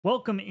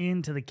Welcome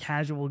into the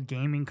Casual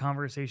Gaming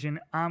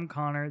Conversation. I'm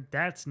Connor.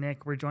 That's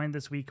Nick. We're joined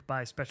this week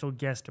by special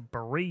guest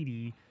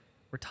Brady.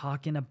 We're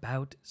talking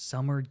about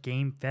Summer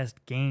Game Fest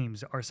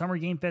games. Our Summer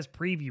Game Fest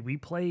preview. We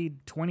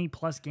played 20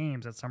 plus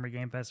games at Summer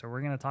Game Fest, so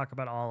we're going to talk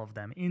about all of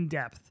them in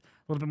depth,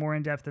 a little bit more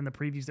in depth than the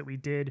previews that we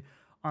did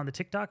on the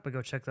TikTok, but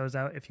go check those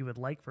out if you would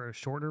like for a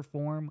shorter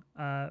form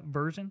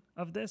version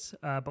of this.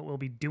 But we'll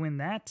be doing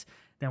that.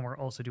 Then we're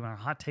also doing our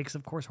hot takes,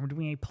 of course. We're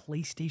doing a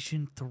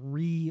PlayStation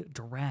 3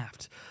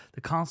 draft, the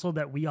console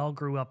that we all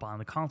grew up on,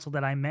 the console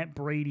that I met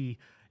Brady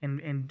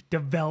and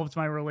developed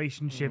my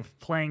relationship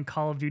playing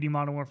Call of Duty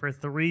Modern Warfare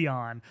 3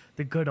 on,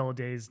 the good old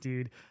days,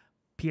 dude.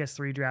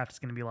 PS3 draft is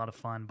going to be a lot of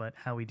fun, but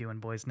how we doing,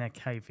 boys? Nick,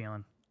 how you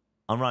feeling?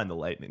 I'm riding the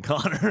lightning,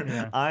 Connor.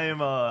 Yeah.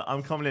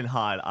 I'm coming in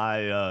hot.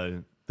 I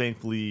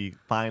thankfully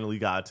finally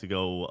got to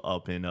go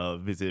up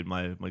and visit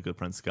my good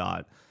friend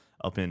Scott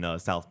up in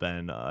South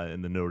Bend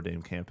in the Notre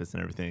Dame campus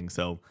and everything.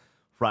 So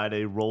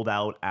Friday, rolled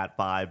out at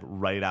 5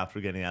 right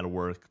after getting out of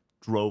work,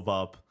 drove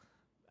up,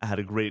 had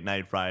a great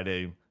night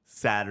Friday.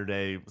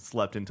 Saturday,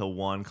 slept until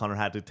 1. Connor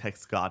had to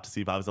text Scott to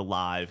see if I was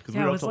alive.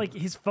 Yeah, it was like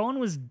his phone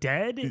was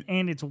dead,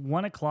 and it's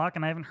 1 o'clock,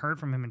 and I haven't heard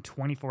from him in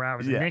 24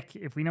 hours. Yeah. Nick,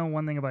 if we know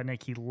one thing about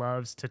Nick, he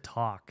loves to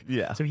talk.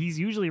 Yeah. So he's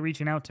usually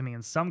reaching out to me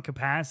in some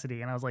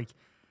capacity, and I was like,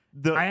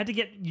 I had to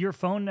get your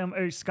phone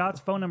number, or Scott's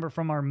phone number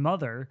from our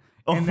mother,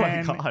 and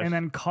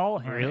then call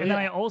him. Really? And then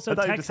I also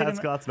thought you texted just had him.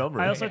 Scott's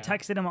number. I also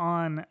texted him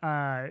on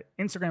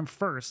Instagram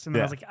first, and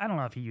then I was Yeah. like, I don't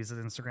know if he uses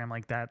Instagram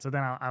like that. So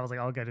then I was like,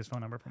 I'll get his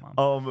phone number from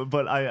him.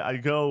 But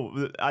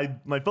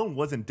my phone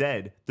wasn't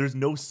dead. There's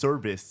no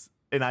service,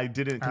 and I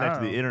didn't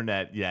connect to the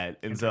internet yet,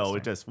 and so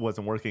it just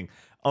wasn't working.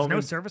 There's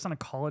no service on a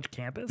college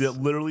campus?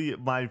 Literally,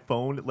 my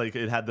phone, like,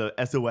 it had the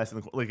SOS,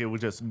 and like, it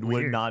would just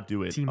would not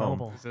do it.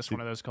 T-Mobile. Is this one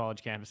of those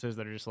college campuses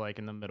that are just like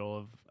in the middle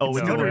of? It's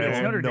in the middle It's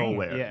Notre of Dame.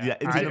 nowhere. Yeah.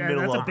 It's in the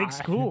middle That's of a big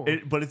school.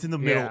 But it's in the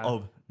middle Yeah.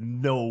 of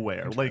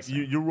nowhere. Like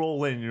you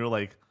roll in, and you're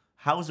like,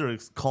 how's there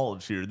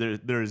college here?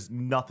 There's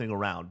nothing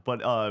around. But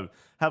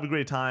have a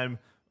great time.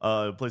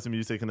 Play some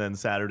music, and then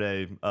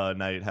Saturday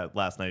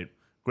last night,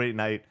 great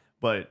night.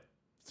 But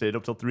stayed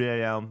up till 3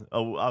 a.m.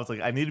 Oh, I was like,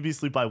 I need to be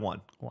asleep by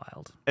 1.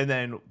 Wild. And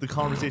then the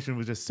conversation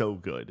was just so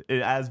good,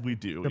 as we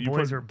do. The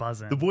boys were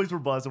buzzing. The boys were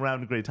buzzing. We're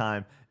having a great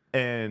time.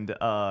 And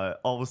all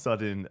of a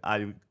sudden,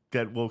 I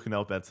get woken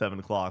up at 7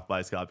 o'clock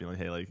by Scott being like,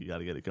 hey, like, you got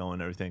to get it going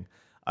and everything.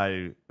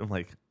 I'm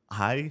like,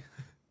 I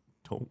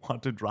don't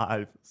want to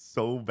drive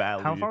so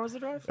badly. How far was the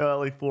drive?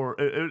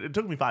 It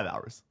took me 5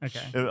 hours. Okay.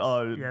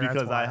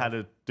 Because I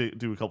had to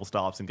do a couple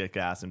stops and get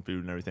gas and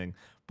food and everything.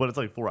 But it's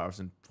like 4 hours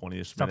and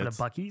 20-ish Stop minutes.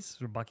 at Buc-ee's?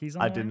 Or Buc-ee's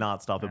on I there? did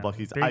not stop at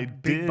Buc-ee's.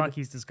 Big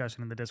Buc-ee's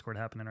discussion in the Discord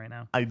happening right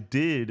now. I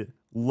did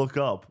look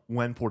up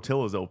when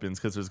Portillo's opens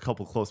because there's a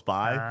couple close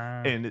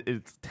by, and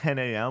it's 10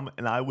 a.m.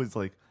 And I was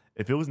like,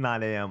 if it was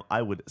 9 a.m.,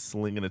 I would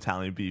sling an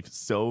Italian beef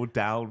so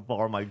down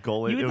far my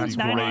gullet. You It would was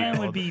think 9 a.m.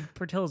 great. would be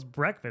Portillo's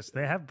breakfast.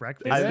 They have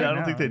breakfast. I there?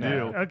 don't think they do.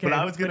 Okay, But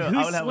I was gonna. I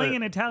who's would have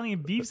slinging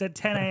Italian beefs at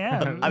 10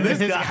 a.m.? this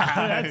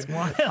guy. That's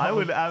wild. I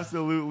would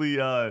absolutely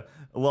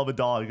love a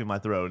dog in my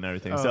throat and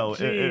everything. So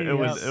it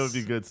would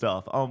be good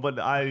stuff. But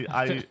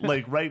I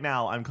like right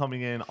now I'm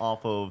coming in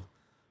off of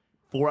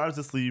 4 hours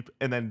of sleep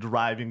and then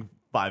driving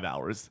 5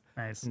 hours.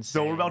 Nice.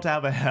 So we're about to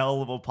have a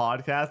hell of a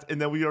podcast, and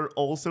then we are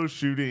also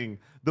shooting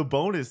the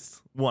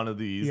bonus one of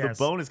these, Yes.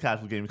 the bonus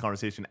casual gaming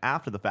conversation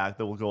after the fact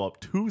that will go up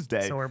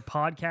Tuesday. So we're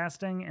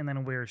podcasting, and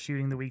then we're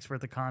shooting the week's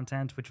worth of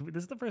content, which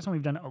this is the first time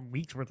we've done a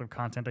week's worth of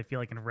content, I feel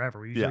like, in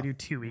forever. We usually do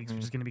 2 weeks,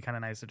 which is going to be kind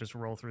of nice to just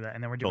roll through that.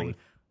 And then we're doing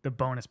the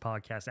bonus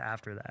podcast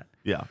after that.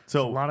 Yeah.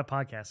 So So a lot of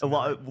podcasting. a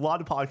lot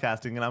of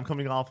podcasting, and I'm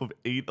coming off of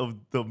 8 of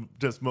the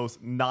just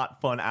most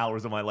not fun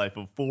hours of my life,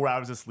 of 4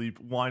 hours of sleep,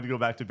 wanting to go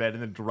back to bed,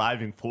 and then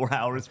driving 4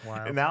 hours. That's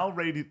wild. And now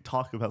ready to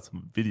talk about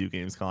some video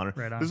games, Connor.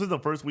 Right on. This was the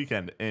first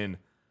weekend in,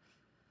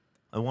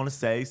 I want to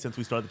say, since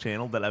we started the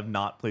channel, that I've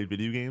not played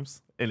video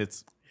games, and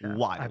it's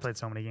wild. I played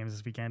so many games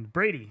this weekend.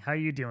 Brady, how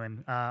you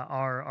doing?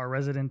 Our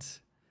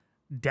resident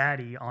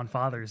daddy on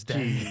Father's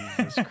Day.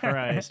 Jesus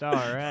Christ! All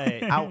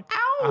right, Ow,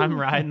 ow. I'm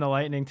riding the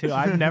lightning too.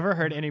 I've never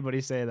heard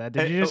anybody say that.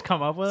 Did you just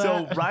come up with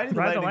So that? Riding the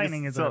Ride the Lightning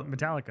Lightning is so- a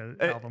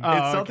Metallica It- album. Oh,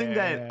 it's something okay,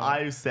 that yeah.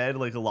 I've said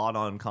like a lot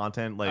on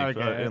content, like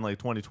Okay. in like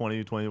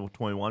 2020,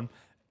 2021,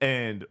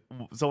 and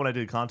someone I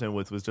did content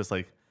with was just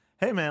like,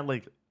 "Hey man,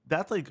 like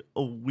that's like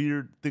a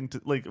weird thing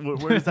to like. Where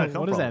does that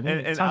come What does from?" that mean?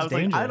 And It I sounds was like,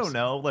 "I dangerous. don't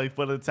know, like,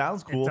 but it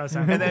sounds cool." does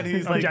sound And then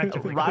he's like,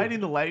 objectively cool.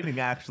 "Riding the lightning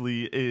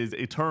actually is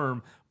a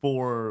term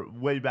for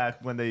way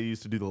back when they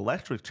used to do the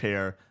electric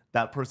chair.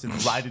 That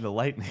person's riding the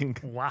lightning."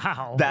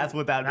 Wow. That's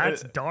what that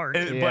That's is. dark.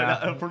 But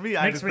Yeah. for me,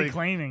 I Nick's just think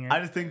reclaiming it. I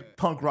just think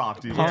punk rock,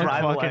 dude. Punk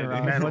Ride the fucking lightning.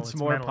 rock. Metal, What's it's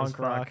more metal as punk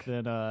rock fuck.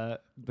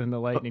 than the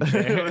lightning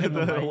chair?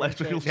 The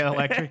electrical Yeah,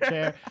 electric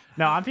chair.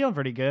 No, I'm feeling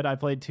pretty good. I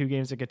played 2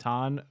 games of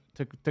Catan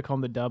took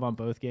home the dub on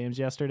both games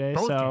yesterday.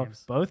 Both so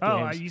games. both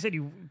Oh, games. you said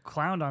you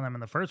clowned on them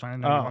in the first one. I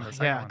didn't know you won the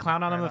second one.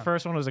 Clown on Right them. The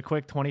first one was a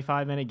quick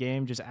 25-minute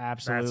game, just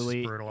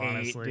absolutely brutal, ate,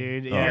 honestly.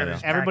 dude. Oh, Yeah, yeah.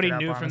 Just everybody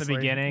back it knew up, from the honestly.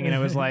 beginning, and it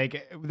was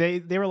like they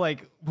were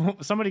like,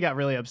 somebody got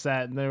really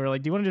upset, and they were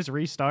like, "Do you want to just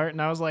restart?"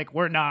 And I was like,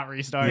 "We're not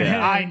restarting.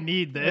 Yeah. I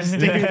need this,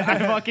 dude. I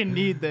fucking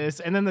need this."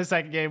 And then the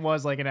second game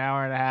was like an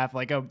hour and a half,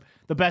 like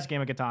the best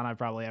game of Catan I've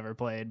probably ever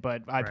played.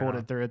 But I pulled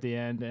it through at the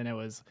end, and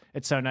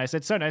it's so nice.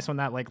 It's so nice when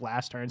that like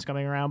last turn's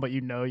coming around, but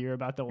you know you're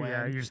about to win.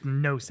 Yeah, you're just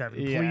no 7.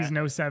 Yeah. Please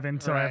no 7,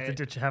 so I have to Right.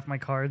 ditch half my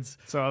cards.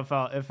 So it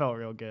felt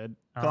real good.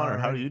 Connor,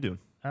 how are Alright. you doing?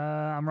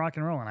 I'm rock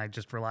and rolling. I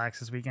just relaxed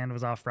this weekend.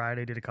 Was off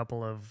Friday. Did a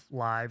couple of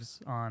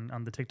lives on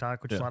the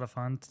TikTok, which was a lot of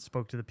fun.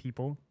 Spoke to the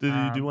people. Did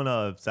you do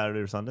one Saturday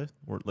or Sunday,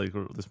 or like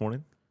this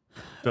morning?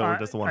 Or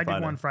just the one I Friday?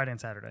 did one Friday and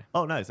Saturday.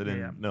 Oh, nice. I didn't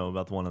Yeah. know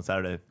about the one on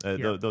Saturday.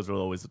 Yeah. Those are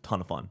always a ton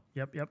of fun.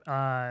 Yep. Played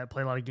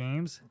a lot of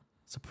games.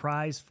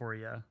 Surprise for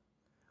you.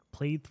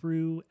 Played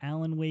through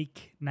Alan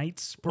Wake Night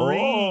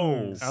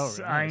Springs. Oh, nice.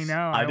 I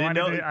know. I didn't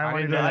know- I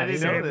wanted I to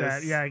didn't save know that.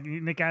 this. Yeah,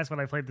 Nick asked what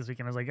I played this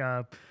weekend. I was like,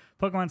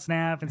 Pokemon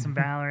Snap and some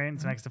Valorant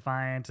and some X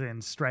Defiant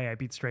and Stray. I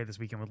beat Stray this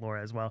weekend with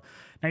Laura as well.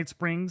 Night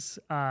Springs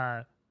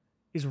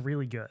is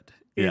really good.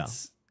 Yeah.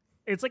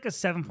 It's like a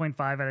 7.5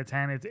 out of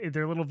 10.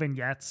 They're little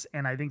vignettes,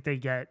 and I think they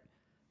get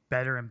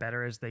better and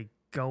better as they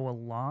go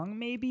along.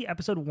 Maybe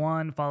episode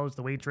 1 follows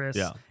the waitress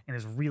and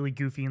is really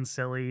goofy and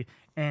silly,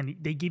 and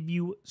they give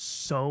you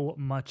so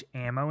much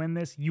ammo in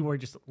this.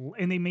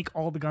 And they make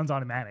all the guns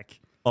automatic.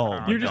 Oh,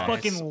 You're my just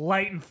gosh. fucking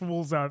lighting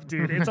fools up,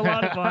 dude. It's a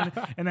lot of fun.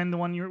 And then the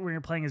one where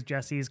you're playing as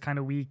Jesse is kind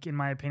of weak, in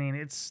my opinion.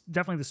 It's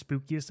definitely the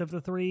spookiest of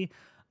the 3.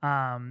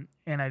 And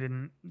I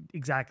didn't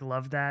exactly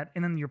love that.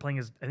 And then you're playing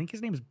as, I think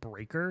his name is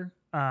Breaker,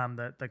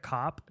 the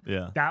cop.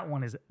 Yeah. That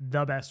one is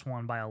the best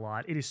one by a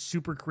lot. It is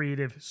super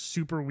creative,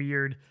 super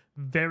weird,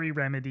 very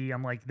Remedy.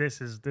 I'm like,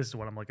 this is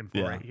what I'm looking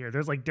for right here.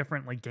 There's like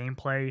different like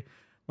gameplay,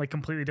 like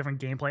completely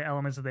different gameplay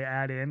elements that they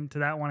add in to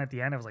that one at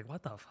the end. I was like,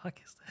 what the fuck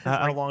is this?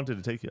 How long did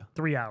it take you?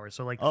 3 hours,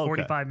 so like Oh, okay.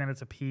 45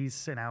 minutes a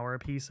piece, an hour a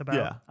piece.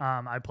 About.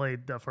 I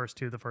played the first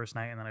 2 the first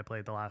night, and then I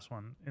played the last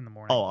one in the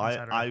morning. Oh, on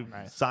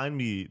Saturday. signed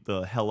me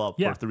the hell up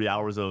Yeah. for 3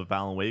 hours of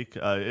Alan Wake,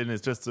 and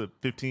it's just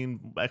 $15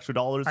 extra.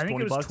 I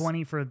think $20 it was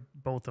 20 for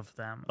both of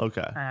them.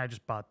 Okay. And I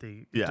just bought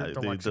the the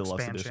deluxe deluxe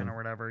expansion edition. or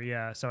whatever.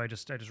 Yeah, so I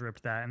just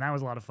ripped that, and that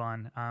was a lot of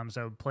fun.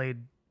 So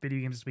played video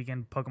games this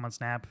weekend. Pokemon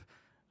Snap,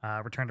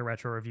 Return to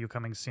Retro review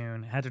coming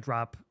soon. Had to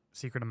drop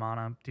Secret of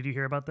Mana. Did you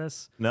hear about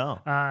this? No.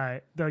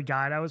 The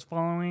guide I was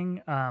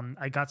following,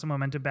 I got some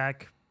momentum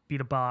back,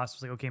 beat a boss.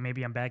 Was like, okay,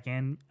 maybe I'm back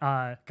in.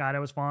 Guide I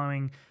was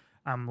following,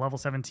 level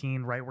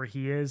 17, right where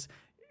he is.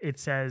 It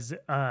says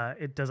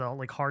it does a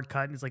like hard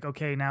cut, and it's like,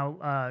 okay,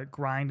 now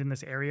grind in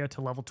this area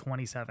to level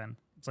 27.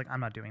 It's like,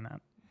 I'm not doing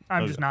that.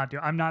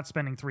 I'm not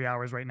spending 3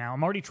 hours right now.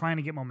 I'm already trying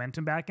to get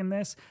momentum back in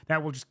this.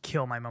 That will just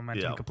kill my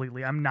momentum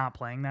completely. I'm not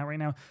playing that right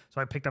now.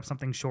 So I picked up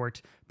something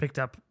short, picked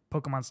up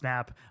Pokemon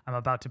Snap. I'm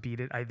about to beat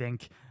it, I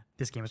think.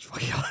 This game is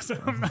fucking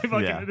awesome.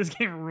 This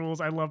game rules.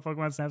 I love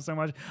Pokemon Snap so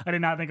much. I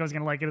did not think I was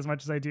going to like it as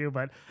much as I do,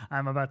 but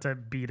I'm about to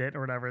beat it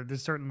or whatever.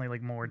 There's certainly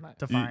like more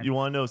to find. You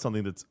want to know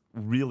something that's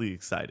really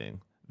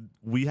exciting?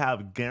 We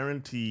have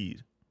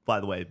guaranteed, by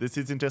the way, this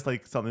isn't just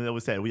like something that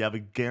was said. We have a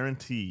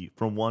guarantee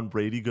from one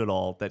Brady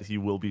Goodall that he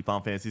will be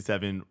Final Fantasy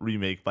VII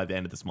Remake by the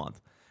end of this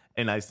month.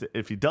 And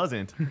if he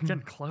doesn't,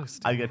 Getting close.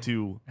 I get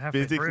to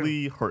Halfway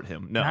physically hurt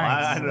him. No,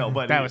 Nice. I don't know.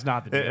 But That was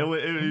not the deal.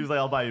 He was like,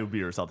 I'll buy you a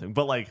beer or something.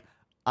 But like,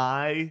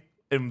 I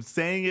am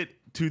saying it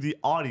to the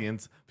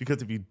audience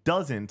because if he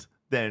doesn't,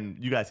 then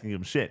you guys can give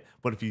him shit.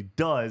 But if he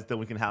does, then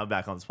we can have him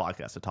back on this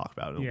podcast to talk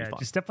about it. It'll be fun.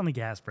 Just step on the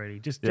gas, Brady.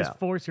 Just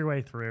force your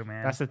way through,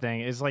 man. That's the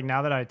thing. Is like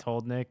now that I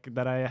told Nick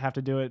that I have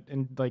to do it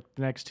in like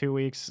the next 2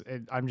 weeks,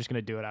 I'm just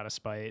gonna do it out of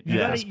spite. You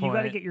At this gotta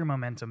point. get your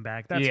momentum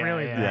back. That's Yeah,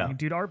 really the yeah. thing.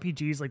 Dude,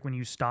 RPGs, like when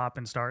you stop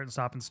and start and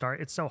stop and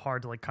start, it's so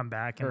hard to like come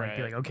back and like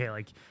be Right. like, okay,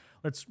 like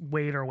let's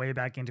wade our way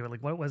back into it.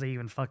 Like, what was I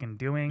even fucking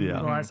doing Yeah.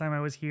 the last time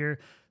I was here?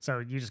 So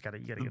you gotta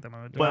get the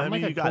momentum. But I I'm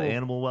mean, like you a got cool-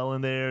 Animal Well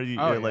in there. You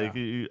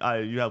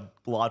have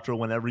Blatro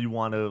whenever you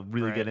want to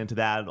really Right. get into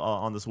that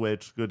on the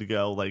Switch. Good to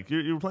go. Like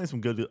you're playing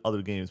some good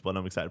other games, but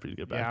I'm excited for you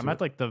to get back Yeah, to I'm it.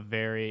 at like the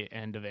very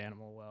end of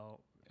Animal Well.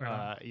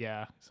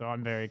 Yeah, so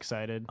I'm very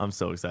excited. I'm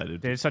so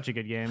excited. Dude, it's such a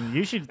good game.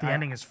 You should. The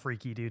ending is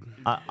freaky, dude.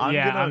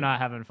 I'm not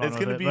having fun It's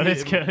with gonna it, be. but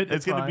it's good.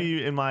 It's gonna fine.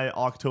 be in my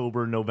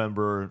October,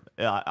 November.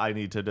 I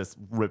need to just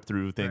rip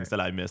through things that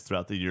I missed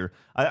throughout the year.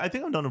 I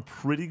think I've done a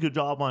pretty good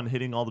job on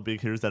hitting all the big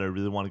hitters that I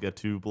really want to get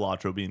to.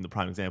 Blatro being the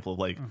prime example of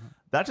like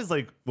that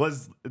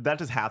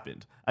just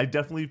happened. I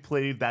definitely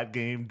played that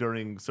game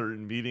during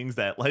certain meetings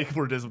that like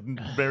were just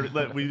very.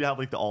 Like, we have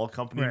like the all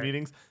company Right.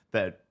 meetings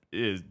that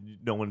is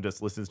no one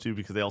just listens to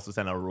because they also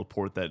send out a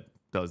report that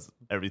does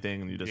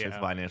everything and you just hit Yeah.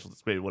 financials.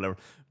 It's great, whatever.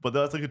 But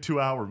that's like a 2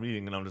 hour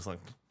meeting and I'm just like.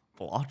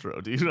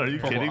 Quattro, dude. Are you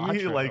kidding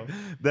me? Quattro. Like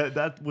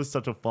that was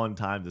such a fun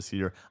time this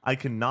year. I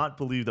cannot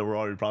believe that we're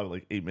already probably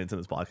like 8 minutes in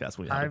this podcast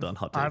when we haven't done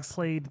hot takes. I've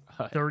played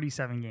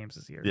 37 games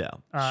this year. Yeah.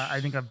 I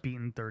think I've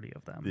beaten 30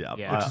 of them. Yeah.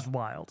 Yeah. Which is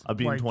wild. I've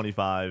beaten Like,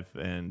 25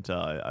 and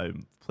I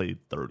played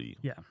 30.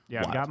 Yeah. Yeah,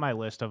 I've Wild. got my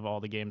list of all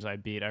the games I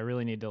beat. I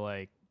really need to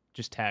like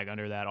just tag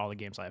under that all the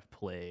games I've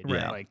played.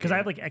 Yeah. Like, Because I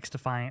have like X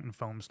Defiant and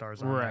Foam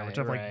Stars on there, which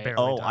I've like Right.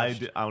 barely Oh,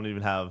 touched. I don't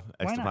even have Why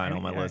X not? Defiant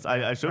on my Yeah. list.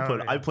 I should Oh,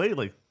 put. yeah. I played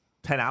like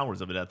 10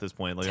 hours of it at this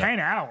point. Like 10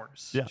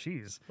 hours. Yeah.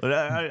 Jeez. But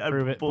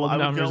Prove it. well, Pull the I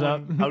would numbers go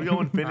up. and, I would go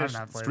and finish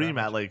not played stream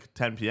that at like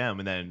 10 p.m.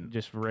 and then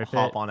just rip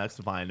hop it. on X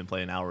Defiant and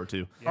play an hour or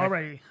two. Yeah.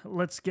 Alrighty,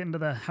 let's get into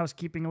the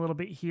housekeeping a little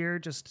bit here.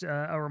 Just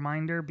a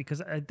reminder,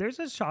 because there's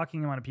a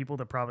shocking amount of people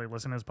that probably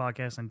listen to this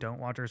podcast and don't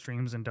watch our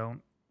streams and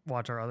don't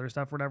watch our other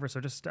stuff or whatever.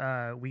 So just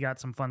we got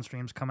some fun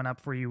streams coming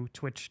up for you.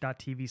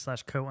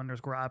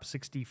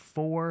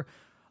 Twitch.tv/co_op64.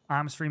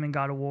 I'm streaming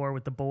God of War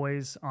with the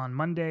boys on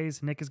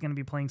Mondays. Nick is going to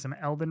be playing some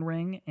Elden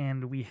Ring,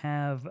 and we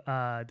have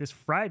this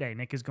Friday,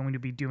 Nick is going to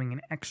be doing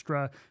an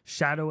extra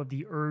Shadow of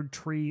the Erd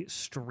Tree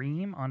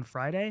stream on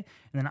Friday,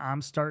 and then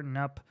I'm starting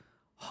up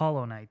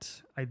Hollow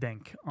Knight, I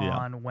think, Yeah.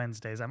 on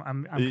Wednesdays.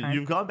 I'm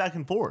You've gone back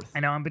and forth. I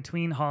know I'm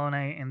between Hollow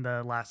Knight and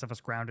the Last of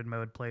Us Grounded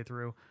mode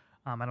playthrough.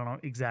 I don't know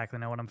exactly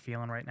what I'm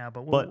feeling right now,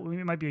 but,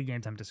 it might be a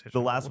game time decision.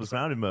 The Last We'll of Us decide.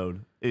 Grounded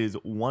mode is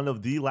one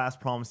of the last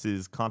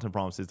content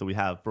promises that we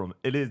have from.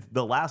 It is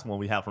the last one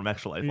we have from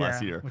Extra Life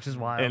last year, which is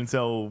wild. And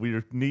so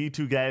we need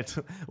to get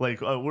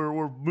like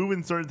we're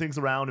moving certain things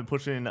around and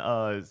pushing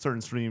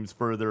certain streams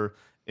further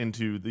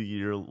into the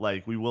year.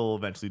 Like we will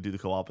eventually do the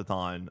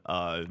co-op-a-thon,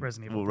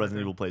 Resident Evil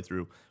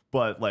playthrough,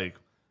 but like.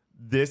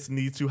 This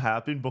needs to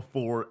happen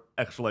before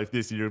Extra Life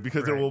this year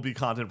because there Right. will be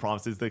content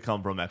promises that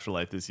come from Extra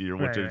Life this year,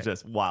 which Right, is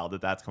just wild that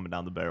that's coming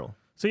down the barrel.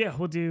 So yeah,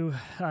 we'll do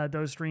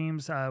those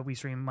streams. We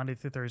stream Monday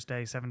through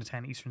Thursday, 7 to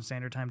 10 Eastern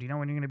Standard Time. Do you know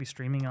when you're going to be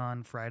streaming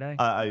on Friday?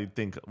 I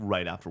think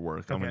right after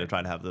work, I'm Okay. going to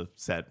try to have the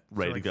set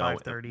ready like to go.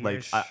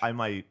 5:30-ish? Like I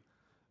might.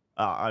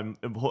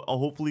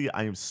 Hopefully,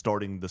 I am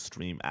starting the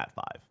stream at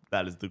 5.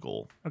 That is the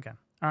goal. Okay.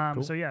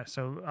 So yeah,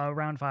 so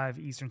around 5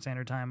 Eastern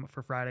Standard Time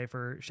for Friday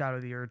for Shadow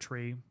of the Erd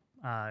Tree.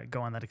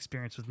 Go on that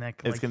experience with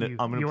Nick. It's gonna- I'm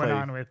gonna you went play-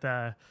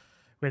 on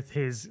with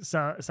his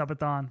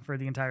subathon for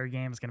the entire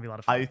game. It's gonna be a lot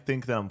of fun. I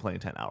think that I'm playing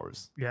 10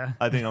 hours. Yeah.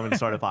 I think I'm going to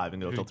start at 5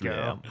 and go till 3 There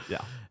you a.m. Yeah.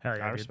 Hell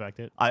yeah, I dude. respect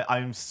it.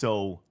 I'm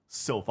so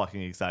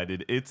fucking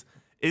excited.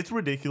 It's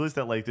ridiculous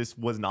that like this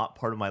was not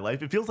part of my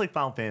life. It feels like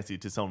Final Fantasy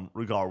to some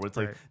regard, where it's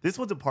like Right. this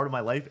wasn't part of my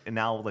life, and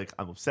now like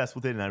I'm obsessed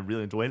with it and I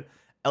really enjoy it.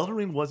 Elden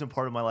Ring wasn't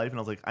part of my life, and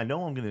I was like, I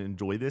know I'm going to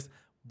enjoy this,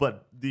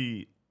 but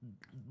the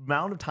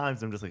amount of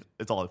times I'm just like,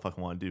 it's all I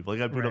fucking want to do.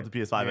 Like I boot up Right. the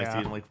PS5, I see it, Yeah.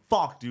 and I'm like,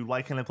 fuck, dude,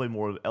 why can't I play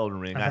more of Elden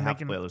Ring? I've I been have to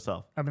thinking- play other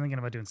stuff. I've been thinking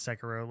about doing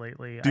Sekiro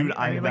lately. Dude,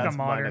 I need like a that's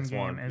my modern next game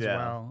one. as Yeah.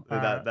 well.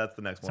 That's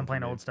the next So one. I'm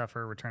playing for me. old stuff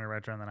for Return to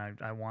Retro, and then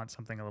I want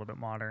something a little bit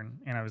modern.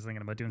 And I was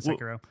thinking about doing Well,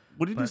 Sekiro.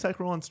 Would you do but-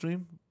 Sekiro on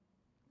stream?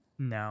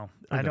 No,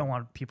 I Okay. don't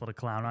want people to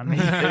clown on me.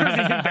 for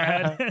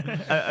being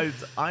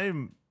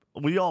bad.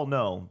 We all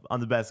know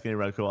I'm the best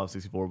gamer at Co-op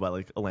 64 by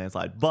like a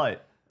landslide,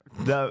 but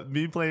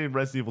me playing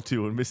Resident Evil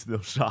 2 and missing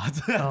those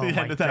shots at Oh the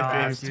my end of that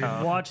god, game.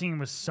 dude! Watching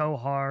was so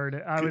hard.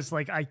 I was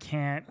like, I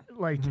can't.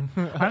 Like,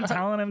 I'm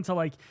telling him to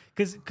like,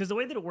 because the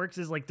way that it works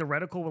is like the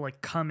reticle will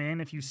like come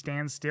in if you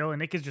stand still, and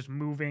Nick is just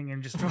moving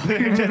and just, just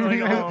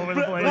like all over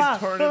the place. Like,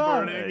 turning,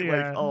 burning,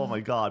 Yeah. like, oh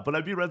my god! But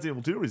I beat Resident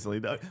Evil 2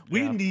 recently.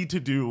 We Yeah. need to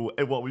do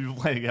what we've been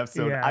playing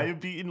episode. Yeah. I have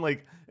beaten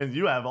like, and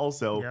you have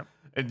also, Yep.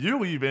 and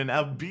you even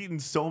have beaten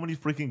so many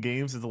freaking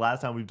games since the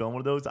last time we've done one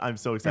of those. I'm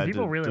so excited. And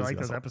people to really like discuss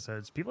those them.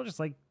 episodes. People just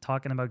like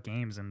talking about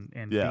games and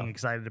Yeah. being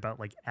excited about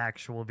like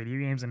actual video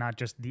games and not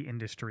just the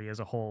industry as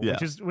a whole. Yeah.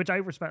 Which I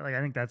respect. Like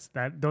I think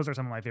those are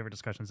some of my favorite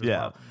discussions as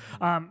Yeah.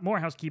 well. More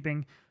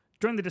housekeeping.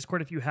 Join the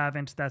Discord if you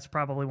haven't. That's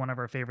probably one of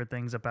our favorite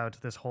things about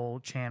this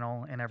whole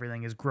channel and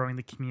everything is growing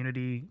the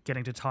community,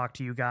 getting to talk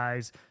to you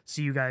guys,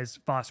 see you guys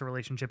foster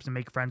relationships and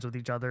make friends with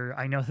each other.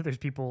 I know that there's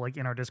people like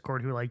in our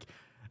Discord who like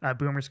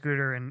Boomer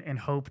Scooter and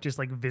Hope just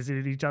like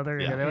visited each other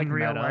Yeah, they, like, in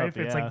real met up, life.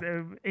 It's yeah.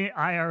 like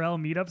IRL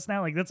meetups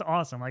now. Like that's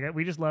awesome. Like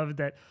we just love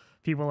that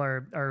people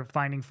are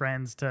finding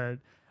friends to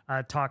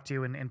talk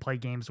to and play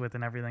games with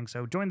and everything.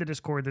 So join the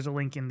Discord. There's a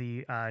link in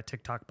the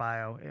TikTok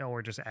bio,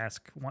 or just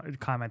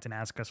comment and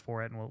ask us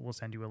for it, and we'll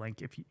send you a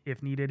link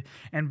if needed.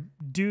 And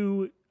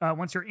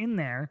once you're in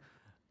there,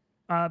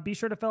 be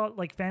sure to fill out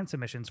like fan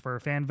submissions for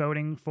fan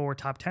voting for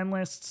top 10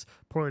 lists,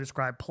 poorly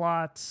described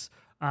plots,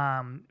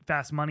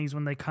 fast monies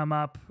when they come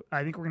up.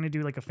 I think we're going to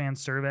do like a fan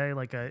survey,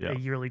 like a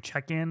yearly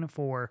check-in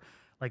for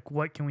like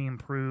what can we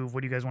improve? What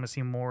do you guys want to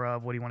see more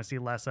of? What do you want to see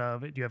less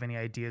of? Do you have any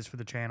ideas for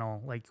the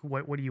channel? Like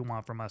what do you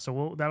want from us?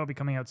 So that'll be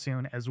coming out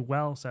soon as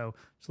well. So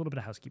just a little bit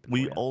of housekeeping.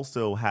 We for you.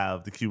 also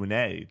have the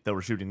Q&A that we're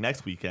shooting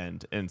next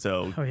weekend, and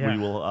so Oh, yeah. we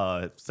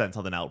will send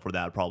something out for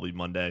that probably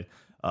Monday.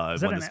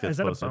 Is when that, this gets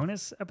a posted.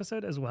 bonus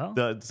episode as well?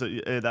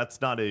 That's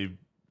not a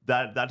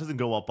that doesn't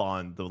go up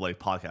on the like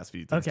podcast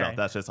feeds and stuff.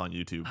 That's just on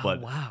YouTube.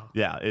 But wow.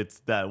 Yeah, it's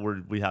that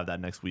we have that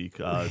next week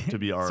to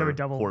be our so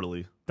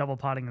quarterly double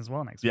potting as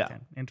well next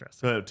weekend.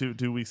 Interesting.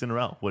 2 weeks in a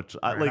row, which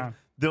I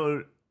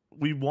like.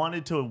 We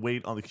wanted to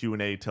wait on the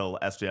Q&A till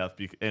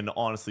SJF and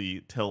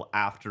honestly till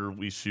after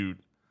we shoot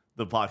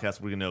the podcast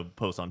we're going to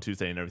post on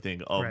Tuesday and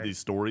everything of these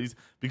stories,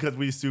 because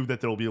we assume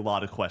that there will be a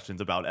lot of questions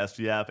about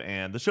SGF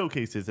and the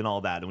showcases and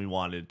all that, and we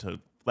wanted to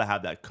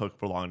have that cooked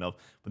for long enough.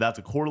 But that's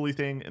a quarterly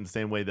thing in the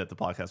same way that the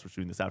podcast we're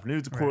shooting this afternoon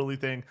is a quarterly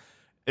thing.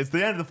 It's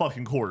the end of the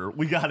fucking quarter.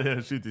 We got to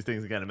shoot these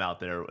things and get them out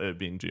there,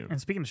 being June. And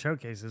speaking of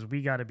showcases,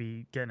 we got to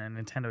be getting a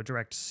Nintendo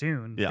Direct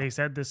soon. Yeah. They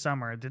said this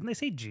summer. Didn't they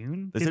say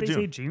June? They said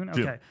say June?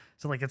 Okay. June.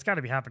 So, like, it's got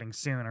to be happening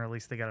soon, or at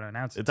least they got to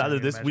announce it. It's either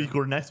this week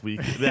or next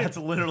week. That's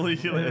literally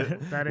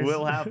that is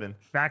will happen.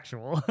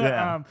 Factual.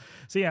 Yeah.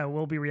 So, yeah,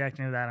 we'll be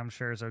reacting to that, I'm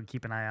sure. So,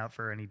 keep an eye out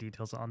for any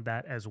details on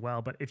that as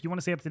well. But if you want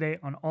to stay up to date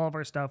on all of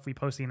our stuff, we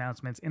post the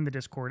announcements in the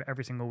Discord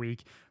every single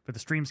week for the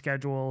stream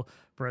schedule,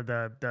 for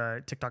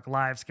the TikTok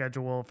live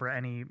schedule, for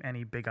any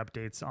big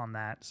updates on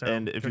that. So,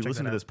 and if you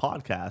listen to this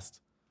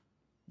podcast,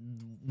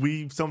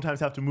 we sometimes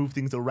have to move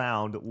things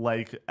around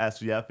like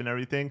SGF and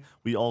everything.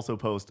 We also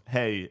post,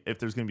 hey, if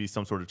there's going to be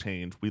some sort of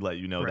change, we let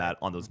you know that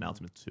on those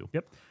announcements too.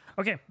 Yep.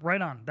 Okay,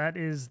 right on. That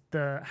is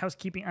the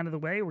housekeeping out of the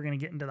way. We're going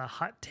to get into the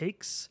hot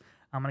takes.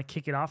 I'm going to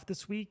kick it off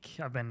this week.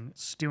 I've been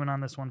stewing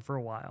on this one for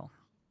a while.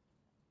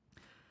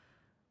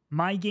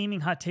 My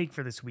gaming hot take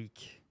for this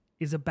week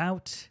is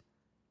about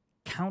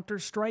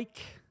Counter-Strike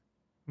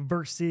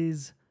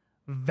versus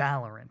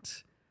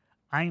Valorant.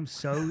 I am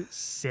so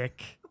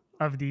sick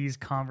of these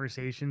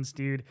conversations,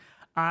 dude.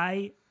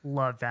 I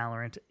love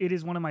Valorant. It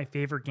is one of my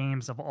favorite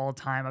games of all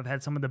time. I've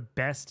had some of the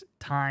best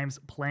times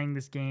playing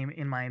this game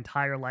in my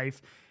entire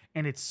life,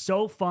 and it's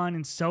so fun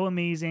and so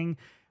amazing,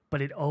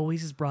 but it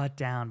always is brought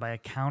down by a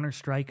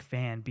Counter-Strike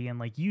fan being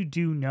like, you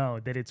do know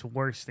that it's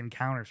worse than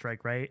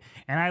Counter-Strike, right?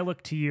 And I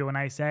look to you and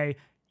I say,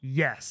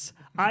 yes,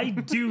 I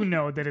do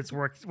know that it's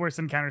worse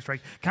than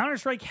Counter-Strike.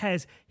 Counter-Strike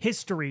has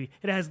history.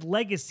 It has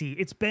legacy.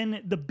 It's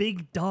been the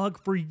big dog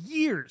for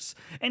years.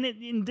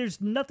 And there's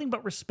nothing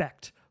but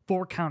respect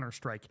for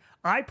Counter-Strike.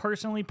 I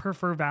personally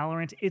prefer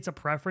Valorant. It's a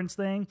preference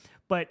thing.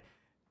 But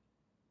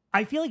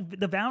I feel like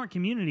the Valorant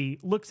community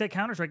looks at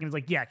Counter-Strike and is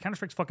like, yeah,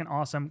 Counter-Strike's fucking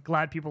awesome.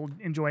 Glad people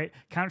enjoy it.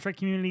 Counter-Strike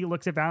community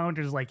looks at Valorant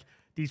and is like,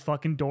 these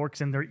fucking dorks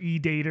and their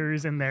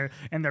E-daters and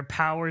their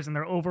powers and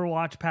their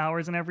Overwatch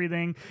powers and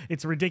everything.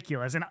 It's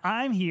ridiculous. And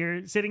I'm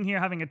here, sitting here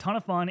having a ton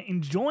of fun,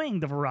 enjoying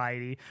the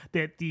variety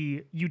that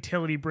the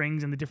utility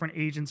brings and the different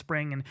agents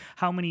bring and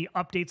how many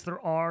updates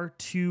there are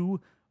to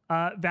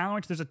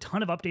Valorant. There's a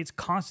ton of updates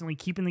constantly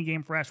keeping the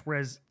game fresh,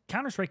 whereas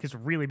Counter-Strike has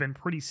really been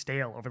pretty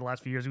stale over the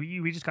last few years.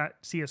 We just got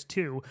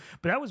CS2,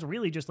 but that was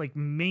really just like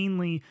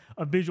mainly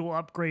a visual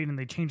upgrade, and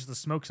they changed the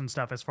smokes and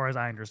stuff as far as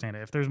I understand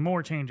it. If there's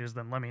more changes,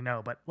 then let me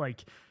know. But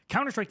like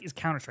Counter-Strike is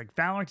Counter-Strike.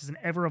 Valorant is an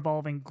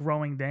ever-evolving,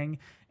 growing thing,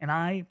 and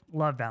I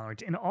love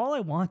Valorant. And all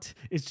I want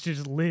is to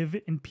just live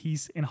in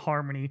peace and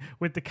harmony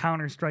with the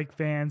Counter-Strike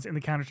fans and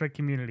the Counter-Strike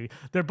community.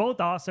 They're both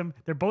awesome.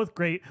 They're both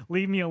great.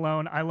 Leave me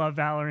alone. I love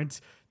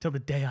Valorant till the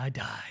day I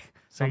die.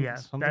 So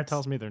something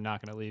tells me they're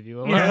not going to leave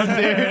you alone.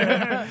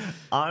 Yeah.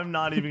 I'm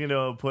not even going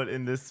to put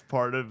in this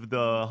part of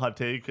the hot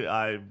take.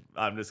 I'm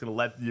just going to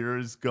let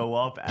yours go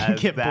up as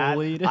Get that.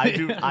 bullied.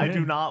 I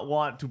do not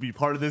want to be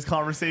part of this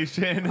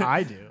conversation.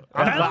 I do.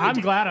 I'm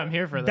glad I'm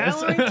here for this.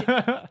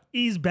 Valorant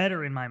is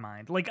better in my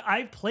mind. Like,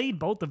 I've played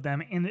both of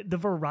them, and the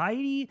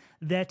variety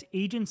that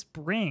agents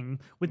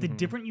bring with the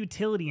different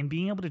utility and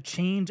being able to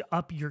change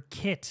up your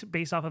kit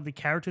based off of the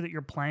character that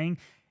you're playing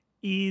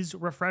is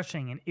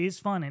refreshing and is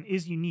fun and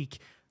is unique.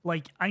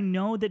 Like, I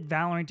know that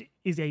Valorant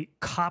is a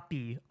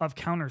copy of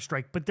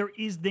Counter-Strike, but there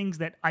is things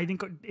that I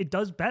think it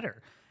does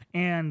better.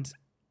 And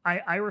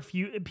I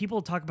refuse.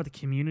 People talk about the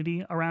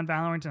community around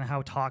Valorant and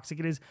how toxic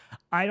it is.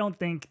 I don't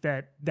think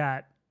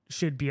that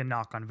should be a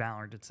knock on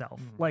Valorant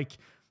itself. Like,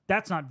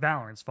 that's not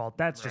Valorant's fault.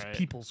 That's just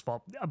people's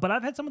fault. But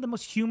I've had some of the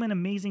most human,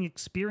 amazing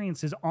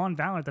experiences on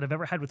Valorant that I've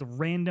ever had with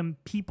random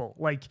people.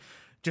 Like,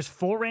 just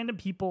 4 random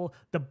people.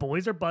 The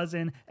boys are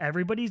buzzing.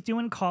 Everybody's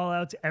doing call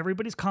outs.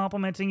 Everybody's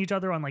complimenting each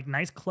other on like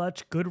nice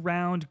clutch, good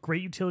round,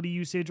 great utility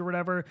usage or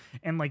whatever.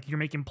 And like you're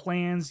making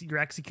plans, you're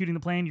executing the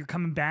plan, you're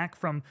coming back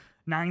from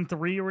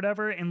 9-3 or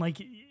whatever. And like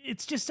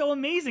it's just so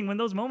amazing when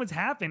those moments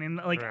happen. And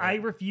like I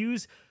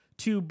refuse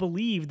to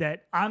believe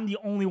that I'm the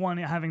only one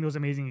having those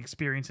amazing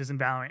experiences in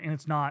Valorant. And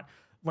it's not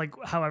like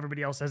how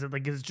everybody else says it,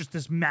 like it's just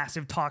this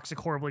massive, toxic,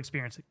 horrible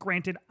experience.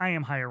 Granted, I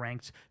am higher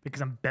ranked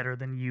because I'm better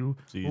than you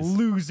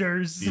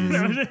losers.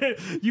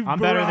 You I'm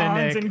better than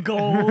Nick. And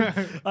gold.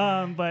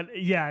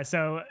 But yeah,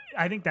 so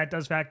I think that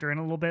does factor in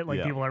a little bit.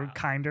 Like people are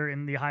kinder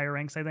in the higher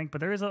ranks, I think.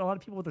 But there is a lot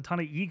of people with a ton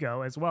of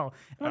ego as well.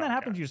 And when that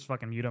happens, you just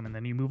fucking mute them and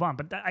then you move on.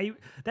 But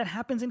that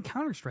happens in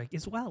Counter-Strike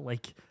as well.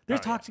 Like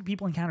there's toxic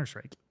people in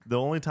Counter-Strike. The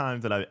only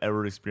times that I've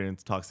ever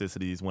experienced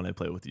toxicity is when I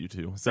play with you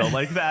two. So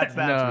like that's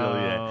really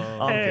it.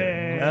 I'm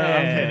kidding.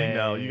 I'm kidding.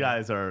 No, you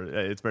guys are.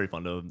 It's very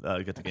fun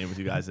to get to game with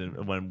you guys,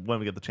 and when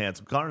we get the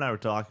chance. Connor and I were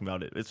talking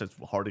about it. It's just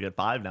hard to get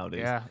 5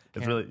 nowadays. Yeah,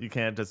 it's really you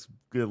can't just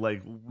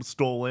like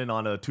stroll in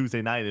on a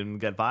Tuesday night and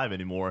get 5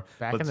 anymore.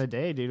 Back in the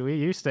day, dude, we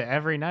used to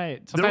every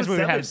night. Sometimes we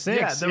would have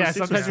 6. Yeah,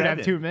 sometimes we'd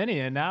have too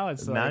many, and now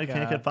it's now like, you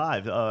can't get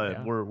 5.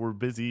 We're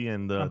busy,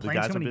 and the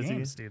guys are busy.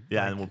 Games, dude.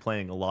 Yeah, and we're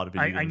playing a lot of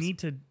video games. I need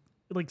to.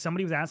 Like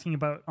somebody was asking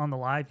about on the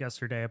live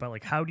yesterday about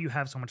like how do you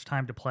have so much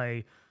time to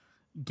play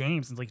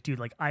games? And it's like, dude,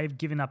 like I've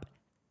given up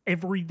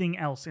everything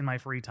else in my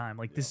free time.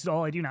 Like this is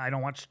all I do now. I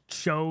don't watch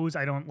shows.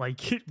 I don't like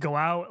go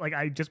out. Like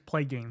I just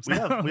play games. We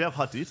have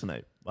Hot D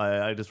tonight.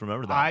 I just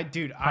remembered that.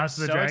 I'm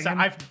so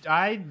excited.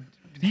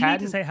 You need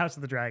to say House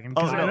of the Dragon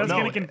because that's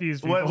going to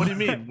confuse people. What do you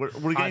mean?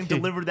 We're getting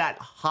delivered that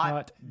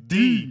Hot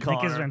D. Nick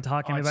has been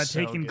talking about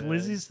taking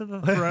glizzies to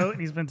the throat,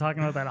 and he's been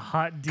talking about that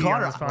Hot D.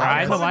 Connor,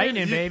 ride the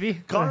lightning,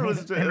 baby. Connor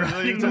was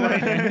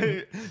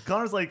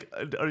Connor's like,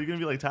 are you gonna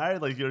be like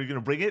tired? Like, are you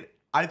gonna bring it?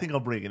 I think I'll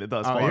bring it. It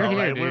does. You're here,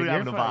 right? dude. We're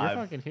having a vibe.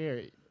 You're fucking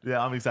here.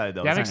 Yeah, I'm excited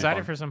though. Yeah, I'm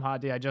excited for some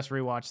Hot D. I just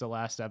rewatched the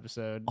last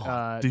episode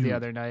the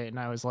other night, and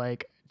I was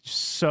like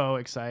so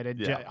excited.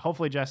 Yeah.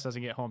 Hopefully Jess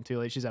doesn't get home too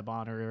late. She's at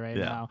Bonnaroo right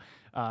now,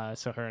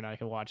 so her and I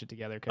can watch it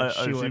together. Is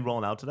she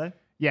rolling out today?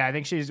 Yeah, I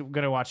think she's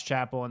gonna watch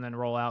Chapel and then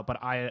roll out.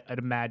 But I'd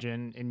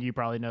imagine, and you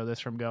probably know this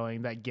from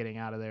going, that getting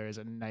out of there is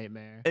a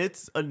nightmare.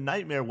 It's a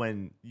nightmare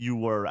when you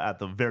were at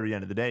the very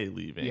end of the day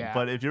leaving. Yeah.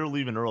 But if you're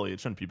leaving early,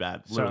 it shouldn't be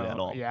bad literally at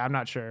all. Yeah, I'm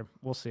not sure.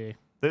 We'll see.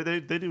 They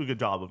do a good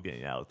job of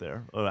getting out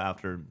there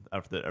after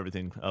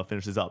everything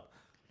finishes up.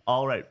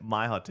 All right,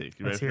 my hot take.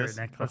 You ready for this?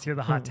 Nick. Let's hear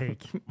the hot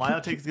take. My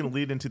hot take is going to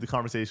lead into the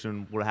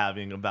conversation we're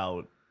having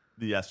about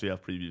the SJF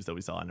previews that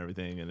we saw and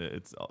everything, and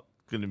it's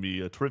going to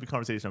be a terrific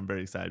conversation. I'm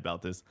very excited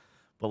about this.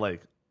 But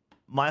like,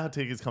 my hot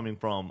take is coming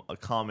from a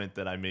comment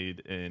that I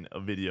made in a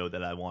video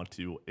that I want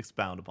to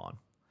expound upon.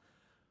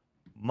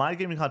 My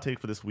gaming hot take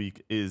for this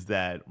week is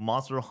that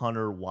Monster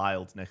Hunter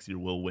Wilds next year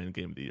will win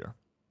Game of the Year.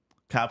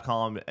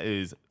 Capcom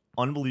is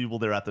unbelievable.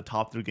 They're at the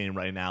top of their game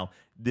right now.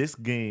 This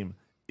game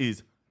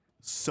is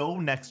so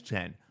next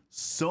gen,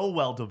 so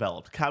well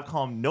developed.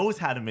 Capcom knows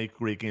how to make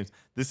great games.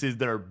 This is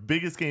their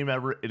biggest game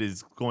ever. It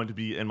is going to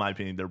be, in my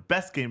opinion, their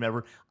best game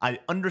ever. I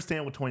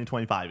understand what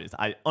 2025 is.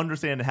 I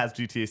understand it has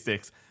GTA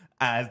 6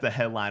 as the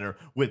headliner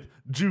with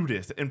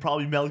Judas and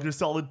probably Metal Gear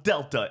Solid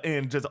Delta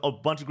and just a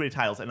bunch of great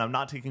titles. And I'm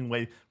not taking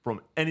away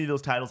from any of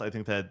those titles. I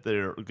think that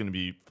they're going to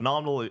be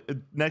phenomenal.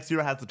 Next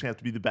year has the chance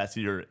to be the best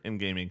year in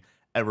gaming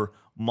ever.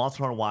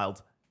 Monster Hunter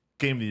Wilds,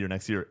 Game of the Year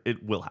next year.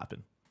 It will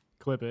happen.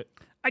 Clip it.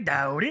 I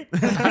doubt it.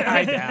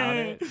 I doubt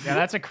it. Yeah,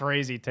 that's a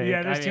crazy take.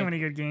 Yeah, there's too many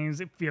good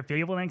games.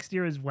 Fable next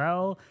year as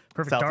well.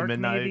 Perfect South Dark of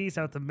Midnight. maybe.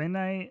 South of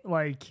Midnight.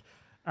 Like,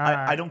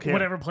 I don't care.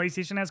 Whatever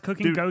PlayStation has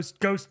cooking. Dude.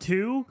 Ghost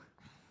 2.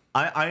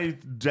 I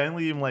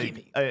generally am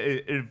like,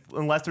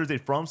 unless there's a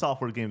From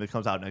Software game that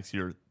comes out next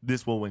year,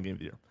 this will win Game of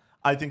the Year.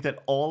 I think that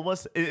all of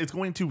us, it's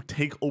going to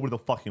take over the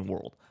fucking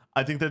world.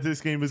 I think that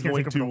this game is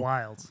going to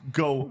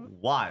go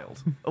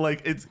wild.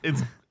 Like, it's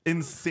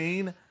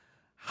insane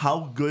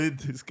how good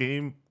this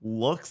game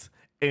looks,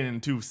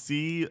 and to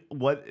see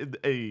what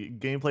a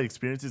gameplay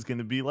experience is going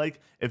to be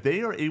like. If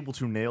they are able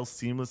to nail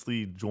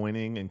seamlessly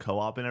joining and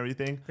co-op and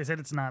everything. They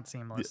said it's not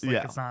seamless.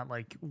 Like, it's not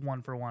like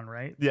 1-for-1,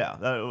 right? Yeah.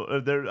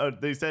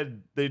 They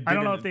said they didn't. I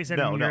don't know if they said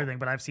it in your thing,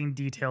 but I've seen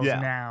details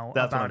now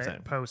about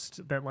it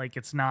post that like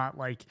it's not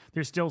like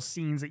there's still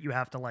scenes that you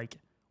have to like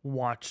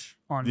watch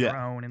on your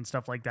own and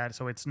stuff like that.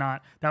 So it's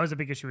not, that was a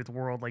big issue with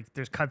World. Like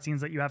there's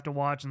cutscenes that you have to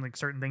watch and like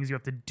certain things you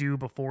have to do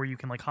before you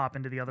can like hop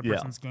into the other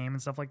person's game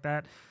and stuff like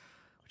that,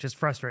 which is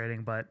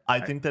frustrating. But I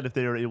think that if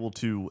they are able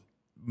to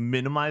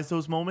minimize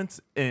those moments,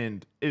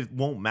 and it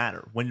won't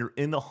matter when you're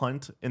in the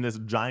hunt in this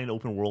giant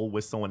open world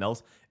with someone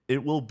else,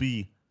 it will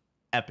be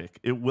epic.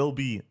 It will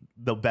be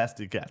the best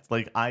it gets.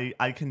 Like I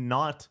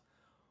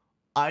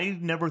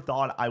never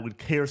thought I would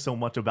care so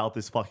much about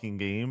this fucking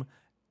game.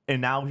 And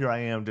now here I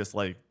am just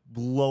like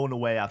blown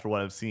away after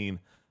what I've seen.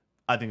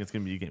 I think it's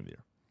going to be a Game of the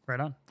Year. Right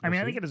on. I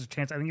mean, I think it has a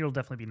chance. I think it'll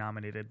definitely be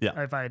nominated.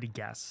 Yeah. If I had to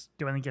guess.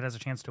 Do I think it has a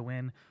chance to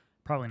win?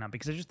 Probably not,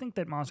 because I just think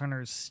that Monster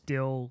Hunter is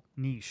still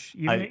niche.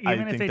 Even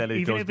if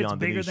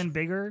it's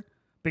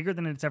bigger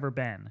than it's ever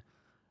been,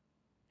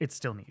 it's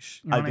still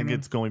niche. You know I think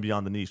it's going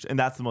beyond the niche. And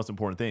that's the most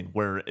important thing,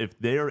 where if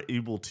they're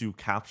able to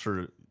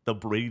capture the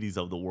Bradys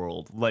of the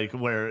world, like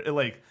where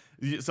like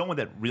someone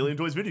that really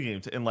enjoys video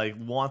games and like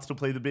wants to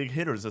play the big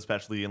hitters,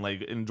 especially, and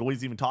like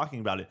enjoys even talking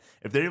about it,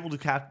 if they're able to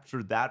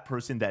capture that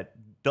person that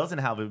doesn't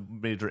have a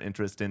major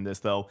interest in this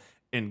though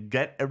and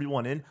get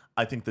everyone in,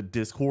 I think the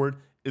Discord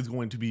is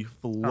going to be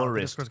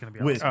flourished. The Discord's going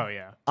to be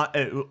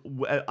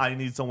awesome. I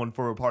need someone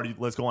for a party.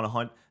 Let's go on a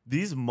hunt.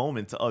 These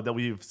moments that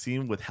we've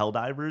seen with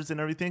Helldivers and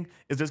everything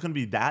is just going to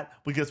be that.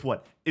 But guess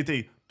what? It's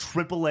a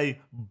AAA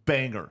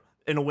banger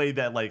in a way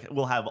that like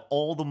will have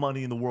all the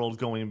money in the world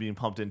going and being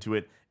pumped into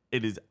it.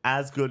 It is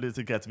as good as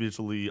it gets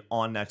visually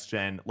on next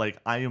gen. Like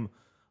I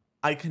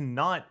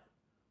cannot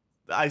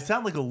I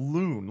sound like a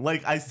loon.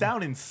 Like, I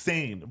sound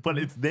insane, but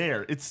it's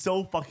there. It's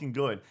so fucking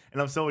good.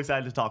 And I'm so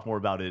excited to talk more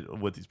about it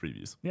with these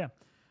previews. Yeah.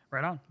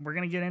 Right on. We're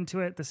going to get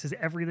into it. This is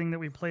everything that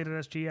we played at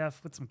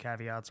SGF with some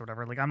caveats or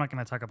whatever. Like, I'm not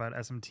going to talk about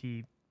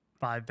SMT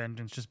 5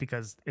 Vengeance just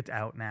because it's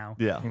out now.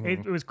 Yeah.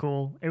 It was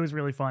cool. It was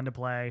really fun to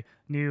play.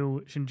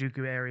 New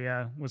Shinjuku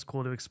area was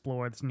cool to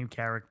explore. This new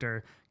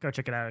character. Go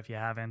check it out if you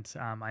haven't.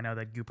 I know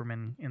that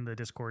Gooperman in the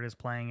Discord is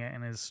playing it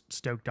and is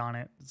stoked on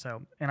it.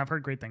 So, and I've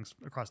heard great things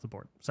across the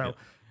board. So,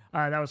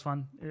 that was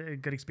fun. A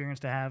good experience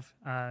to have.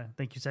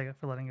 Thank you, Sega,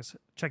 for letting us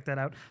check that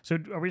out. So,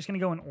 are we just going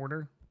to go in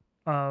order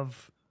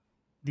of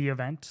the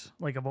event,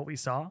 like of what we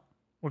saw?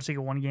 We'll just take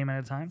it one game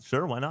at a time.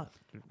 Sure, why not?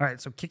 All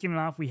right, so kicking it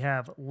off, we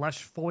have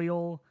Lush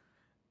Foil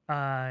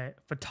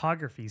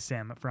photography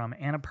sim from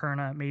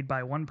Annapurna, made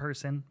by one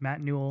person, Matt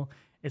Newell.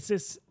 It's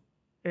this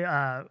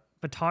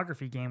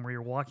photography game where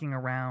you're walking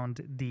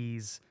around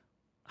these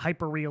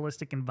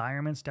hyper-realistic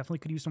environments. Definitely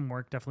could use some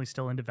work, definitely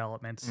still in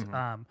development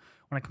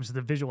when it comes to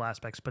the visual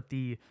aspects, but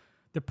the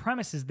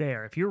premise is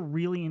there. If you're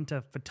really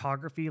into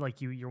photography,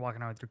 like you're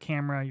walking around with your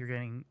camera, you're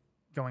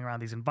going around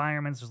these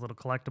environments, there's little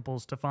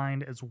collectibles to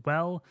find as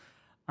well,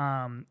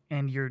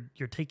 and you're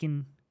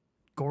taking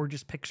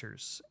gorgeous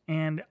pictures.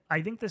 And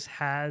I think this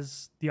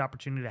has the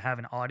opportunity to have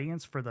an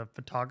audience for the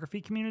photography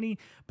community,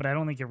 but I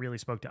don't think it really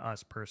spoke to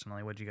us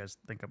personally. What do you guys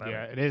think about it?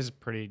 Yeah, it is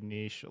pretty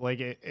niche. Like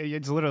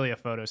it's literally a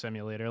photo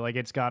simulator. Like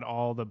it's got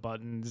all the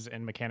buttons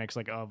and mechanics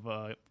like of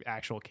a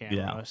actual camera.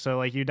 Yeah. So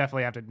like you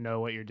definitely have to know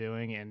what you're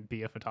doing and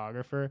be a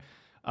photographer.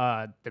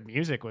 The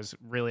music was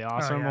really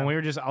awesome. yeah. When we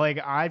were just like,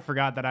 I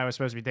forgot that I was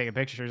supposed to be taking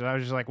pictures. I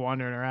was just like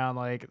wandering around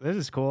like, this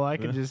is cool. I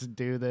could just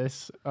do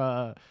this.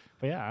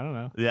 But yeah, I don't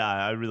know. Yeah,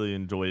 I really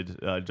enjoyed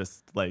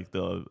just like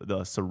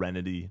the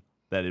serenity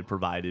that it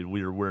provided.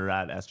 We're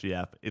at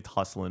SGF. It's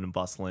hustling and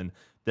bustling.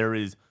 There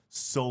is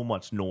so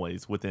much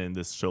noise within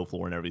this show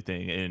floor and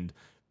everything, and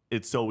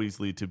it's so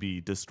easily to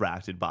be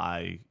distracted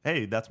by,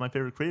 hey, that's my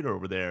favorite creator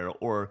over there,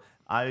 or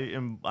I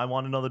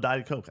want another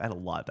Diet Coke. I had a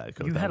lot of Diet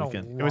Coke You that had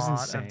weekend. It was lot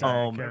insane. of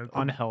Diet Coke.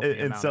 Unhealthy. And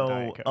amount of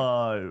Diet so,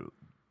 Coke.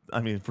 I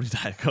mean, free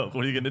Diet Coke.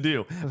 What are you gonna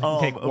do?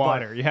 Take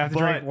water. You have to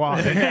drink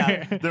water.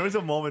 Yeah, there was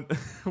a moment.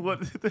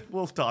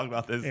 We'll talk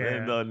about this Yeah.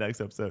 in the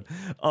next episode.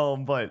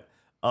 But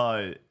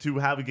to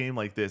have a game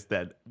like this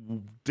that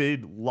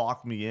did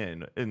lock me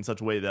in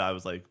such a way that I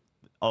was like,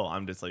 oh,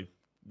 I'm just like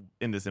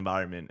in this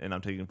environment and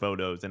I'm taking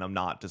photos and I'm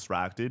not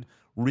distracted.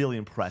 Really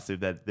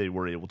impressive that they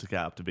were able to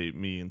captivate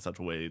me in such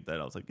a way that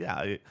I was like,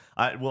 yeah,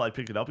 will I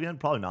pick it up again?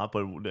 Probably not,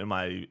 but am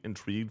I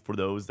intrigued for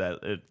those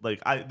that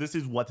this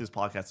is what this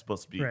podcast is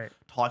supposed to be, Right.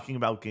 talking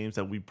about games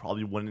that we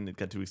probably wouldn't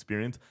get to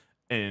experience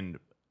and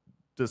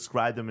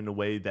describe them in a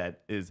way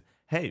that is,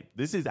 hey,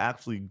 this is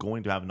actually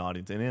going to have an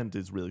audience and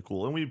is really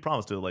cool. And we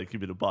promise to like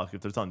keep it a buck.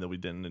 If there's something that we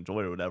didn't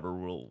enjoy or whatever,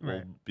 we'll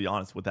be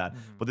honest with that.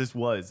 But this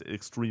was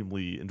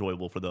extremely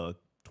enjoyable for the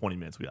 20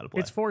 minutes we got to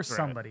play. It's for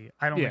somebody.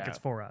 I don't think Yeah. it's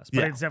for us,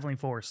 but Yeah. it's definitely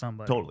for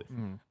somebody. Totally.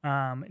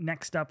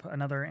 Next up,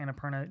 another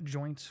Annapurna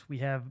joint. We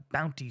have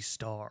Bounty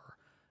Star,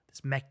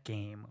 this mech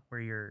game where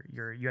you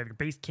have your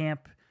base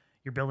camp.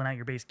 You're building out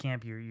your base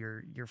camp.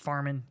 You're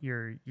farming.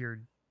 You're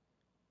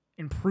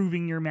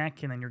improving your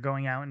mech, and then you're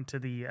going out into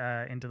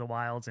the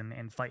wilds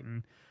and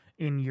fighting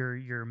in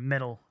your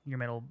metal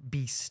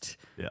beast.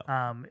 Yeah.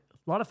 A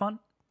lot of fun.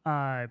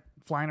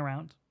 Flying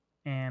around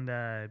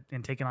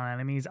and taking on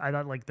enemies. I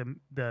thought like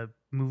the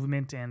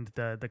movement and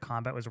the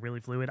combat was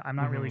really fluid. I'm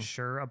not really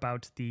sure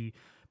about the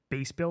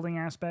base building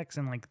aspects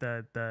and like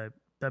the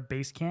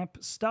base camp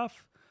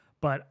stuff,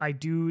 but I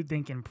do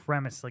think in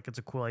premise like it's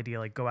a cool idea.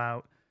 Like go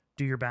out,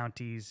 do your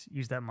bounties,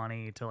 use that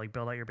money to like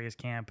build out your base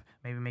camp,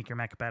 maybe make your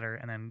mech better,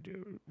 and then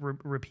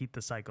repeat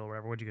the cycle.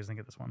 Whatever. What do you guys think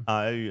of this one?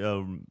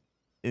 I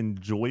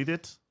enjoyed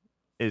it.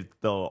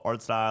 The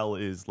art style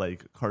is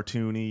like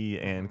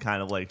cartoony and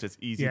kind of like just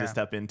easy to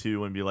step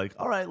into and be like,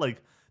 all right,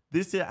 like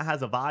this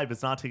has a vibe.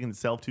 It's not taking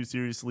itself too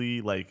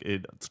seriously. Like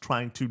it's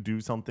trying to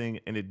do something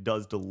and it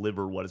does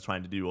deliver what it's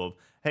trying to do of,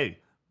 hey,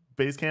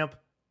 base camp,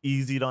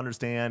 easy to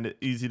understand,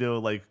 easy to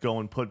like go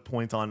and put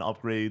points on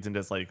upgrades and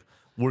just like,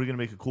 we're going to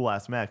make a cool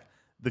ass mech.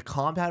 The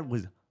combat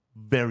was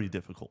very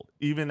difficult,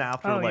 even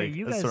after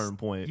a certain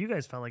point. You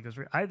guys felt like it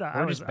was. I thought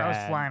I was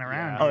flying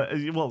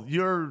around. Yeah. Well,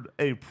 you're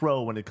a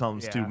pro when it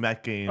comes to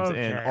mech games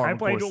and Armored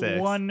Core 6. I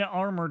played one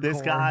Armored Core.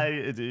 This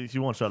guy, he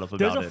won't shut up about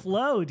There's it. a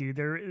flow, dude.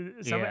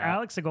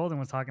 Alex Golden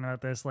was talking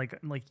about this. Like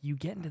you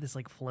get into this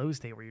like flow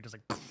state where you're just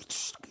like.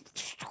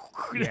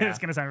 It's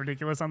gonna sound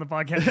ridiculous on the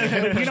podcast,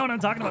 but you know what I'm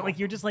talking about. Like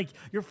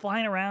you're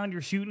flying around,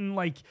 you're shooting,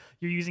 like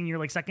you're using your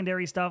like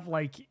secondary stuff,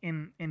 like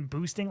in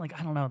boosting. Like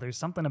I don't know, there's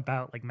something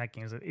about like mech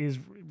games that is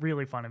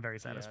really fun and very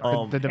satisfying.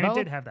 The and it develop-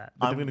 did have that.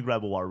 I'm gonna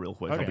grab a water real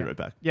quick. I'll be right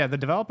back. Yeah, the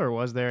developer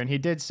was there, and he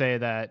did say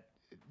that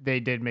they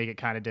did make it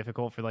kind of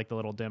difficult for like the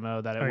little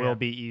demo, that it will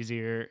be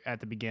easier at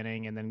the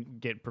beginning and then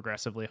get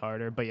progressively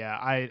harder. But yeah,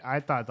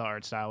 I thought the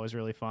art style was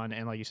really fun,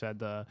 and like you said,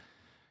 the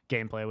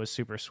gameplay was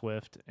super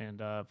swift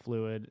and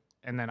fluid.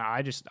 And then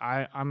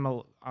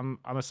I'm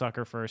a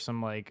sucker for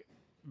some like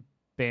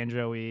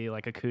banjo-y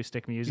like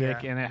acoustic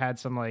music, and it had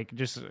some like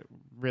just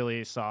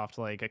really soft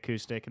like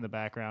acoustic in the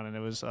background, and it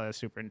was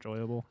super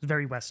enjoyable. It's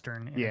very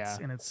Western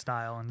in its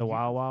style. And the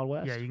Wild Wild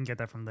West. Yeah, you can get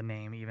that from the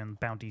name, even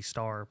Bounty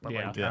Star. But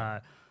Yeah.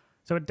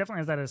 so it definitely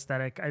has that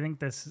aesthetic. I think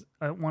this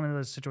one of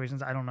those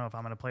situations. I don't know if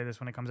I'm going to play this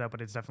when it comes out,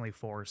 but it's definitely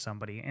for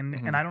somebody.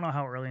 And I don't know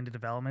how early into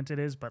development it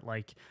is, but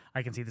like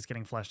I can see this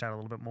getting fleshed out a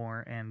little bit more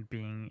and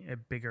being a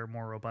bigger,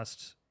 more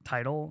robust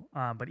title.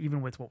 But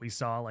even with what we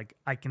saw, like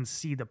I can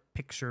see the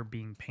picture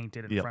being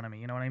painted in front of me.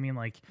 You know what I mean?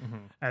 Like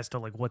as to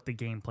like what the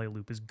gameplay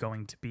loop is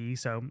going to be.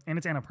 So, and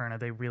it's Annapurna.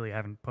 They really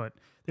haven't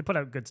they put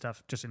out good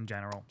stuff just in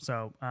general.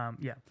 So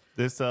yeah.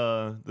 This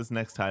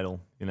next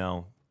title, you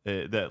know,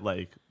 that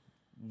like.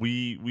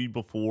 We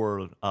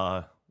before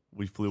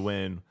we flew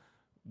in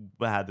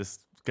had this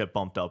get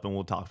bumped up, and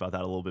we'll talk about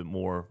that a little bit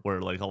more,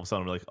 where like all of a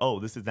sudden we're like, oh,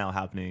 this is now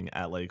happening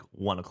at like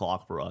 1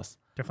 o'clock for us.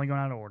 Definitely going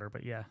out of order,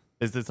 but yeah.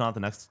 Is this not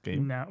the next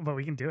game? No, but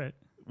we can do it.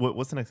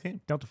 What's the next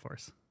game? Delta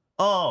Force.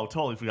 Oh,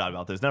 totally forgot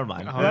about this. Never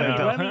mind.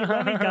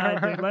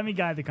 Let me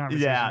guide the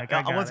conversation.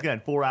 Yeah, once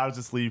again, 4 hours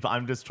of sleep.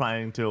 I'm just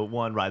trying to,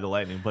 1, ride the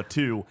lightning, but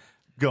 2,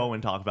 go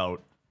and talk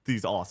about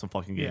these awesome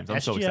fucking games. I'm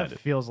so excited.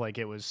 Feels like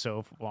it was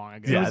so long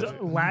ago. Yeah,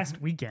 it was last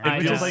weekend.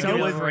 It feels like so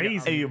it was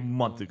crazy. a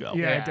month ago.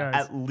 Yeah, it does.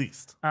 At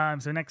least.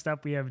 So next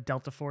up, we have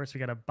Delta Force. We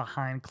got a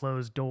behind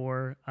closed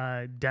door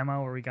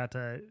demo where we got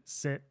to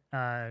sit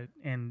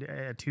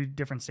in 2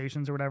 different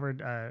stations or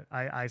whatever.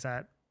 I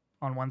sat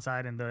on one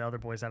side and the other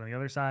boy sat on the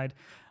other side.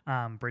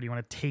 Brady, you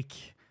want to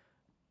take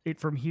it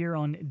from here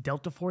on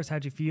Delta Force?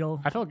 How'd you feel?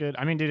 I felt good.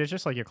 I mean, dude, it's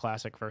just like your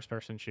classic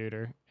first-person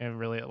shooter. It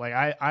really, like,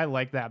 I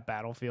like that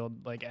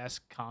Battlefield like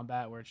esque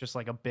combat where it's just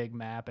like a big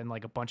map and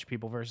like a bunch of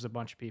people versus a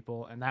bunch of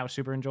people, and that was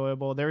super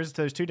enjoyable. There's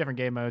 2 different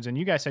game modes, and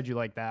you guys said you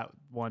liked that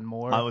one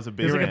more. I was a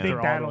big There's like a fan.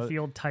 big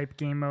Battlefield type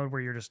game mode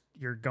where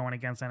you're going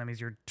against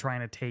enemies, you're trying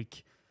to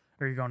take.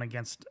 Or you're going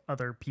against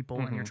other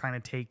people and you're trying to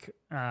take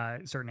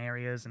certain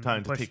areas and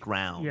trying to take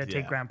ground. Yeah,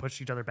 take ground,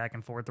 push each other back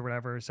and forth or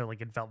whatever. So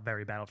like it felt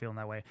very Battlefield in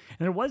that way. And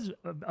there was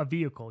a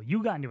vehicle.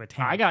 You got into a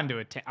tank. I got into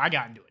a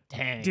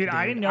tank. Dude,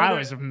 I didn't know I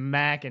was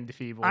macking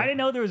people. I didn't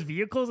know there was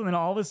vehicles, and then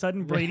all of a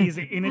sudden Brady's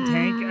in a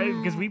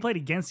tank because we played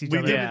against each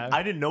other.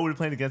 I didn't know we were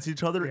playing against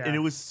each other, and it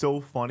was so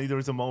funny. There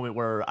was a moment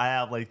where I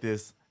have like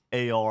this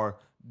AR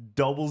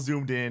double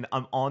zoomed in.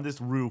 I'm on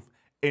this roof,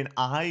 and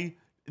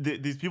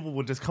these people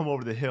would just come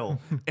over the hill,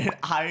 and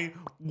I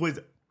was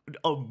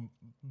a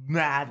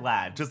mad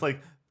lad, just like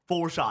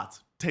 4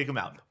 shots, take him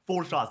out,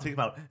 4 shots, take him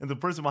out, and the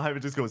person behind me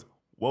just goes,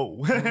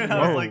 "Whoa!" And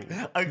I was like,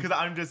 because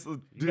I'm just,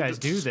 you guys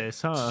do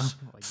this, huh?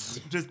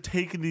 Just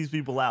taking these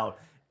people out.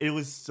 It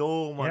was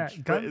so much.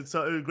 It's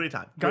a great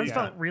time. Guns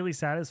felt really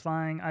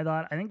satisfying. I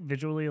thought. I think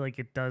visually, like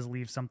it does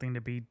leave something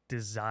to be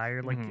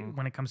desired. Like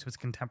when it comes to its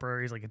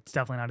contemporaries, like it's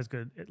definitely not as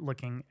good at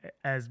looking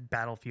as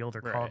Battlefield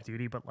or Call of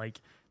Duty, but like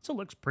it still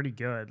looks pretty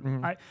good.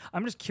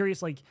 I'm just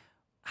curious, like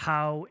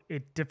how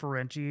it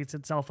differentiates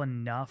itself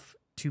enough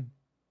to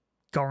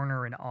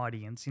garner an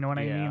audience. You know what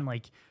I mean?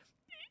 Like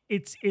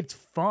it's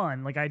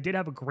fun. Like I did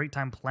have a great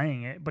time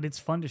playing it, but it's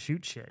fun to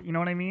shoot shit. You know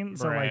what I mean?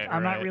 So like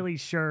I'm not really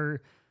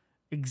sure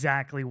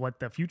exactly what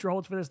the future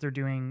holds for this. They're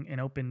doing an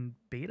open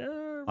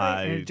beta,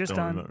 right? Just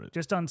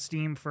on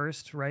Steam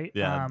first, right?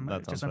 Yeah,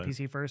 just on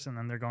PC first, and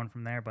then they're going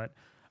from there. But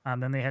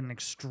then they had an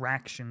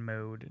extraction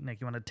mode. Nick,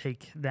 you want to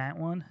take that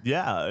one?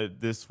 Yeah,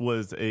 this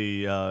was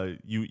a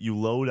you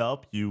load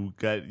up, you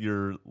get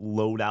your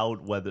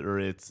loadout, whether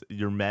it's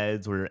your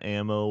meds or your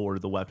ammo or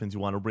the weapons you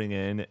want to bring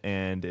in,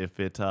 and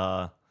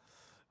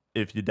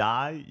if you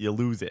die, you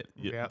lose it.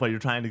 But you're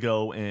trying to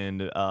go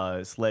and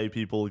slay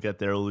people, get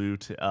their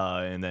loot,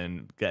 and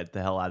then get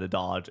the hell out of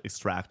Dodge,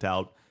 extract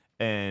out.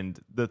 And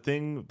the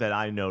thing that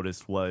I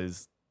noticed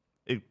was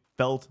it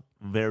felt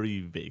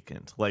very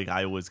vacant. Like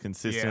I was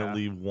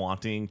consistently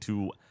wanting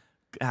to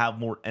have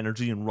more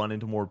energy and run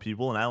into more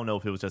people. And I don't know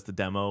if it was just the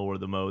demo or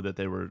the mode that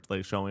they were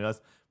like showing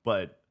us,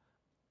 but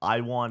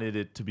I wanted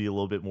it to be a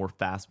little bit more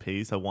fast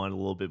paced. I wanted a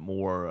little bit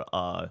more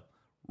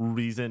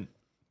reason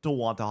to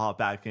want to hop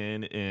back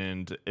in,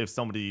 and if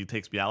somebody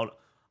takes me out,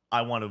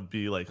 I want to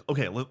be like,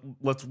 okay,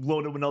 let's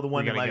load up another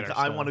one. And like,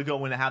 I want to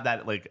go and have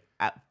that like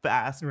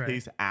fast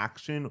paced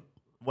action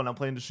when I'm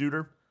playing the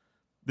shooter.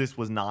 This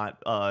was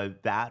not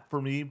that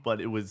for me,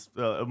 but it was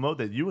a mode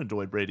that you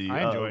enjoyed, Brady.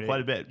 I enjoyed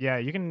quite it. a bit. Yeah,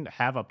 you can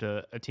have up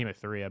to a team of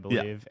 3, I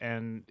believe,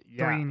 and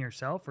 3 in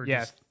yourself, or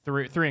just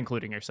 3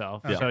 including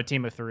yourself. So a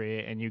team of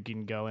 3, and you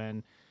can go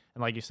in.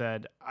 And like you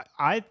said,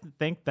 I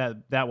think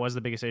that was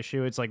the biggest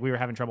issue. It's like we were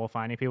having trouble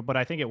finding people, but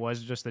I think it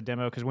was just the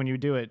demo, because when you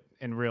do it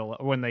in real,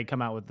 when they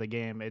come out with the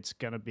game, it's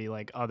gonna be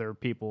like other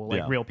people,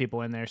 like real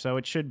people in there. So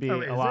it should be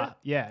a lot.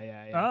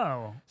 Yeah.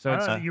 Oh, so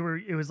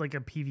it was like a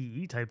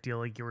PvE type deal,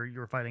 like you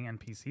were fighting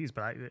NPCs,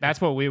 but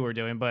that's what we were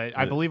doing. But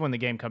I believe when the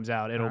game comes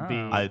out, it'll be.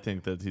 I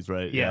think that he's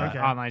right.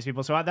 Yeah, online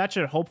people. So that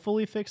should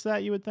hopefully fix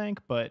that. You would think,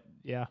 but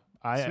yeah.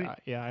 I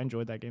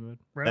enjoyed that game mode.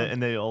 Right.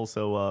 And they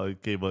also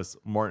gave us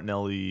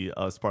Martinelli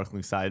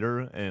sparkling cider,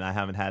 and I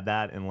haven't had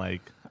that in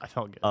like I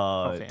felt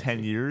good.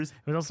 10 years.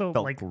 It was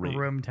also like great.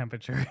 Room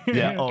temperature.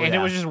 Yeah, and it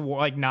was just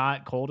like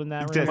not cold in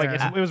that room.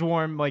 Like it was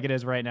warm like it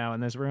is right now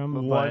in this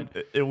room. But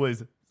it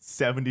was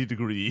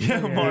 70-degree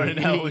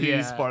Martinelli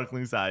Yeah.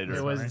 sparkling cider.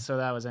 It was so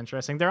that was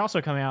interesting. They're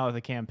also coming out with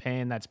a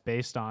campaign that's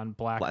based on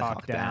Black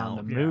Hawk Down,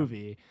 the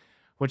movie,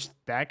 which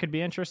that could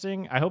be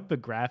interesting. I hope the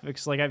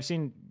graphics, like I've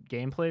seen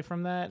gameplay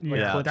from that,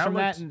 like clips from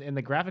that, and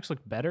the graphics look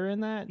better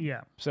in that.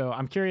 Yeah. So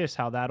I'm curious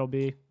how that'll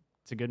be.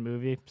 It's a good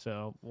movie,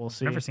 so we'll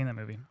see. Never seen that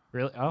movie.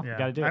 Really? Oh, Yeah. you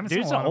gotta do I it. haven't Dude,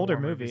 seen it's a lot an of older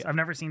war movie. movies. I've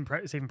never seen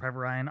Saving Private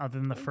Ryan other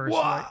than the first.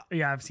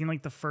 Yeah, I've seen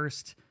like the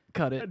first.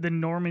 Cut it. The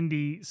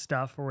Normandy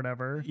stuff or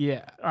whatever.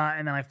 Yeah.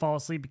 And then I fall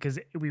asleep because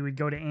we would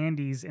go to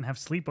Andy's and have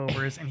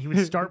sleepovers, and he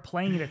would start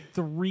playing it at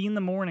 3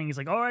 a.m. He's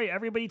like, "All right,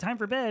 everybody, time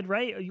for bed,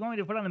 right? You want me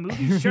to put on a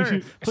movie?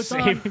 Sure." Puts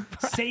on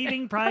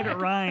Saving Private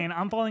Ryan.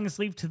 I'm falling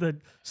asleep to the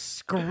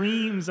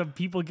screams of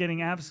people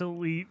getting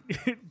absolutely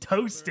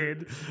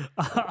toasted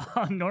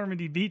on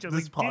Normandy Beach. I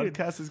was This like,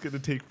 podcast is going to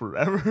take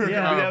forever.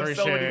 Yeah, we have for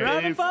so sure. many We're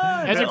having games.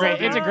 fun. It's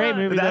a great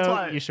movie. That's though.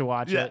 why You should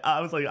watch yeah, it.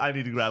 I was like, I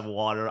need to grab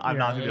water. I'm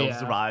not going to be able to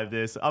survive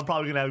this. I'm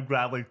probably going to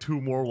grab like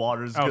 2 more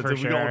waters because for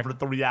if we go on sure. for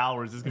 3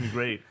 hours, it's going to be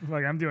great.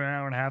 Like, I'm doing an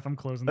hour and a half. I'm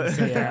closing this.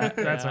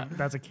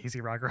 That's a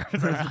Casey Rock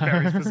reference. That's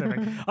very specific.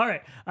 All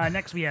right.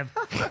 Next we have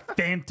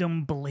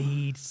Phantom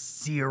Blade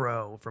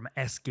Zero from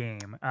S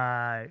Game.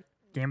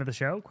 Game of the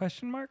show?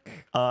 Question mark.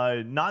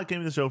 Not game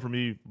of the show for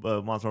me.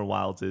 Monster Hunter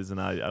Wilds is,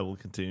 and I will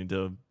continue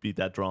to beat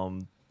that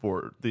drum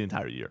for the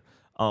entire year.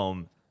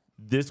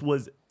 This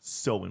was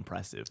so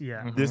impressive.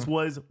 Yeah. This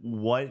was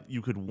what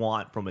you could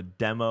want from a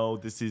demo.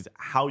 This is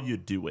how you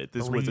do it.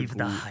 This was Believe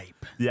the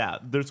hype. Yeah,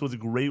 this was a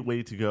great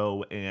way to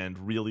go and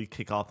really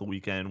kick off the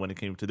weekend when it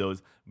came to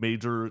those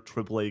major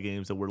AAA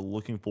games that we're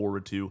looking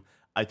forward to.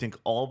 I think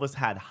all of us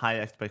had high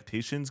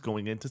expectations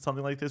going into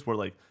something like this. Where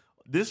like,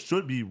 this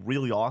should be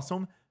really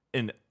awesome,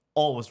 and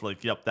all of us were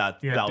like, "Yep,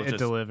 that was just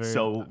delivered.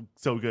 so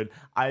good."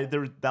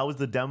 That was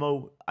the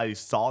demo I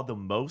saw the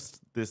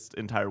most this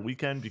entire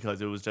weekend because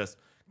it was just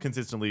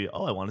consistently,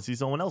 oh, I want to see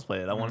someone else play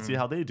it. I want to see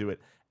how they do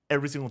it.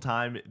 Every single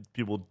time,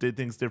 people did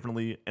things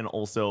differently and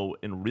also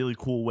in really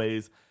cool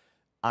ways.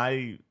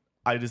 I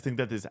just think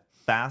that this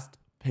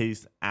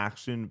fast-paced,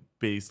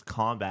 action-based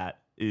combat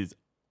is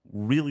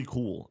really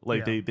cool.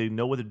 Like they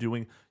know what they're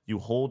doing. You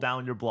hold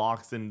down your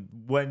blocks, and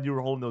when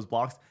you're holding those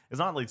blocks, it's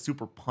not like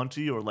super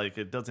punchy or like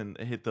it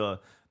doesn't hit the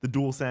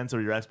DualSense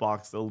or your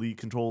Xbox Elite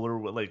controller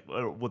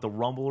with a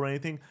rumble or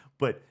anything,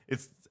 but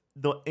it's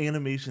the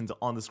animations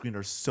on the screen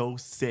are so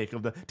sick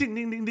of the ding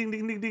ding ding ding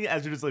ding ding ding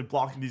as you're just like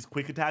blocking these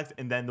quick attacks,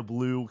 and then the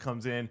blue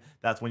comes in.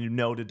 That's when you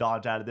know to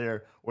dodge out of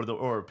there,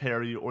 or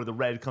parry, or the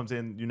red comes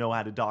in. You know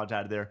how to dodge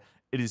out of there.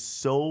 It is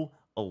so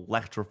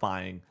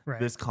electrifying,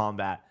 this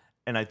combat.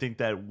 And I think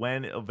that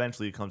when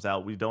eventually it comes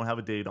out, we don't have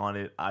a date on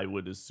it. I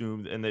would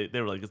assume, and they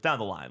were like, it's down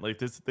the line. Like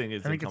this thing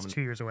is. I think it's 2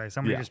 years away.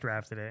 Somebody just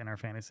drafted it in our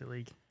fantasy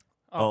league.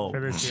 Oh, for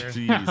this year.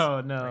 Jeez.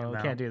 Oh no,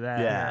 can't do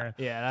that.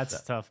 Yeah, that's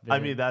tough. I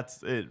mean,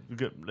 that's it.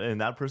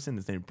 And that person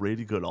is named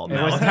Brady Goodall.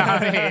 It was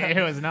not me.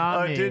 It was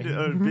not me. Did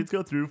bids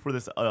go through for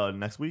this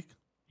next week?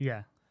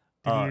 Yeah.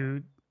 Did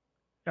you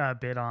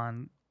bid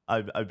on?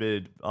 I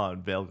bid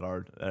on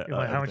Veilguard.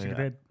 How much did you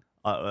bid?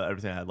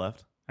 Everything I had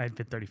left. I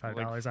bid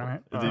 $35 on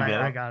it. Did you get it?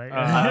 I got it.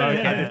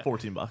 I did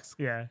 $14.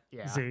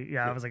 Yeah. See,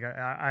 I was like,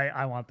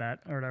 I want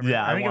that or whatever.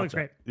 Yeah, I think it looks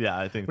great. Yeah,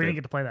 I think we didn't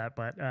get to play that,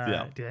 but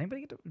did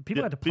anybody get to?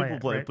 People had to play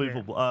it. Right?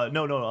 People.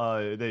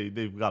 No.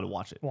 They've got to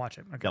watch it. Watch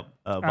it. Okay.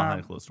 Yep.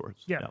 Behind closed doors.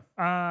 Yeah.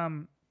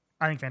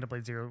 I think Phantom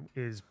Blade Zero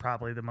is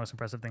probably the most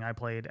impressive thing I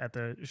played at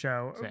the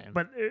show. Same.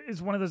 But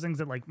it's one of those things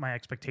that like my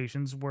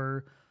expectations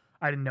were.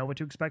 I didn't know what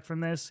to expect from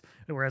this.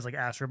 Whereas like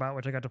Astrobot,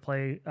 which I got to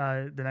play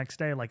the next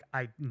day, like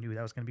I knew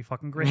that was going to be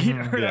fucking great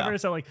or whatever.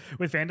 So like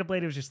with Phantom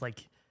Blade, it was just like,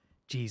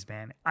 geez,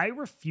 man, I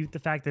refute the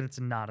fact that it's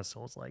not a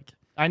Souls-like.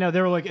 I know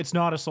they were like, it's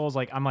not a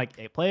Souls-like. I'm like,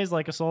 it plays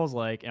like a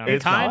Souls-like. And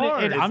It's I'm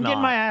not.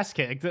 getting my ass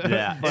kicked.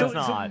 Yeah, it's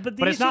not.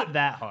 But it's not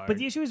that hard. But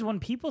the issue is when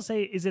people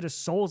say, is it a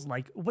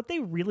Souls-like, what they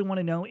really want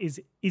to know is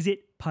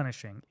it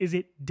punishing? Is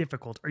it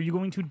difficult? Are you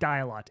going to die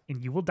a lot?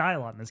 And you will die a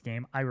lot in this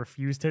game. I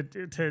refuse to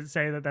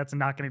say that that's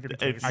not going to be the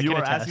case. If you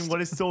are asking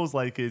what a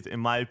Souls-like is, in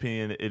my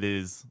opinion, it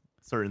is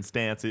certain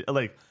stances.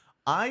 Like,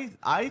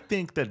 I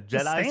think that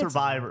Jedi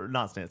Survivor,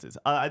 not stances.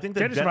 I think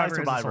that Jedi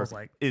Survivor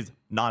is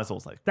not a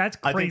Souls-like. That's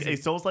crazy. I think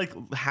a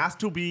Souls-like has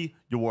to be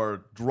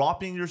you're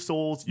dropping your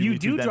souls. You need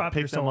do to drop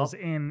pick your them souls up.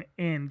 in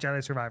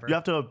Jedi Survivor. You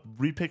have to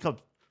re-pick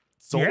up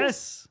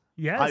souls.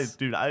 Yes.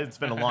 I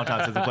spent a long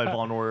time since I played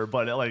Fallen Order,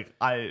 but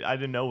I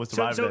didn't know it was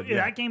Survivor. So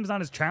that game's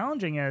not as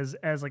challenging as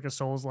like a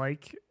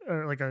Souls-like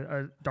or like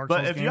a Dark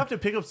Souls But if game. you have to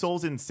pick up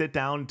souls and sit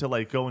down to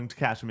like go and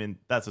cash them in,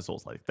 that's a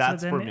Souls-like.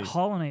 That's so for then me.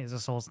 Hollow Knight is a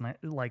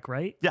Souls-like,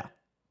 right? Yeah.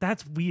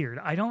 That's weird.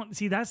 I don't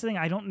see. That's the thing.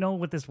 I don't know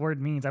what this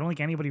word means. I don't think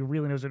anybody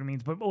really knows what it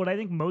means. But what I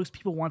think most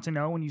people want to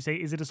know when you say,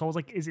 "Is it a Souls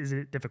like?" Is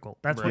it difficult?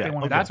 That's what they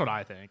want to know. That's what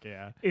I think.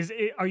 Yeah.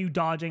 Are you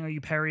dodging? Are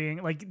you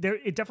parrying? Like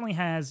it definitely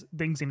has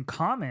things in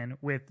common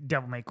with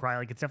Devil May Cry.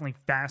 Like it's definitely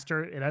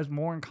faster. It has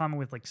more in common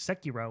with like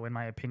Sekiro, in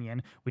my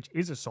opinion, which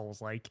is a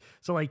Souls like.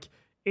 So like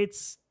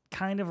it's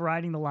kind of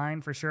riding the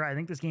line for sure. I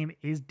think this game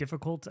is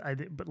difficult.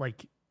 But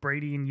like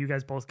Brady and you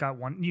guys both got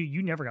one.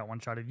 You never got one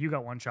shotted. You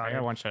got one I shotted.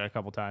 got one shot a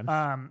couple times.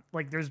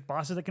 Like there's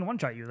bosses that can one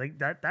shot you. Like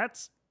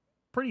that's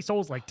pretty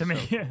Souls-like to me.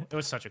 So cool. It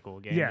was such a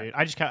cool game, Yeah. dude.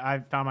 I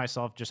found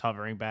myself just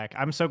hovering back.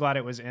 I'm so glad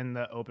it was in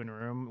the open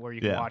room where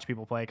you can watch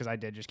people play, because I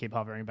did just keep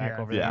hovering back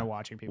over there and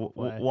watching people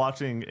play.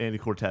 Watching Andy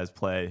Cortez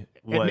play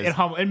was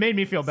it made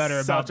me feel better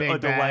about being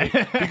delight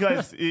bad.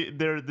 because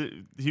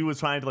he was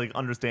trying to like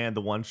understand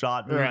the one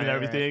shot move and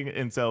everything,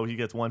 and so he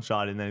gets one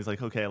shot and then he's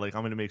like, okay, like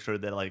I'm gonna make sure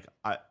that like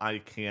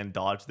I can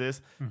dodge this,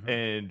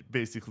 and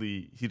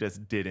basically he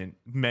just didn't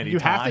many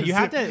times. You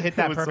have to hit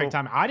that perfect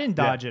time. I didn't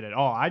dodge it at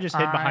all. I just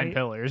hid behind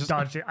pillars.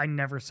 Dodged it. I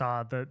never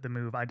saw the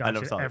move. I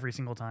dodged it every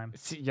single time.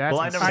 Yeah,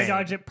 well, I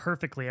dodged it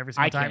perfectly every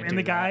single time. And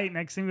the guy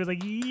next to me was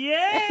like, yeah.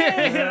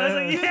 I was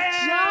like,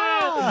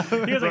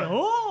 yeah. He was like,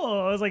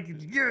 oh. I was like,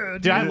 yeah.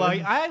 Dude,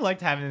 I liked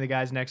having the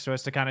guys next to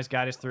us to kind of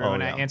guide us through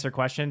and answer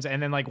questions.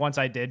 And then like once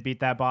I did beat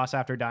that boss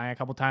after dying a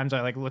couple times,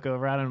 I like look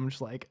over at him and I'm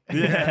just like,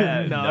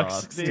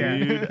 nuts,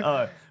 dude.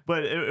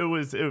 But it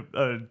was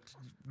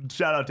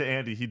shout out to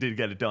Andy. He did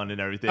get it done and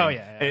everything. Oh,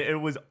 yeah. It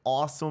was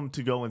awesome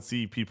to go and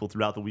see people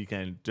throughout the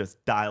weekend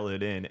just dial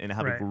it in and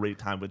have a great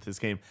time with this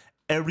game.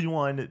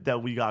 Everyone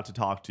that we got to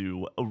talk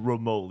to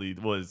remotely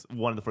was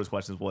one of the first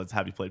questions was,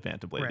 have you played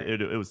Phantom Blade?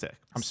 Right. It was sick.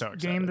 I'm so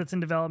excited. Game that's in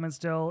development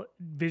still.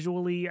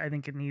 Visually, I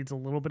think it needs a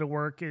little bit of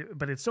work,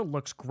 but it still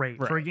looks great.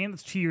 For a game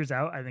that's 2 years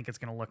out, I think it's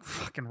going to look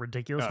fucking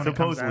ridiculous when it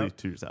comes Supposedly out.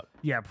 2 years out.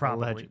 Yeah,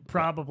 probably. Allegedly.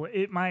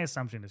 Probably. My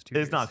assumption is 2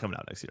 years. It's not coming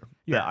out next year.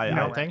 Yeah, I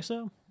don't think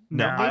so?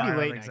 No, I maybe don't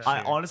late think next so.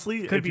 year. I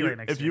honestly, Could be late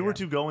next if year, you were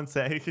to go and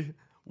say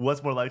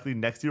what's more likely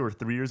next year or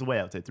 3 years away,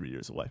 I would say 3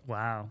 years away.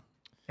 Wow.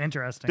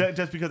 Interesting.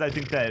 Just because I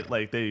think that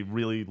like they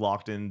really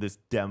locked in this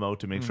demo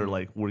to make sure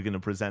like we're gonna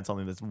present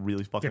something that's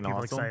really fucking Get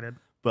people awesome. excited.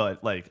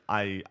 But like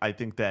I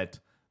think that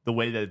the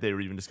way that they were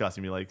even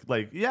discussing me like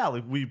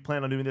we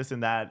plan on doing this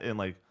and that, and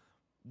like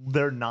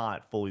they're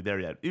not fully there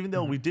yet. Even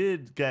though we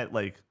did get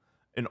like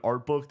an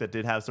art book that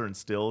did have certain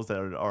stills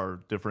that are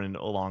different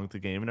along the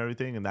game and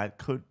everything, and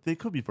they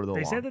could be further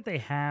along. They said that they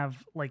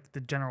have like the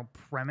general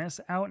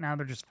premise out. Now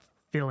they're just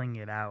filling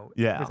it out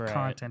with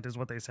content is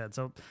what they said.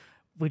 So,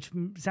 which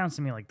sounds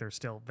to me like they're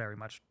still very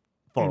much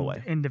far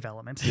away in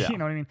development. Yeah. You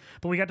know what I mean?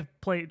 But we got to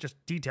play just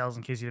details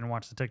in case you didn't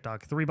watch the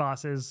TikTok. 3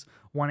 bosses,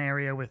 1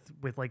 area with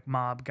like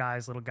mob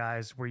guys, little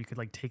guys, where you could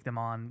like take them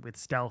on with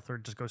stealth or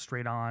just go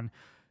straight on.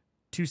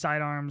 2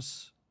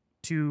 sidearms,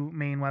 2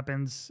 main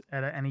weapons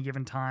at any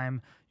given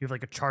time. You have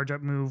like a charge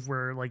up move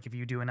where like if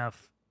you do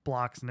enough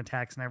blocks and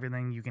attacks and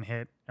everything, you can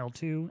hit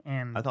L2.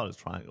 And I thought it was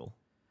triangle.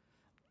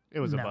 It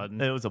was a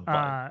button. It was a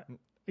button.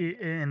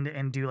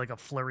 And do like a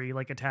flurry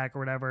like attack or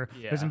whatever.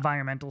 There's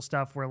environmental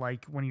stuff where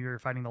like when you're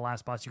fighting the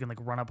last boss, you can like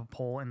run up a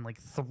pole and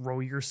like throw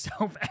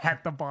yourself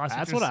at the boss.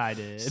 That's what I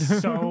did.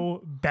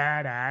 So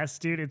badass,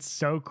 dude. It's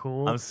so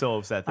cool. I'm so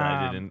upset that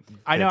I didn't.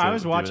 I know. I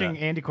was watching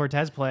Andy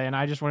Cortez play, and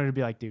I just wanted to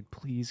be like, dude,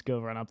 please go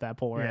run up that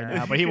pole right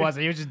now. But he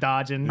wasn't. He was just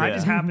dodging. I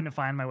just happened to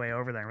find my way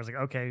over there. I was like,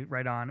 okay,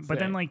 right on. But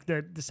then like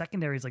the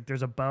secondary is like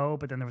there's a bow,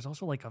 but then there was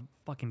also like a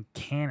fucking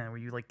cannon where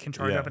you like can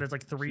charge up and it's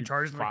like 3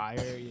 charges. Fire,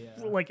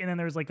 and then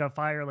there's like a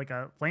fire, like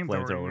a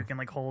flamethrower you can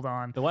like hold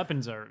on. The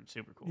weapons are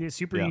super cool. Yeah,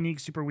 super unique,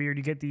 super weird.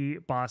 You get the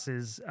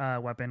boss's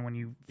weapon when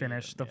you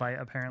finish the fight,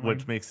 apparently.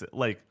 Which makes it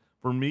like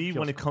for me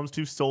when it comes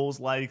to Souls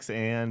likes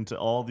and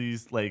all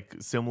these like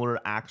similar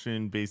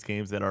action based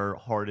games that are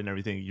hard and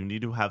everything, you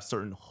need to have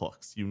certain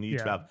hooks. You need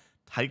to have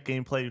tight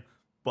gameplay,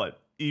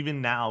 but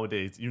even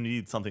nowadays you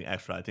need something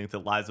extra. I think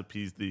that Liza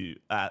P's the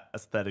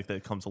aesthetic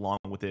that comes along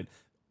with it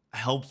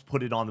helps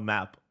put it on the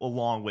map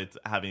along with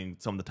having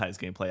some of the tightest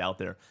gameplay out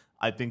there.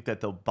 I think that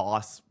the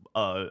boss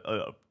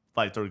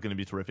fights are going to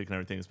be terrific and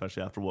everything,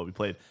 especially after what we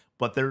played.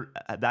 But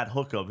that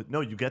hook of no,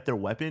 you get their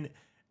weapon.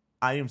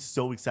 I am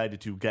so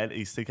excited to get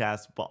a sick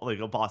ass like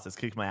a boss that's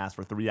kicked my ass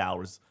for 3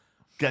 hours,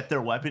 get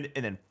their weapon,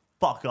 and then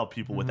fuck up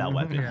people with that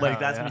weapon. Like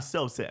that's gonna be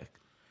so sick.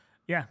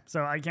 Yeah,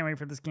 so I can't wait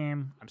for this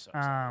game. I'm so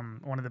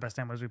excited. One of the best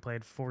demos we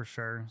played for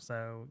sure.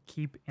 So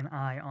keep an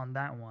eye on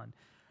that one.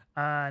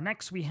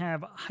 Next we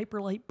have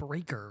Hyperlight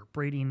Breaker.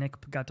 Brady and Nick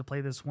got to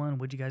play this one.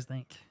 What'd you guys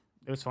think?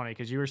 It was funny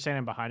because you were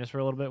standing behind us for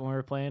a little bit when we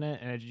were playing it,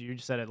 and you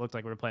just said it looked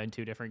like we were playing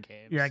 2 different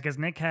games. Yeah, because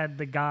Nick had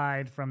the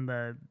guide from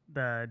the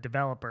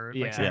developer,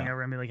 like sitting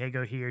over and be like, "Hey,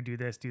 go here, do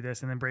this,"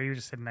 and then Brady was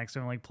just sitting next to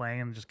him, like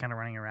playing and just kind of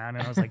running around,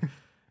 and I was like,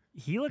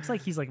 "He looks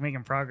like he's like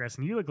making progress,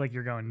 and you look like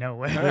you're going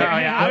nowhere." Oh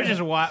yeah, I was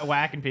just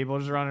whacking people,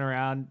 just running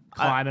around,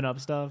 climbing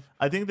up stuff.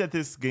 I think that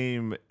this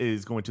game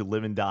is going to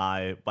live and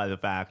die by the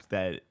fact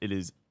that it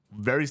is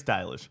very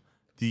stylish.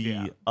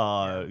 The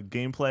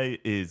gameplay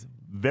is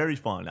very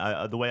fun.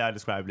 The way I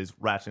describe it is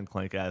Ratchet and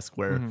Clank-esque,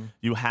 where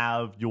you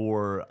have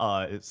your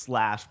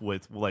slash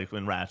with, like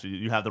in Ratchet,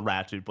 you have the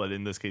Ratchet, but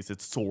in this case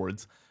it's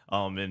swords.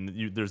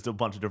 And there's a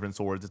bunch of different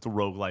swords. It's a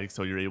roguelike,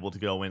 so you're able to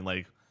go and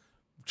like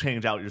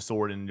change out your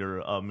sword in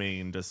your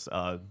main just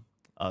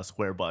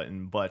square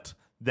button. But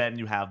then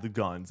you have the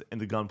guns, and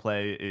the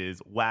gunplay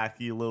is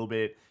wacky a little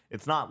bit.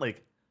 It's not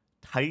like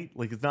tight,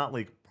 like it's not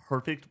like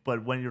perfect,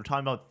 but when you're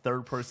talking about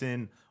third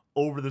person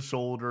over the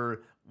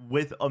shoulder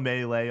with a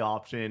melee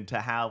option to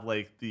have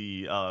like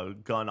the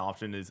gun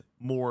option is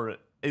more.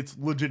 It's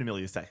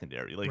legitimately a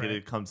secondary. Like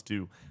it comes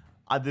to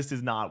this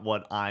is not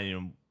what I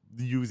am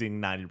using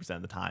 90%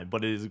 of the time,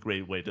 but it is a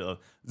great way to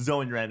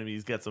zone your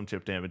enemies, get some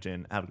chip damage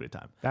in, have a great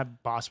time.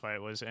 That boss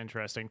fight was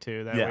interesting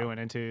too. That we went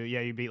into. Yeah,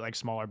 you beat like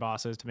smaller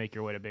bosses to make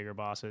your way to bigger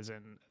bosses,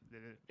 and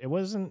it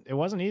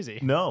wasn't easy.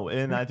 No,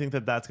 and I think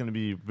that that's going to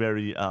be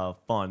very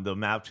fun. The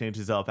map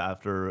changes up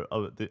after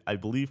I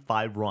believe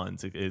 5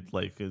 runs. It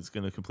like is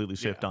going to completely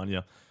shift on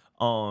you.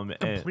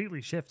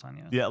 Completely shift on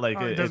you. Yeah, like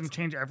it doesn't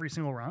change every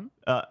single run.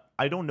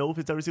 I don't know if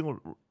it's every single.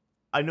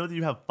 I know that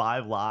you have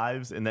 5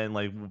 lives, and then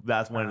like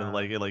that's when it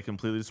like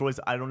completely destroys.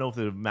 I don't know if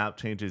the map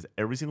changes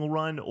every single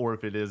run or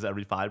if it is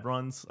every 5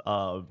 runs.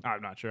 I'm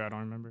not sure. I don't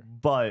remember.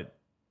 But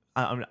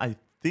I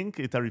think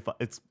it's every 5.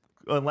 It's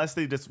unless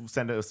they just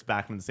send us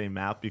back in the same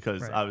map,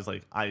 because I was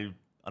like, I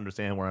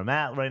understand where I'm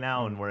at right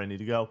now and where I need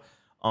to go.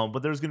 But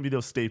there's going to be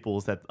those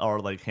staples that are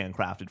like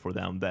handcrafted for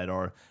them that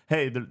are,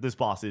 hey, this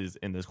boss is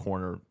in this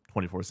corner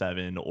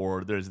 24/7,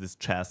 or there's this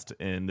chest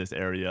in this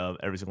area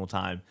every single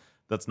time.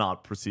 That's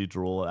not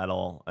procedural at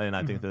all, and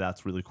I think that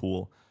that's really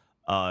cool.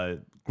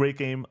 Great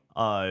game.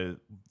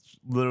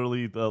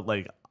 Literally,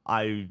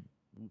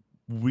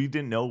 we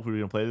didn't know if we were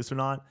gonna play this or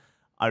not.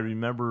 I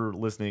remember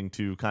listening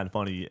to Kind of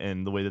Funny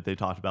and the way that they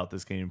talked about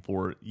this game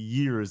for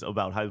years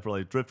about how to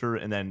play Drifter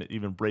and then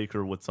even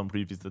Breaker with some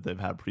previews that they've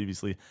had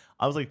previously.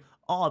 I was like,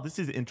 oh, this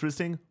is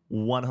interesting.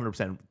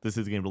 100%. This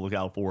is a game to look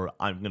out for.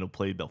 I'm going to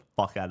play the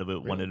fuck out of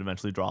it when it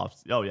eventually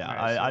drops. Oh, yeah.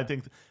 Nice, I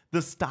think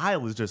the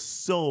style is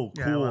just so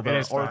cool.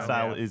 The art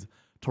style is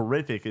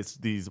terrific. It's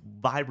these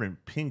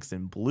vibrant pinks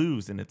and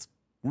blues, and it's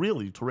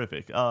really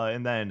terrific.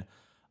 And then...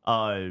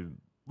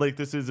 like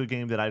this is a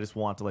game that I just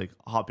want to like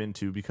hop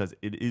into because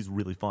it is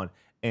really fun,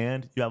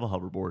 and you have a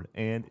hoverboard,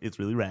 and it's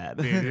really rad.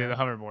 Yeah, the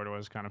hoverboard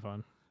was kind of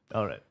fun.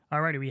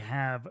 Alrighty, we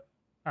have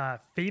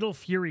Fatal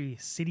Fury: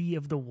 City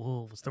of the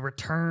Wolves, the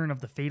return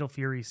of the Fatal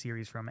Fury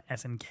series from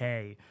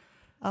SNK.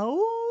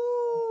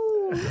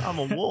 Oh, I'm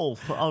a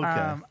wolf.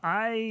 Okay.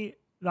 I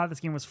thought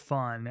this game was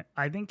fun.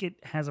 I think it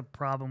has a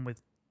problem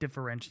with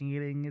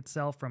differentiating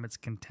itself from its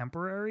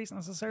contemporaries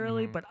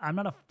necessarily, but I'm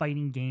not a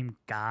fighting game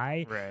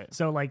guy. Right.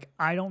 So like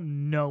I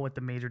don't know what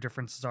the major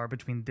differences are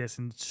between this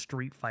and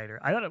Street Fighter.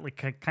 I thought it like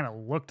kind of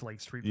looked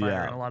like Street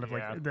Fighter and a lot of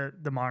like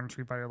the modern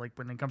Street Fighter, like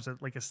when it comes to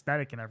like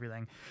aesthetic and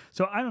everything.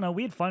 So I don't know.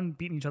 We had fun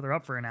beating each other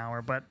up for an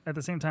hour, but at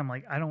the same time,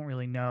 like I don't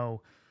really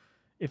know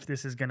if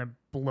this is gonna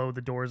blow the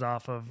doors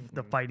off of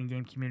the fighting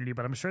game community.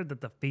 But I'm sure that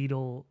the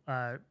Fatal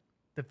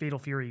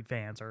Fury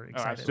fans are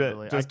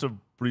excited. Just to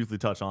briefly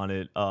touch on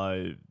it,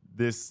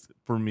 this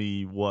for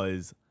me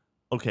was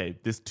okay.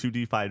 This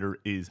 2D fighter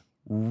is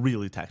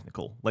really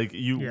technical. Like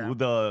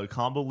the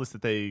combo list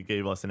that they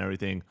gave us and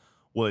everything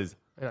was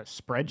a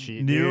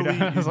spreadsheet. Dude.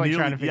 I was like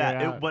trying to figure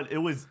it out. But it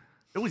was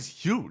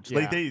huge.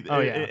 Like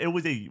it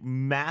was a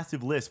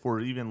massive list for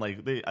even like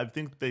I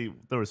think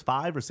there was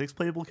 5 or 6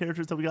 playable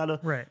characters that we gotta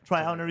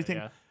try out and everything.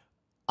 Yeah.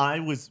 I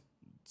was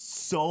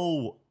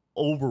so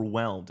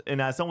overwhelmed,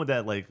 and as someone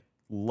that like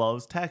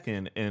loves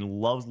Tekken and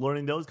loves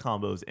learning those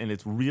combos, and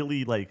it's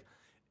really like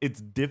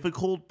it's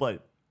difficult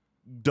but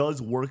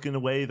does work in a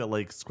way that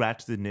like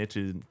scratches the niche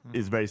and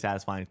is very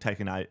satisfying.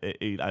 Tekken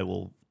 8, I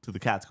will to the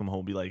cats come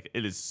home be like,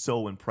 it is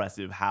so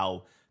impressive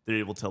how they're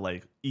able to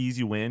like ease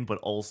you in but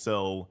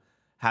also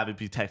have it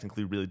be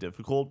technically really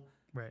difficult.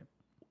 Right.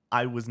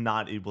 I was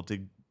not able to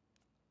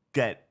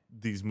get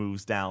these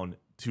moves down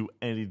to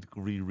any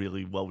degree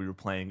really while we were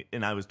playing,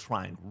 and I was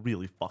trying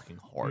really fucking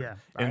hard. Yeah,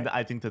 and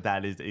I think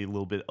that is a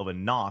little bit of a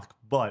knock,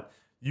 but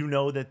you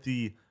know that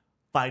the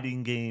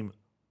fighting game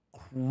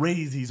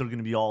crazies are going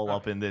to be all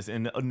up in this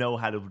and know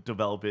how to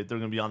develop it. They're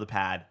going to be on the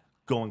pad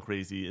going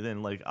crazy, and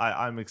then like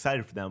I'm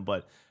excited for them,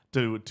 but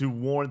to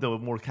warn the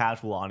more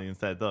casual audience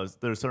that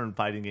there are certain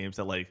fighting games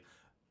that like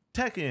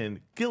Tekken,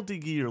 Guilty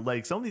Gear,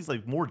 like some of these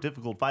like more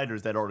difficult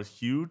fighters that are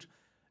huge.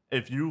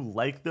 If you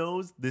like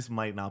those, this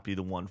might not be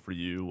the one for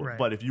you. Right.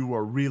 But if you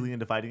are really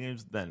into fighting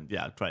games, then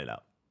yeah, try it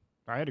out.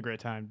 I had a great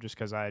time just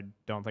because I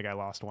don't think I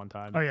lost one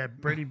time. Oh yeah,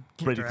 Brady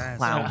kicked your ass.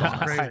 Clowned on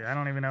us. Crazy. I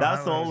don't even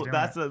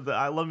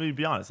know. Let me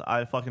be honest.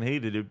 I fucking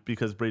hated it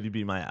because Brady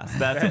beat my ass.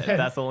 That's it.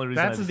 That's the only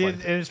reason.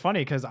 It is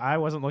funny because I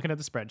wasn't looking at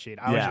the spreadsheet.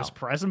 I was just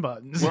pressing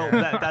buttons. Well,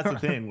 that's the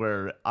thing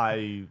where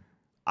I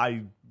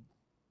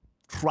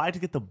tried to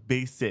get the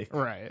basic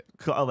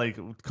like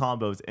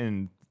combos,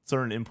 and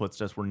certain inputs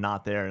just were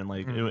not there, and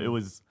like it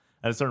was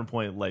at a certain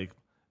point like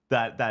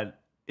that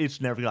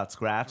itch never got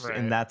scratched,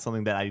 and that's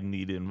something that I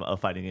need in a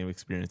fighting game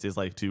experience, is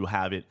like to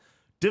have it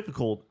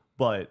difficult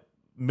but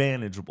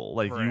manageable.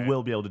 Like you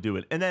will be able to do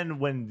it, and then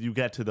when you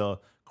get to the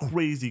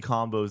crazy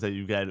combos that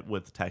you get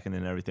with Tekken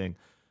and everything,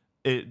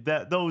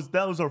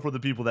 those are for the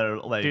people that are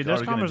like, dude,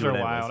 those combos are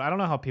wild. I don't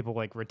know how people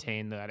like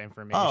retain that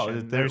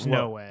information. There's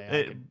no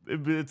way.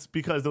 It's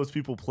because those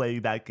people play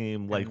that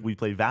game like we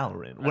play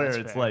Valorant, where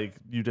it's like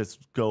you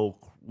just go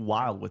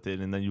wild with it,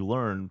 and then you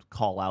learn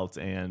call outs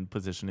and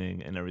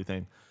positioning and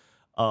everything.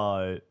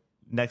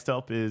 Next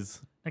up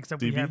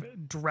we have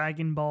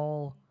Dragon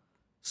Ball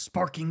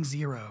Sparking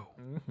Zero.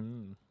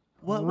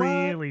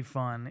 Really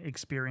fun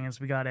experience.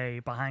 We got a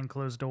behind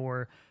closed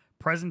door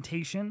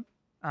presentation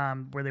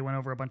where they went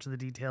over a bunch of the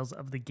details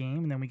of the game,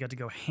 and then we got to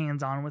go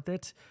hands on with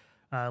it.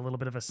 A little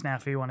bit of a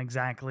snafu on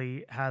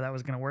exactly how that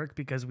was going to work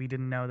because we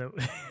didn't know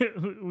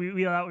that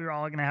we thought we were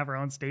all going to have our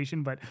own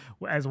station, but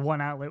as one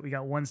outlet, we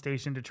got one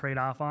station to trade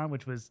off on,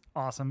 which was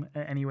awesome.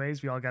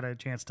 Anyways, we all got a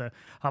chance to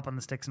hop on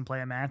the sticks and play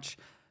a match.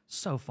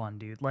 So fun,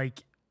 dude.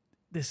 Like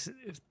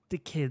the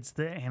kids,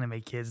 the anime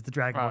kids, the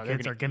Dragon Ball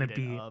kids are going to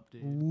be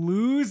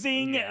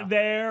losing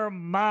their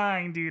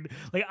mind, dude.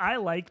 Like I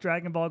like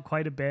Dragon Ball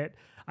quite a bit.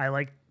 I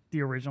like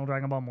the original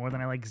Dragon Ball more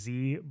than I like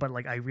Z, but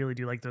like I really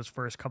do like those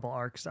first couple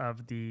arcs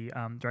of the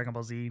Dragon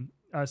Ball Z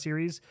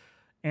series,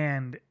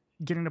 and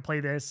getting to play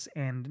this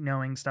and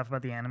knowing stuff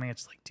about the anime,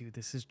 it's like, dude,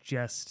 this is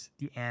just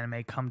the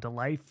anime come to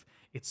life.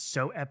 It's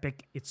so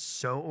epic. It's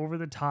so over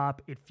the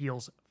top. It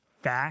feels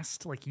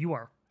fast. Like you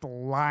are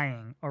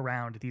flying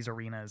around these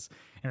arenas,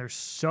 and there's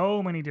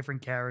so many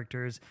different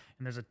characters,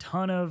 and there's a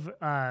ton of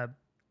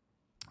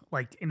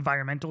like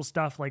environmental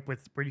stuff, like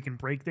with where you can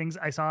break things.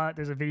 I saw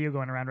there's a video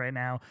going around right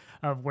now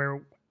of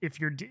where if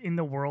you're in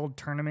the world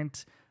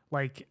tournament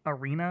like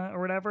arena or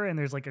whatever, and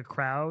there's like a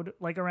crowd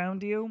like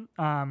around you,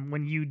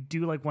 when you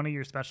do like one of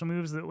your special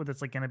moves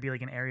that's like going to be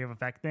like an area of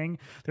effect thing,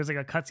 there's like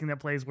a cutscene that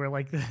plays where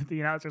like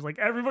the announcer's like,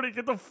 everybody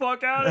get the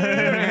fuck out of here,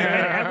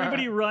 and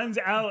everybody runs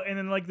out, and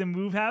then like the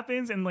move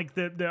happens and like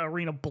the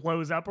arena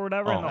blows up or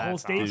whatever, and the whole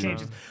stage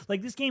changes.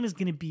 Like this game is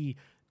going to be,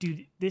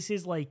 dude, this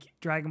is like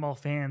Dragon Ball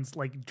fans'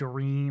 like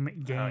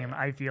dream game,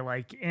 I feel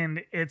like,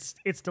 and it's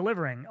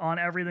delivering on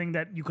everything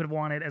that you could have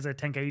wanted as a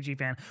Tenkaichi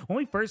fan. When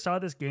we first saw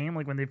this game,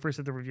 like when they first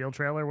did the reveal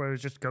trailer where it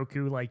was just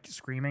Goku like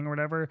screaming or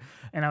whatever,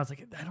 and I was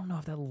like, I don't know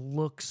if that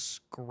looks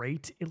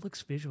great. It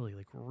looks visually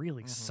like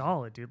really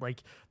solid, dude.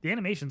 Like the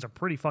animations are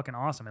pretty fucking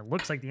awesome. It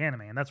looks like the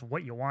anime, and that's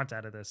what you want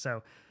out of this.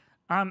 So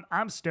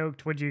I'm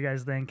stoked. What do you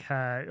guys think?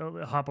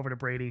 Hop over to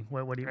Brady.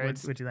 What do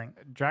you think?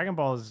 Dragon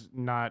Ball is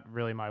not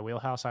really my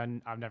wheelhouse.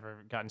 I've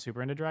never gotten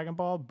super into Dragon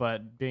Ball,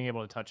 but being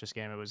able to touch this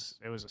game, it was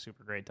a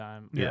super great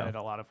time. Yeah. I had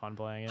a lot of fun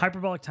playing it.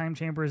 Hyperbolic Time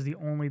Chamber is the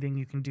only thing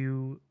you can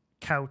do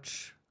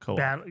couch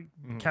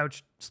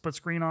split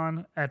screen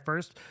on at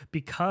first,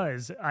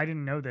 because I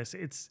didn't know this.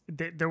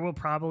 There will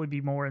probably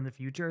be more in the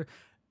future.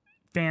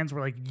 Fans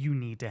were like, you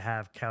need to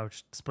have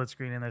couch split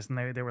screen in this, and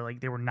they were like,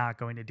 they were not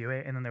going to do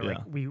it, and then they were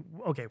like,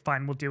 okay,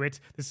 fine, we'll do it.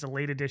 This is a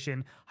late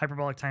edition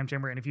Hyperbolic Time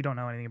Chamber, and if you don't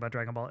know anything about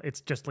Dragon Ball,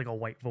 it's just like a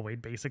white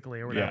void basically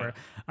or whatever,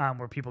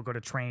 where people go to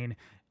train.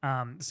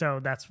 So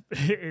that's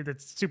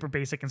super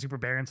basic and super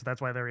barren, so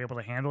that's why they're able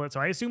to handle it.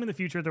 So I assume in the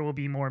future there will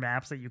be more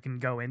maps that you can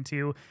go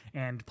into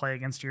and play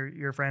against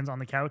your friends on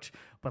the couch.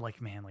 But like,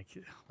 man, like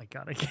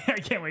God, I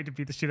can't wait to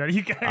beat the shit out of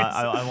you guys.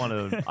 I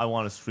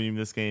want to stream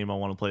this game. I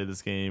want to play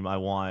this game. I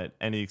want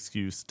any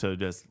excuse to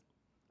just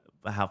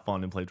have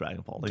fun and play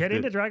Dragon Ball. Like, get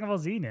into Dragon Ball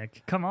Z,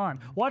 Nick. Come on,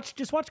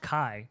 just watch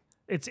Kai.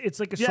 It's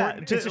like a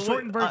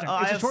shortened version.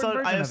 I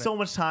have so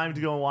much time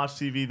to go and watch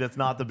TV that's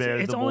not the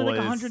Bears. It's only like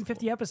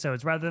 150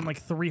 episodes rather than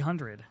like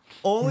 300.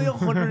 Only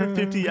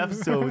 150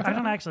 episodes. I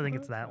don't actually think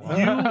it's that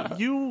long.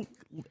 You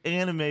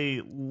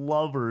anime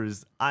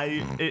lovers,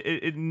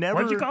 it never.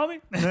 What'd you call me?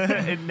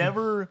 It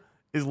never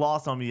is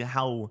lost on me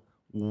how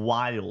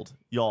wild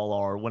y'all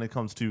are when it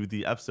comes to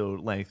the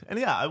episode length. And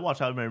yeah, I watched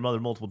How I Met Your Mother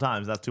multiple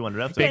times. That's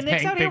 200 episodes. Yeah,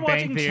 Nick's out here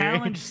watching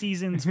challenge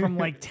seasons from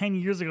like 10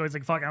 years ago. It's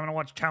like, fuck, I'm gonna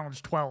watch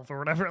challenge 12 or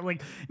whatever.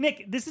 Like,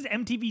 Nick, this is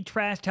MTV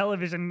trash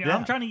television. Yeah.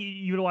 I'm trying to get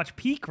you to watch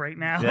Peak right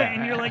now,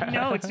 and you're like,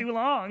 no, it's too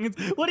long.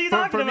 What are you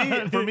talking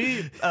about? For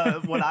me,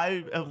 what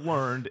I have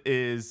learned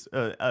is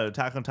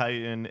Attack on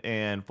Titan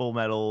and Full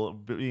Metal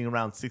being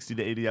around 60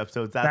 to 80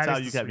 episodes. That's how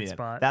you get me in.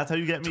 That's how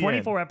you get me in.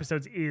 24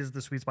 episodes is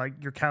the sweet spot.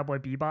 Your Cowboy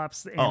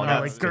Bebops and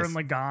like Gurren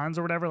Lagann's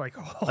or whatever. Like,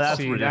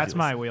 that's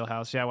my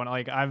wheelhouse. Yeah, when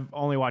like I've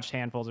only watched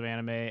handfuls of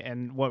anime,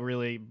 and what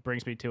really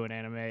brings me to an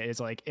anime is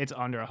like it's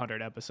under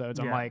 100 episodes.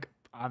 I'm like,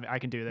 I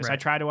can do this. Right. I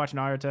tried to watch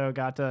Naruto,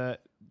 got to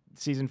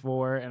season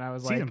 4, and I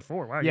was like, season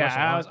 4. Wow.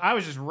 Yeah, I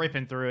was just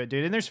ripping through it,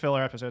 dude. And there's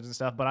filler episodes and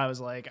stuff, but I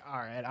was like, all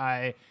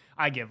right,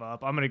 I give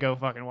up. I'm gonna go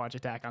fucking watch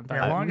Attack on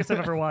Titan. Yeah, longest I've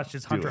ever watched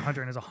is Hunter x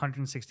Hunter, and it's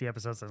 160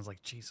 episods. And I was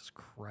like, Jesus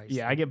Christ.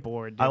 Yeah, I get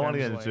bored. Dude. I want to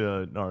get into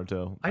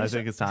Naruto. I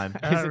think it's time.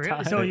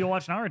 Really? So you'll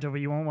watch Naruto, but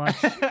you won't watch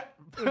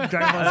Dragon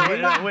Ball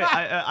Z? Wait,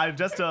 I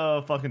just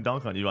fucking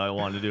dunk on you. I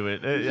want to do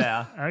it.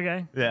 Yeah.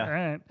 Okay.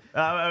 Yeah.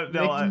 All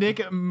right.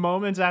 Nick,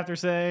 moments after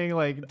saying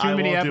like too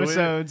many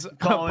episodes,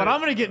 but I'm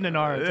gonna get into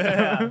Naruto.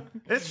 Yeah.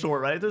 It's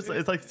short, right?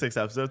 It's like 6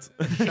 episodes.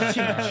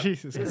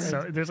 Jesus.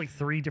 So there's like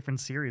 3 different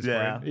series.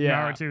 Yeah. For it.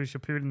 Naruto,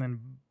 Shippuden, and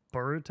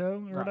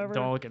Boruto or whatever.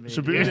 Don't look at me.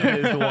 Shippuden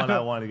is the one I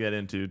want to get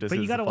into. But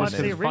you got to watch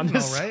the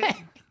original, right?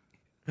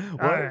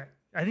 What?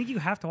 I think you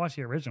have to watch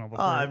the original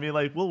before. I mean,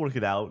 like, we'll work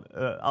it out.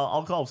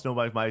 I'll call up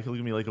Snowbike Mike. He'll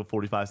give me like a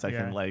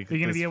 45-second like.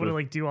 You're gonna be able to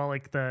like do all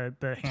like the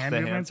hand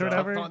movements or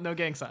whatever. No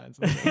gang signs.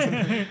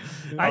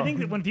 I think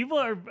that when people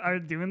are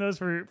doing those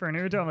for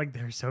Naruto, I'm like,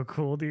 they're so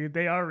cool, dude.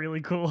 They are really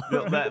cool.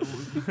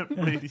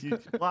 Brady,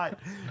 why?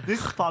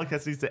 This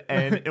podcast needs to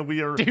end, and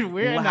we are. Dude,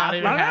 we're not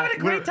even. I'm having a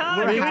great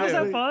time. Can we just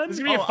have fun? This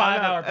is gonna be a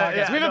 5-hour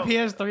podcast. We have a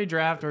PS3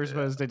 draft we're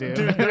supposed to do.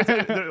 Dude,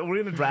 we're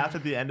gonna draft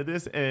at the end of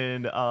this,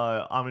 and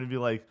I'm gonna be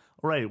like,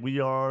 all right, we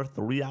are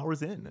 3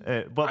 hours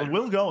in, but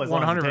we'll go as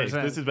long as it takes.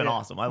 This has been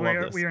awesome. I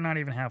love this. We are not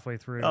even halfway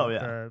through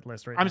the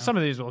list right now. Some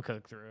of these we'll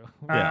cook through.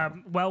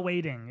 While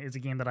Waiting is a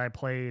game that I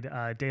played.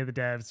 Day of the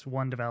Devs,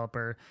 one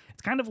developer.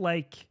 It's kind of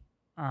like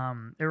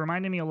it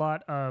reminded me a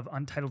lot of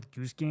Untitled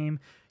Goose Game.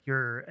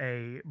 You're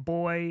a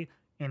boy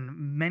in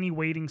many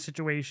waiting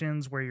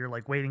situations where you're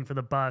like waiting for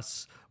the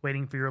bus,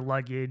 waiting for your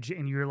luggage,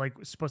 and you're like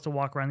supposed to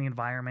walk around the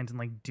environment and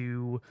like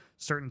do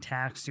certain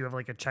tasks. You have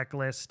like a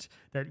checklist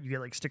that you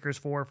get like stickers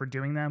for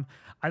doing them.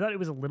 I thought it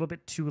was a little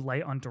bit too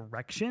light on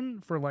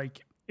direction for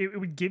like, it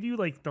would give you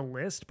like the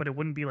list, but it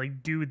wouldn't be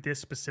like do this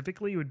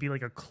specifically. It would be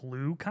like a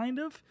clue kind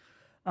of.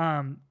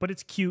 But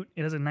it's cute.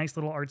 It has a nice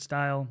little art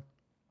style.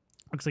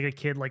 Looks like a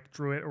kid like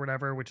drew it or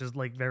whatever, which is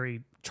like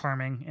very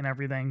charming and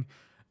everything.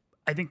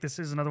 I think this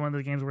is another one of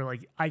the games where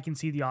like I can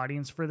see the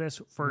audience for this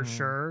for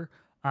sure.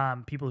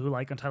 People who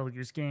like Untitled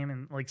Goose Game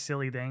and like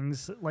silly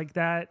things like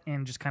that,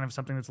 and just kind of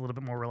something that's a little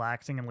bit more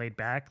relaxing and laid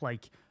back.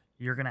 Like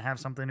you're gonna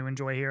have something to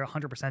enjoy here.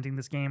 100%ing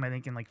this game, I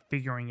think, and like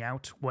figuring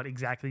out what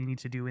exactly you need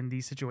to do in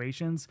these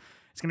situations.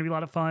 It's gonna be a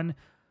lot of fun.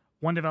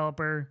 One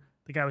developer,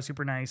 the guy was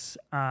super nice,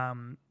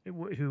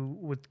 who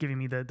was giving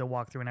me the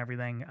walkthrough and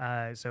everything.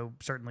 So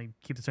certainly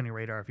keep this on your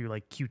radar if you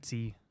like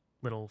cutesy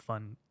little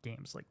fun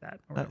games like that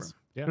or whatever.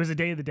 Yeah. It was a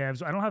Day of the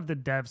Devs. I don't have the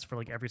devs for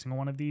like every single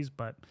one of these,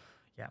 but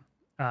yeah.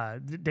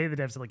 The Day of the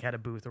Devs like had a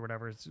booth or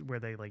whatever where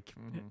they like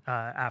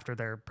after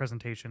their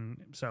presentation.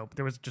 So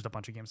there was just a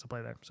bunch of games to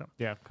play there. So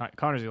yeah,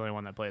 Connor's the only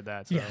one that played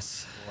that. So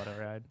yes. What a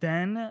ride.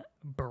 Then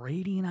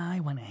Brady and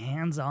I went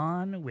hands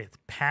on with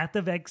Path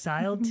of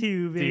Exile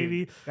 2,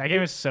 baby. Dude, that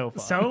game is so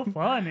fun. So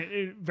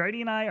fun.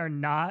 Brady and I are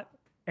not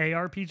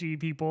ARPG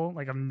people.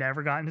 Like I've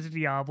never gotten into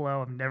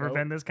Diablo. I've never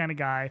been this kind of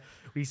guy.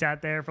 We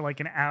sat there for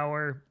like an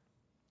hour,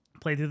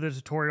 played through the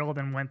tutorial,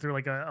 then went through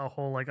like a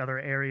whole like other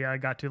area.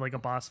 Got to like a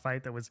boss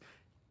fight that was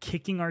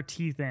kicking our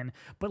teeth in,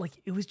 but like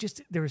it was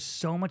just, there was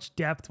so much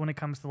depth when it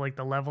comes to like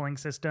the leveling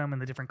system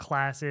and the different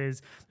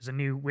classes. There's a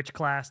new witch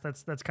class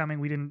that's coming.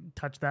 We didn't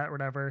touch that or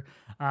whatever,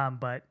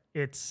 but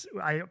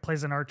I played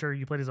as an archer,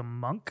 you played as a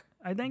monk,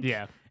 I think.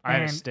 Yeah, I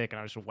had a stick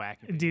and I was just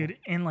whacking people. Dude,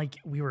 and like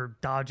we were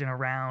dodging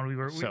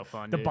around. So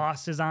fun. The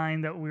boss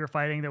design that we were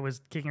fighting that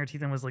was kicking our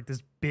teeth in was like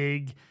this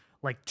big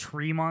like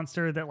tree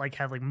monster that like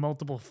had like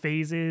multiple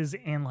phases,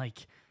 and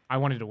like I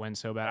wanted to win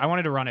so bad. I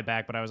wanted to run it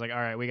back, but I was like, all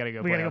right, we got to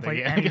go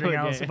play anything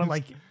else. But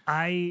like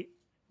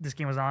this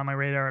game was not on my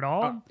radar at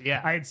all.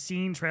 Yeah. I had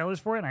seen trailers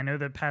for it, and I know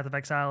that Path of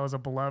Exile is a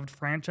beloved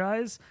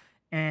franchise.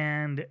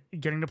 And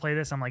getting to play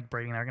this, I'm like,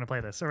 Brady and I are going to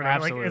play this. Or whatever.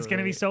 Like, it's going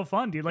to be so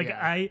fun, dude. Like,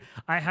 I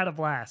had a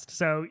blast.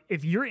 So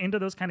if you're into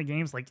those kind of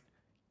games, like,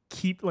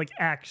 keep, like,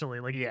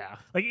 actually, like,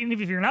 like,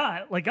 even if you're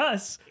not, like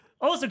us,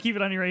 also keep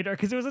it on your radar,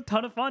 because it was a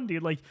ton of fun,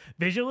 dude. Like,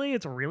 visually,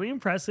 it's really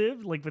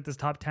impressive, like, with this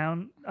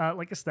top-down,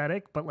 like,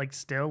 aesthetic, but, like,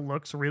 still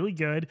looks really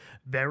good.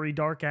 Very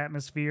dark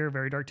atmosphere,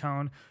 very dark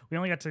tone. We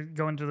only got to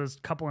go into those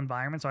couple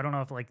environments, so I don't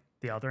know if, like,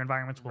 the other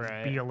environments will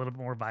be a little bit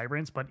more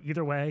vibrant, but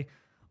either way,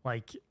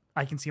 like,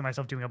 I can see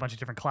myself doing a bunch of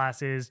different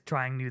classes,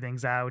 trying new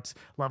things out,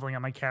 leveling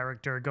up my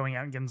character, going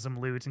out and getting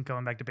some loot and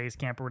going back to base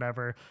camp or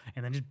whatever,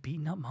 and then just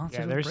beating up monsters.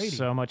 Yeah, with Brady. there's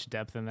so much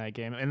depth in that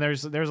game, and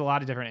there's a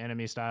lot of different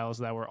enemy styles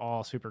that were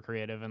all super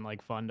creative and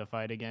like fun to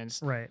fight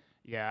against. Right.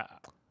 Yeah.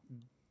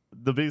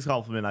 The biggest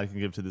compliment I can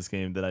give to this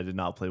game that I did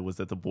not play was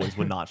that the boys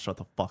would not shut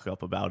the fuck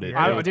up about it.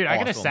 I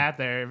could have sat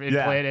there and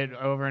played it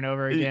over and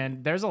over again.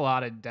 There's a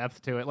lot of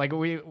depth to it. Like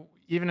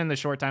even in the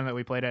short time that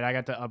we played it, I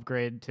got to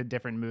upgrade to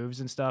different moves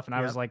and stuff, and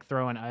I was like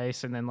throwing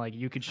ice, and then like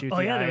you could shoot the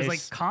ice. There was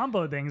like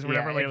combo things or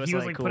whatever. Like he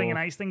was like cool. putting an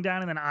ice thing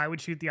down, and then I would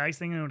shoot the ice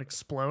thing and it would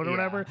explode or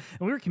whatever. And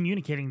we were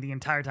communicating the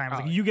entire time. It was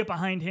like, you get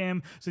behind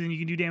him, so then you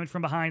can do damage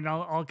from behind, and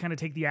I'll kind of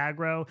take the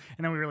aggro.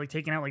 And then we were like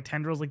taking out like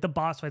tendrils. Like the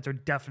boss fights are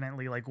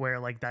definitely like where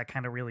like that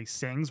kind of really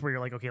sings, where you're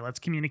like, okay, let's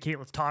communicate,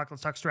 let's talk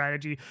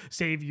strategy,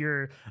 save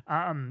your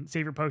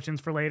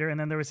potions for later. And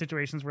then there were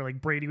situations where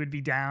like Brady would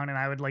be down, and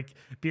I would like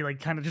be like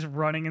kind of just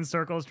running in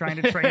circles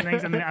trying to train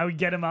things, and then I would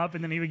get him up,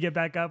 and then he would get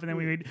back up, and then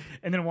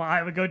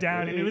I would go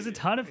down, and it was a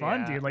ton of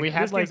fun, dude. Like we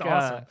had like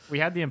awesome. We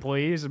had the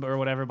employees or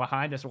whatever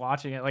behind us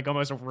watching it, like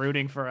almost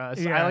rooting for us.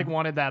 I like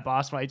wanted that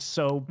boss fight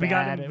so bad. We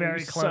got him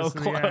very close so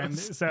to the end,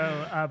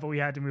 so but we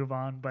had to move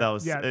on. But that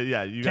was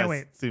you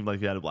guys seemed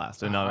like you had a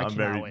blast, and I'm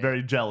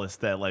very jealous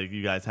that like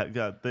you guys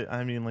got.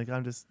 I mean, like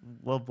I'm just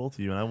love both of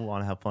you, and I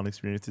want to have fun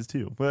experiences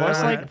too.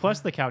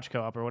 Plus the couch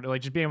co-op or what,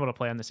 like just being able to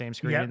play on the same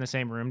screen in the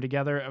same room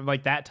together,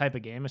 like that type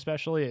of game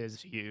especially is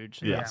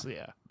huge.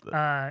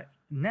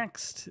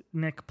 Next,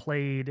 Nick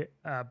played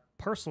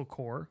Parcel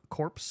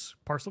Corpse,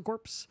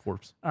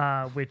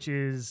 which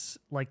is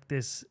like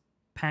this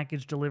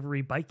package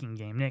delivery biking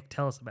game. Nick,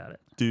 tell us about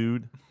it.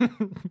 Dude,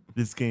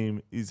 this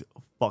game is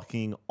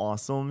fucking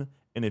awesome.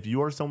 And if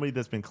you are somebody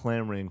that's been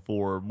clamoring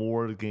for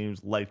more games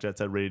like Jet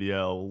Set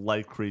Radio,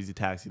 like Crazy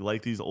Taxi,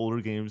 like these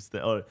older games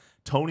that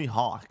Tony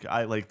Hawk,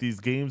 I like these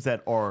games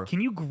that are.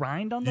 Can you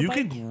grind on the bike?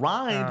 You can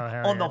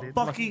grind on the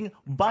fucking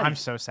bike. I'm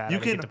so sad. You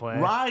I didn't can get to play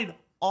ride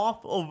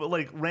off of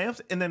like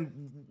ramps and then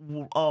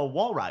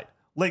wall ride.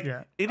 Like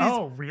it is.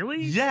 Oh,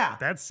 really? Yeah,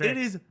 that's sick. It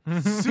is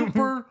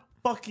super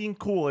fucking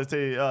cool. It's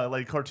a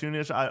like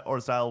cartoonish or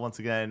style once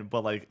again,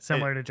 but like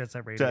similar to Jet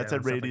Set Radio. Jet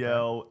Set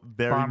Radio, like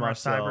very Bomb much Rush,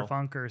 so.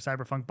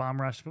 Cyberpunk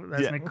Bomb Rush,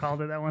 as Nick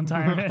called it that one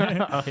time.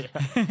 Oh,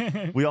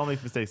 yeah. We all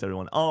make mistakes,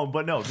 everyone.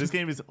 But no, this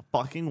game is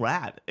fucking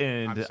rad,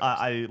 and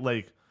I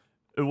like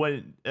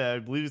when I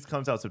believe this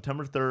comes out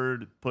September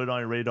 3rd. Put it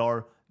on your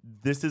radar.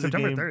 This is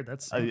September a game. 3rd.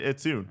 That's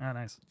it's soon. Oh,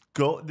 nice.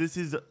 This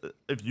is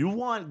if you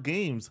want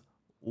games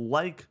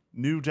like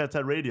new Jet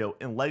Set Radio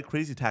and like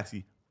Crazy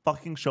Taxi.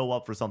 Fucking show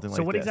up for something like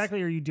this. So what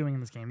exactly are you doing in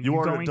this game? You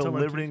are going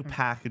delivering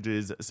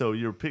packages. So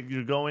you're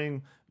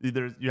going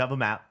either you have a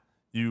map,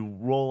 you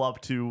roll up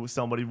to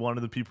somebody. One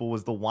of the people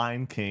was the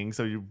wine king,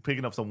 so you're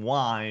picking up some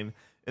wine,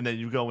 and then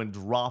you go and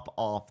drop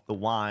off the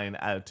wine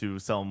to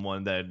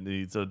someone that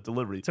needs a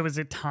delivery. So is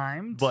it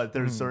timed? But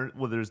there's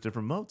there's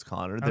different modes,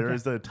 Connor. Okay. There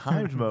is a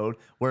timed mode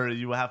where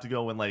you have to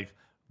go and like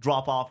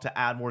drop off to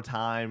add more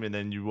time, and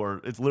then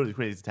it's literally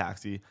Crazy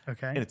Taxi.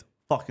 Okay. And it's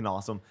fucking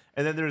awesome.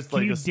 And then there's Can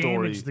like you a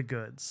story. Damage the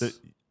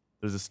goods.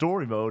 There's a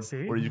story mode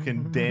where you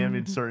can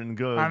damage certain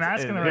goods. I'm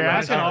asking the right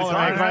asking all the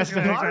right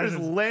questions. Connor's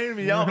laying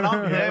me up, and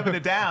I'm hamming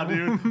it down,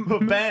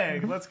 dude.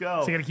 Bang, let's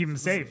go. So you got to keep them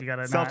safe. You got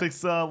to.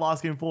 Celtics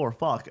lost game 4.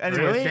 Fuck.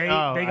 Anyway, Really? They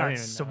got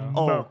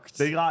smoked.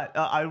 they got.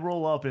 I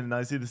roll up and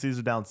I see the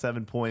Caesar down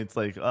 7 points.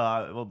 Like,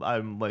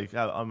 I'm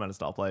gonna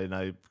stop playing.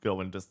 I go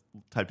and just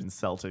type in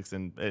Celtics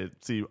and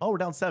see. Oh, we're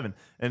down 7,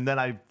 and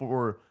then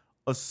for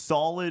a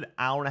solid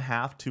hour and a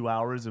half, 2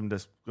 hours, and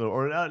just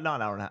not an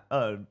hour and a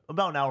half.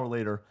 About an hour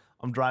later,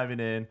 I'm driving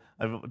in.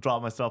 I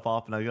drop my stuff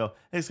off, and I go,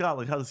 "Hey Scott,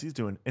 like how the C's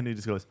doing?" And he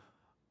just goes,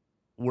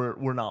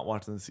 "We're not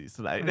watching the C's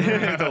tonight.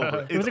 It's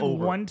over. It was like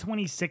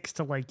 126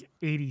 to like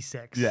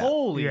 86. Yeah.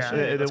 Holy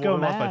shit! Let's go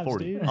lost by Mavs,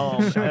 40. dude.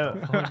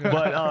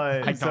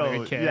 But don't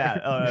even care.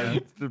 yeah.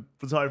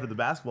 Sorry for the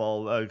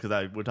basketball because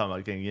we're talking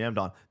about getting yammed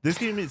on. This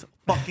game is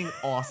fucking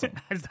awesome.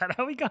 Is that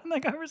how we got in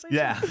that conversation?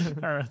 Yeah. Oh,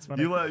 that's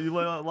funny. You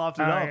lofted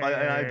it up.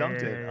 I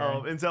dunked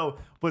it. And so,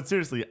 but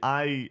seriously,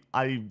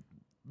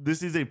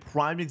 this is a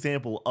prime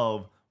example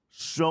of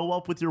show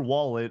up with your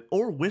wallet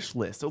or wish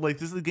list. So like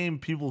this is a game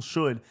people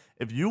should,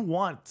 if you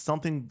want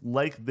something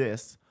like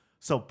this,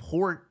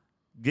 support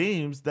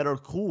games that are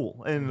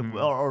cool and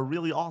are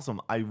really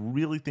awesome. I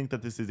really think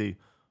that this is a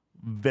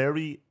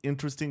very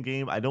interesting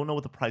game. I don't know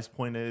what the price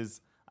point is.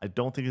 I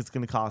don't think it's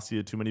going to cost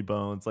you too many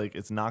bones. Like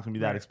it's not going to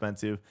be that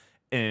expensive.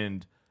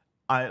 And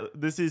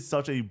this is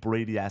such a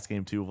Brady ass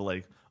game too. Of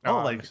like,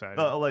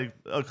 like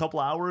a couple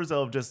hours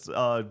of just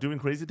doing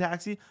Crazy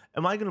Taxi.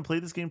 Am I going to play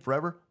this game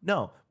forever?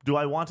 No. Do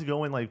I want to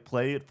go and like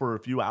play it for a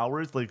few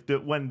hours? Like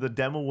when the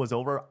demo was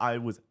over, I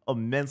was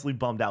immensely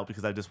bummed out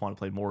because I just want to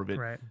play more of it.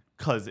 Right.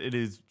 Because it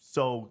is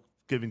so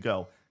give and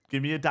go.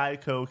 Give me a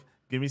Diet Coke.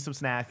 Give me some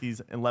snackies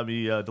and let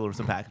me deliver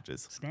some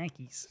packages.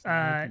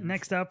 Snackies.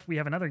 Next up, we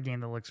have another game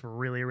that looks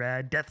really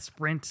rad. Death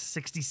Sprint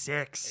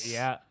 66.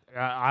 Yeah.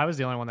 I was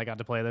the only one that got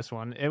to play this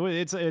one.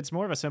 It's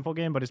more of a simple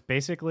game, but it's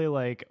basically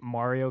like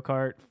Mario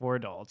Kart for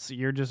adults.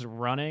 You're just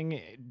running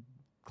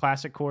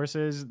classic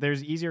courses.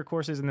 There's easier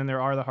courses, and then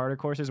there are the harder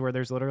courses where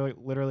there's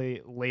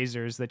literally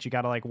lasers that you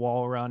got to like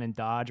wall run and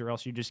dodge, or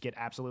else you just get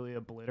absolutely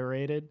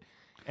obliterated.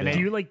 And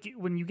do you like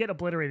when you get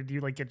obliterated? Do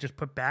you like get just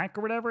put back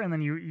or whatever, and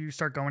then you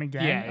start going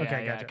again? Yeah,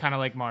 okay, yeah, gotcha. Kind of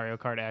like Mario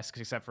Kart-esque,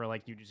 except for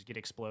like you just get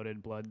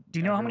exploded blood. Do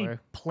you know everywhere. how many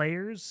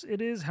players it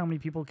is? How many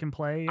people can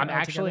play? I'm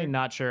actually together?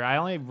 not sure. I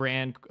only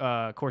ran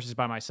courses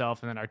by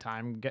myself, and then our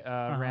time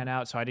ran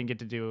out, so I didn't get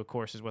to do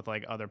courses with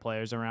like other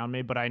players around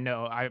me. But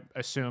I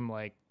assume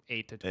like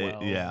 8 to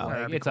 12. Yeah.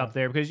 Like, it's up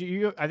there because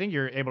I think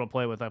you're able to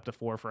play with up to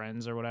 4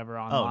 friends or whatever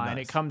online.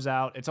 Nice. It comes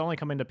out. It's only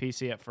coming to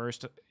PC at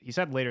first. He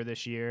said later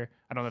this year.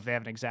 I don't know if they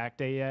have an exact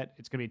date yet.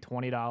 It's gonna be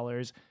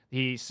 $20.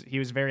 He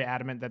was very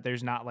adamant that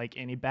there's not like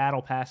any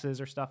battle passes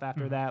or stuff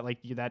after that. Like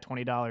that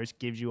 $20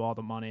 gives you all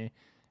the money,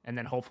 and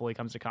then hopefully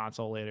comes to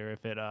console later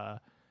if it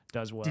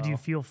does well. Did you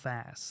feel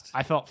fast?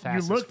 I felt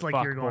fast. You looked as like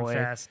fuck, you were going boy.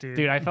 fast, dude.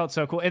 Dude, I felt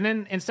so cool. And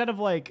then instead of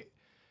like.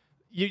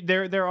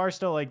 There are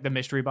still like the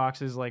mystery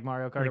boxes like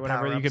Mario Kart like or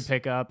whatever power-ups. you could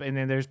pick up, and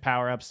then there's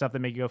power-up stuff that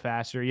make you go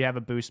faster. You have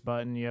a boost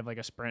button, you have like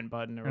a sprint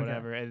button or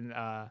whatever, and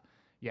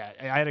yeah,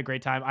 I had a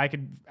great time. I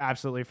could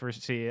absolutely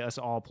foresee us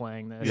all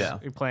playing this,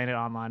 playing it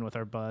online with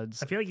our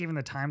buds. I feel like even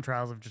the time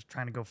trials of just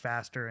trying to go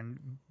faster and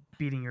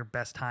beating your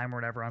best time or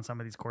whatever on some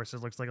of these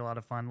courses looks like a lot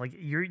of fun. Like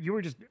you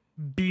were just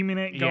beaming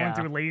it, going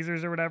through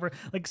lasers or whatever.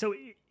 Like, so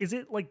is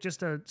it like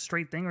just a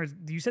straight thing, or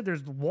you said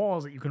there's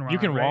walls that you can run? You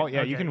can right?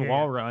 wall, you can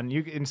wall run.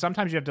 And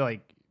sometimes you have to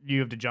like you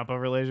have to jump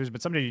over lasers,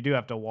 but sometimes you do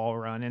have to wall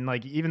run. And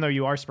like, even though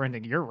you are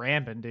sprinting, you're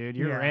ramping, dude.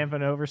 You're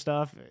ramping over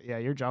stuff. Yeah,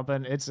 you're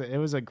jumping. It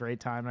was a great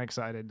time. I'm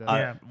excited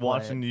to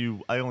watching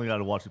you. I only got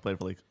to watch you play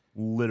for like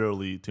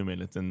literally 2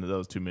 minutes, and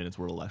those 2 minutes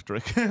were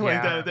electric.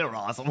 Like they were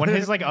awesome. When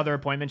his like other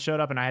appointment showed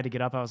up and I had to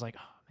get up, I was like, oh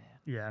man.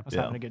 Yeah. I was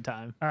having a good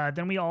time.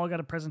 Then we all got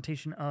a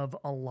presentation of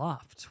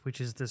Aloft,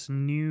 which is this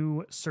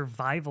new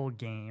survival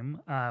game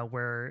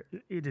where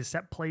it is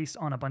set place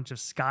on a bunch of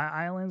sky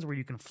islands where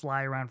you can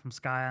fly around from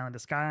sky island to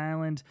sky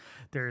island.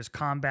 There's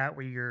combat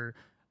where you're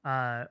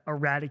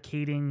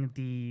eradicating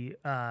the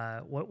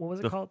what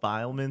was it called?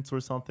 Defilements or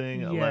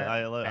something. Yeah.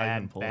 I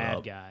didn't pull it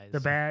up. Guys.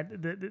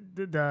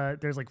 The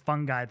there's like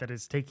fungi that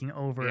is taking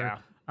over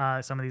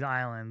some of these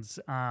islands.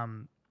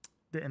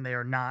 And they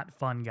are not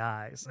fun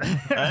guys. So you're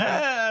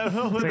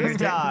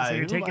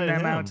taking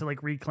them out to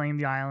like reclaim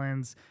the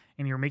islands,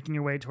 and you're making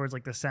your way towards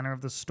like the center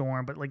of the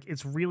storm. But like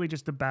it's really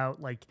just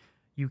about like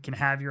you can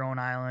have your own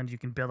island, you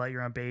can build out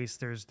your own base.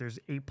 There's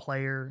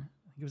 8-player.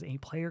 I think it was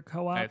 8-player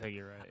co-op. I think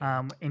you're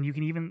right. And you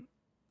can even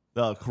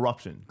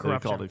corruption. They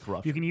called it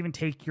corruption. You can even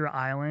take your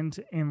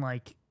island and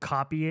like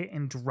copy it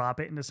and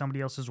drop it into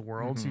somebody else's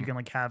world, so you can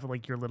like have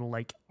like your little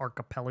like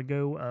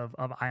archipelago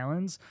of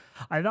islands.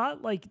 I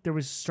thought like there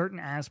was certain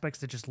aspects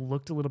that just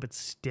looked a little bit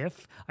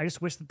stiff. I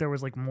just wish that there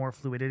was like more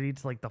fluidity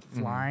to like the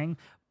flying,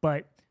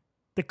 but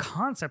the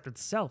concept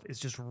itself is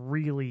just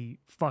really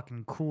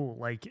fucking cool.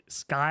 Like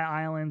sky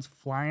islands,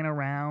 flying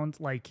around,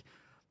 like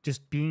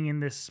just being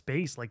in this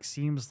space like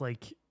seems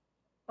like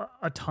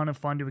a ton of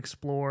fun to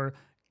explore.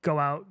 Go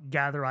out,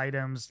 gather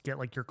items, get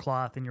like your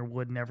cloth and your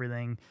wood and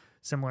everything,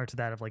 similar to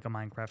that of like a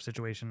Minecraft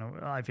situation.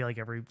 I feel like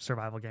every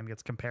survival game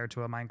gets compared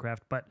to a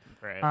Minecraft, but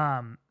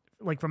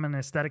like from an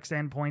aesthetic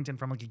standpoint and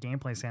from like a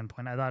gameplay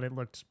standpoint, I thought it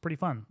looked pretty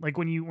fun. Like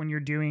when you're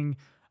doing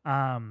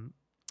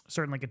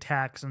certain like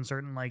attacks and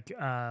certain like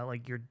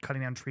you're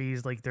cutting down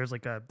trees, like there's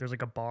like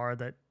a bar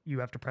that you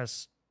have to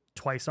press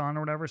twice on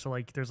or whatever. So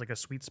like there's like a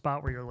sweet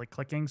spot where you're like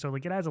clicking. So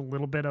like it adds a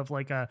little bit of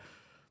like a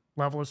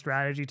level of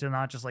strategy to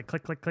not just like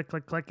click.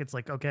 It's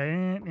like,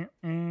 okay,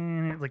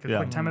 like a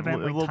quick time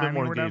event, like time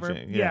or whatever.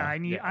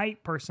 Engaging. I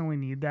personally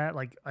need that.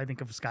 Like I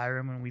think of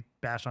Skyrim and we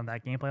bash on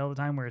that gameplay all the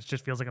time where it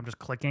just feels like I'm just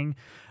clicking.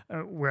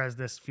 Whereas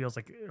this feels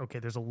like, okay,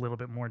 there's a little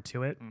bit more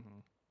to it.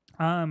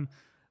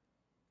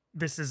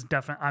 This is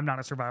definitely, I'm not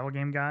a survival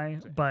game guy,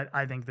 but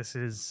I think this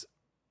is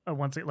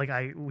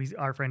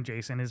our friend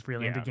Jason is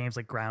really into games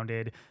like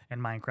Grounded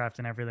and Minecraft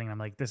and everything. And I'm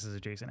like, this is a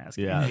Jason-esque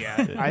game.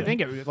 I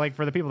think it, like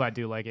for the people that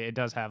do like it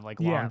does have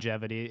like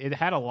longevity. It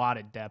had a lot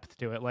of depth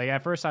to it. Like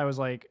at first I was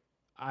like,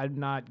 I'm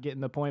not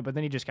getting the point, but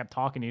then he just kept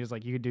talking. He was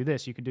like, you could do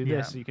this, you could do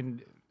this, you can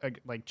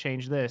like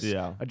change this,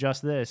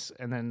 adjust this,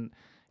 and then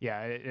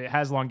it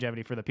has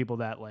longevity for the people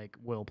that like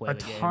will play the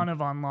game. A ton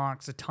of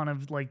unlocks, a ton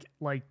of like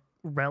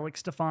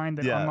relics to find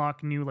that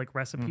unlock new like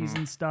recipes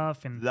and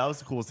stuff. And that was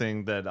the coolest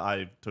thing that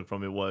I took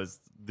from it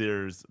was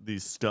there's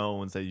these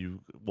stones that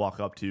you walk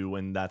up to,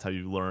 and that's how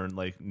you learn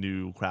like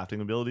new crafting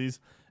abilities.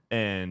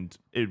 And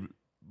it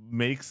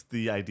makes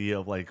the idea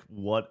of like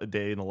what a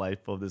day in the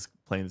life of this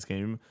playing this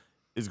game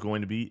is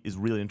going to be is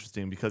really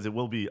interesting, because it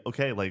will be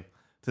okay. Like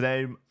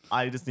today,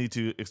 I just need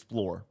to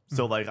explore.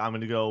 So like I'm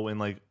gonna go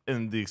and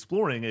the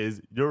exploring is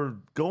you're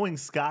going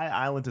sky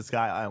island to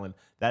sky island.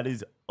 That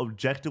is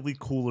objectively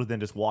cooler than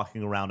just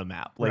walking around a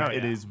map. Like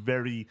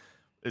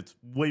it's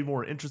way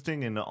more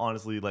interesting, and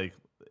honestly, like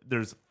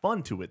there's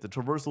fun to it. The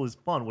traversal is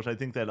fun, which I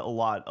think that a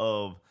lot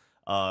of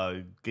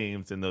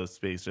games in those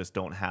space just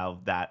don't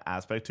have that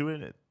aspect to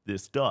it.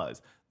 This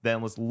does.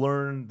 Then let's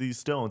learn these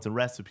stones and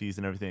recipes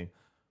and everything.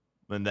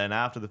 And then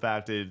after the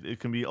fact, it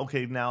can be,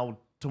 okay, now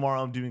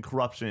tomorrow I'm doing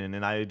corruption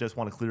and I just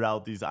want to clear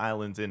out these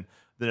islands and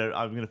I'm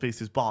going to face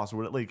this boss.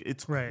 Or like,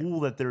 it's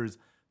cool that there's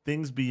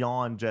things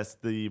beyond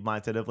just the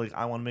mindset of like,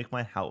 I want to make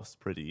my house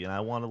pretty and I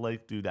want to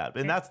like do that.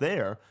 And that's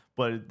there,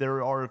 but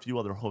there are a few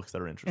other hooks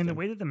that are interesting. And the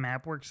way that the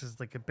map works is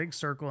like a big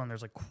circle and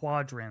there's like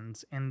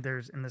quadrants, and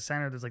there's in the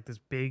center, there's like this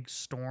big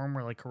storm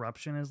where like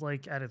corruption is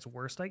like at its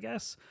worst, I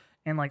guess.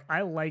 And like,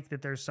 I like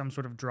that there's some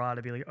sort of draw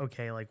to be like,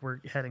 okay, like we're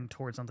heading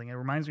towards something. It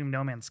reminds me of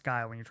No Man's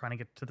Sky when you're trying to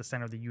get to the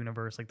center of the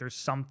universe. Like there's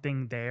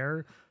something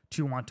there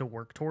to want to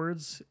work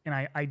towards. And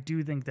I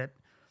do think that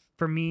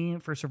for me,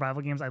 for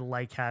survival games, I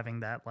like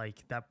having that,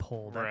 like that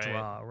pull, that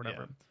draw or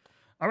whatever.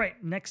 All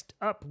right, next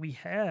up we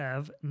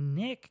have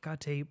Nick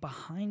got a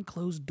behind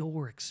closed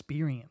door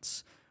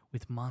experience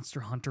with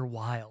Monster Hunter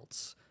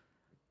Wilds.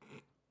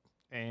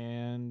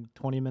 And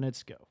 20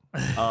 minutes go.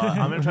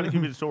 I'm going to try to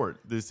keep it short.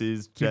 This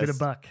is keep it a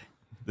buck.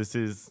 This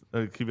is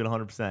keep it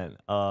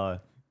 100%.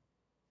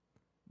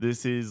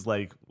 This is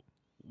like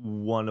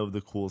one of the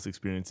coolest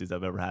experiences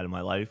I've ever had in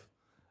my life.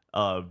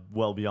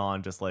 Well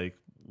beyond just like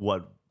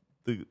what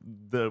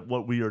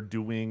what we are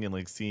doing and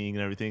like seeing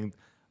and everything.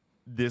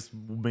 This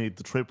made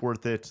the trip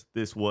worth it.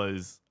 This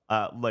was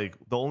like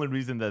the only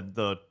reason that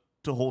the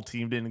whole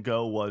team didn't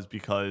go was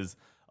because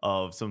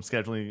of some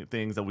scheduling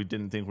things that we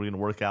didn't think were going to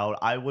work out.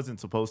 I wasn't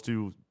supposed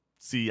to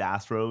see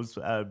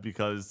Astros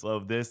because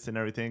of this and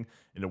everything,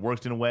 and it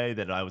worked in a way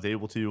that I was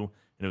able to, and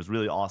it was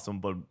really awesome.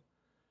 But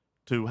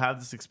to have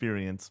this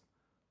experience,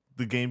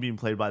 the game being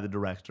played by the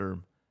director,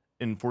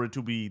 and for it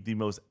to be the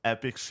most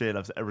epic shit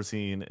I've ever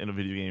seen in a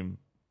video game,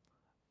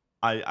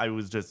 I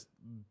was just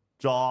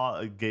jaw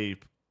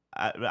agape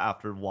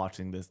after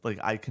watching this. Like,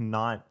 I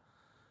cannot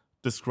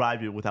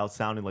describe it without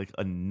sounding like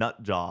a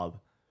nut job,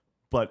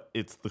 but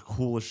it's the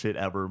coolest shit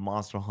ever.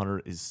 Monster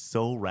Hunter is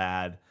so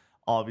rad.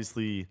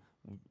 Obviously,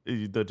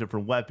 the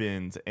different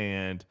weapons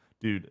and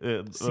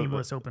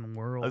seamless open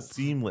world, a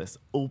seamless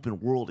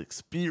open world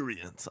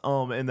experience.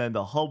 And then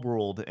the hub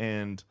world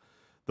and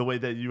the way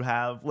that you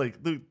have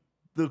like the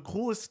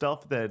coolest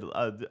stuff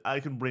that I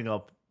can bring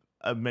up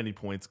at many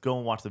points. Go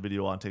and watch the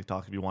video on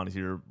TikTok if you want to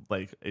hear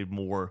like a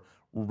more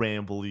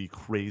rambly,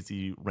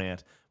 crazy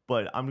rant.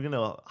 But I'm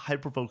gonna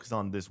hyper focus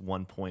on this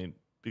one point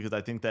because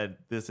I think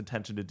that this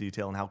attention to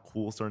detail and how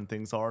cool certain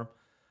things are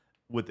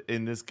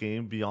within this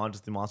game, beyond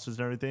just the monsters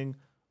and everything,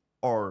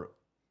 are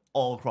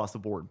all across the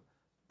board.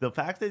 The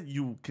fact that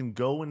you can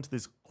go into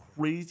this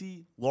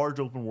crazy large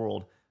open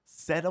world,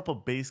 set up a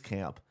base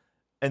camp,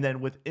 and then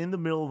within the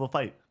middle of a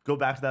fight, go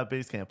back to that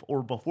base camp,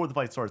 or before the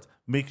fight starts,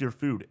 make your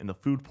food. And the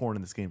food porn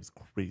in this game is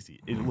crazy.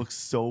 It looks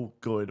so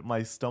good.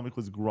 My stomach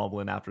was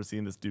grumbling after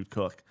seeing this dude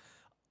cook.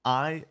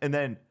 And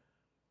then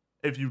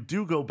if you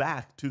do go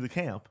back to the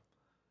camp,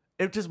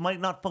 it just might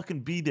not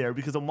fucking be there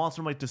because a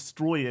monster might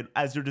destroy it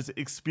as you're just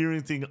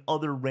experiencing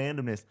other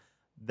randomness.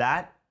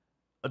 That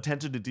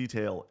attention to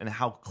detail and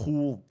how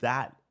cool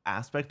that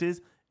aspect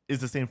is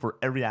the same for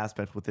every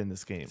aspect within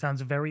this game.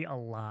 Sounds very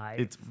alive.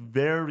 It's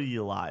very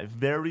alive.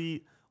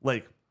 Very,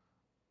 like,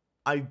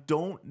 I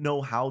don't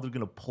know how they're going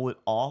to pull it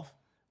off,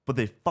 but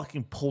they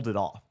fucking pulled it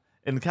off.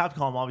 And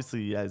Capcom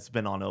obviously has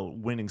been on a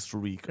winning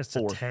streak just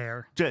a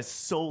tear.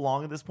 Just so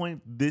long at this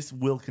point. This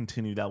will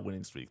continue that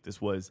winning streak. This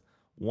was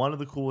one of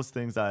the coolest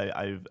things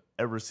I've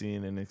ever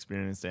seen and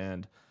experienced.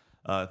 And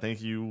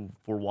thank you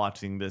for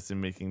watching this and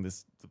making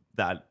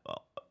that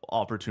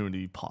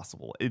opportunity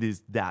possible. It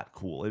is that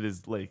cool. It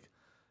is like,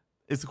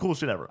 it's the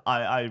coolest shit ever.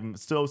 I'm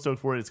so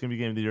stoked for it. It's gonna be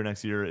game of the year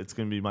next year. It's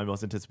gonna be my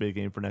most anticipated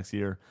game for next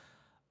year.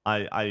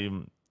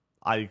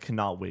 I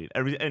cannot wait.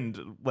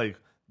 And like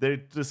they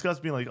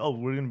discussed being like, oh,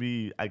 we're gonna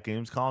be at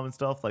Gamescom and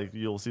stuff. Like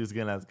you'll see us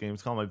again at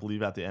Gamescom, I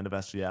believe, at the end of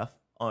SGF.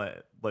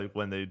 Like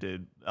when they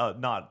did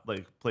not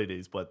like play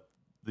days, but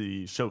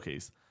the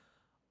showcase.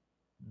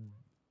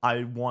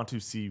 I want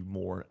to see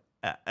more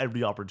at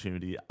every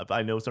opportunity.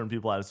 I know certain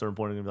people at a certain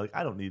point are gonna be like,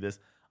 I don't need this.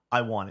 I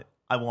want it.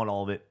 I want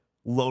all of it.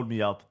 Load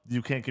me up.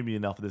 You can't give me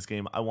enough of this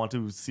game. I want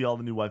to see all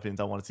the new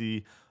weapons. I want to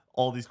see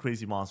all these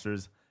crazy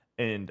monsters.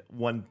 And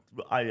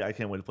I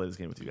can't wait to play this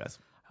game with you guys.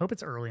 Hope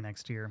it's early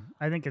next year.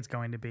 I think it's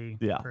going to be.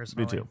 Yeah,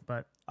 personally, me too.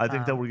 But I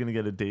think that we're gonna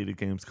get a date at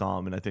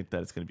Gamescom, and I think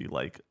that it's gonna be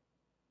like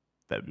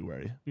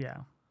February. Yeah,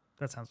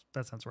 that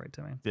sounds right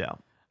to me. Yeah.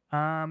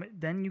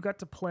 Then you got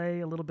to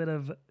play a little bit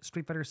of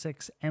Street Fighter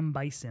 6 M.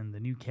 Bison,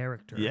 the new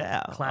character.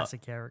 Yeah,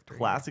 classic character.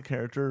 Classic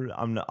character.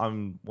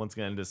 I'm once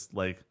again just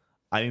like,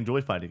 I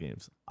enjoy fighting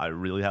games. I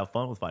really have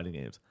fun with fighting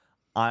games.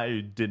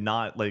 I did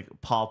not like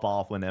pop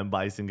off when M.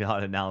 Bison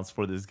got announced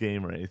for this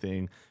game or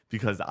anything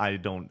because I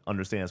don't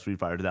understand Street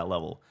Fighter to that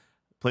level.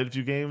 Played a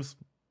few games,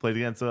 played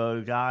against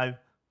a guy.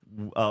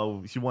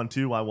 He won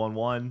 2, I won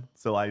 1.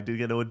 So I did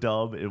get to a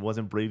dub. It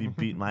wasn't Brady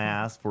beating my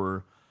ass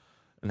for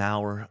an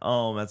hour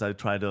as I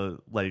tried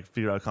to like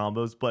figure out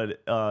combos.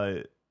 But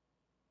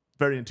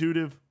very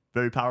intuitive,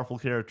 very powerful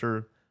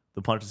character.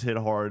 The punches hit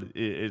hard.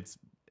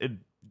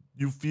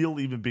 You feel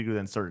even bigger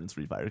than certain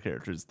Street Fighter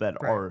characters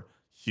that are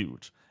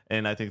huge.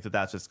 And I think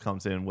that just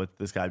comes in with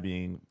this guy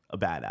being a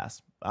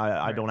badass.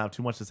 I don't have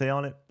too much to say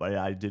on it, but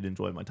I did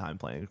enjoy my time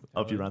playing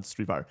a few rounds of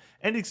Street Fighter.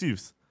 Any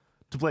excuse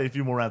to play a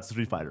few more rounds of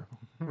Street Fighter.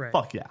 Right.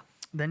 Fuck yeah.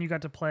 Then you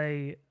got to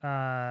play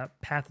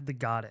Path of the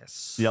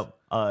Goddess. Yep.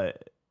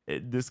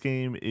 This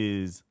game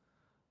is,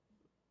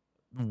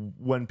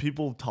 when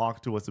people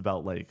talk to us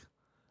about like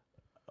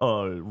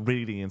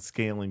rating and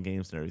scaling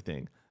games and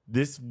everything,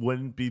 this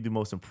wouldn't be the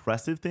most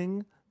impressive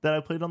thing that I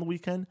played on the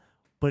weekend,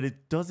 but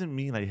it doesn't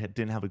mean I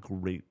didn't have a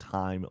great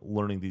time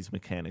learning these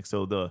mechanics.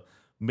 So the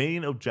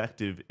main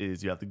objective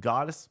is you have the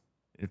goddess,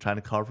 you're trying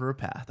to carve her a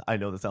path. I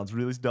know that sounds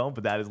really dumb,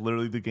 but that is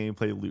literally the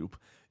gameplay loop.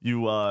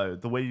 You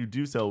the way you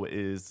do so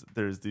is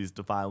there's these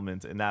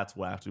defilements, and that's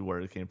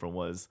where it came from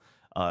was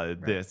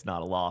this,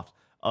 not a loft,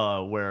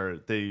 where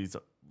these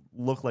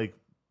look like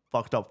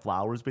fucked up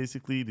flowers,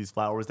 basically. These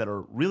flowers that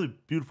are really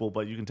beautiful,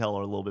 but you can tell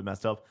are a little bit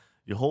messed up.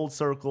 You hold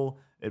circle,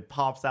 it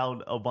pops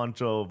out a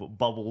bunch of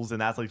bubbles,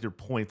 and that's like your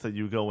points that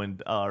you go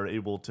and are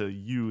able to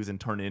use and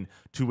turn in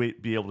to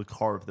be able to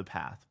carve the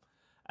path.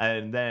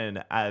 And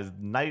then as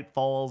night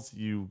falls,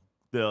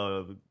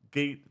 the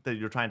gate that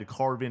you're trying to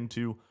carve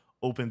into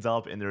opens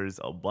up, and there's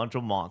a bunch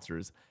of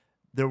monsters.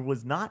 There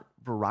was not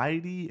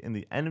variety in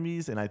the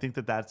enemies, and I think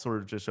that sort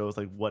of just shows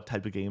like what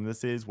type of game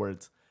this is, where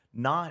it's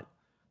not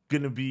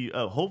going to be,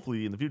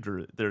 hopefully in the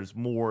future, there's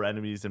more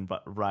enemies and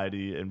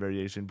variety and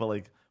variation, but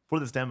like for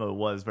this demo, it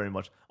was very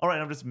much, all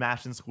right, I'm just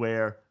mashing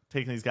square,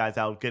 taking these guys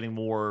out, getting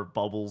more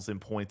bubbles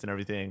and points and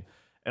everything.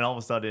 And all of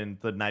a sudden,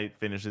 the night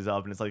finishes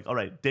up, and it's like, all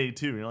right, day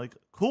 2. And you're like,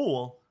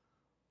 cool.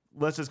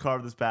 let's just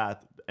carve this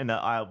path. And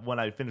when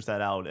I finished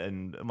that out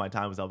and my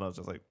time was up, I was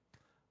just like,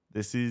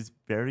 this is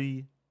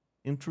very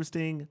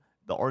interesting.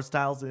 The art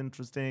style's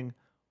interesting,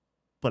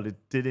 but it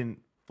didn't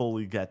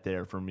fully get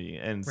there for me.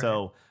 And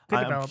so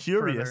I'm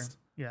curious, further.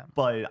 Yeah,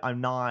 but I'm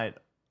not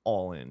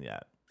all in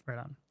yet. Right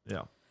on.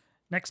 Yeah.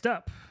 Next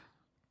up,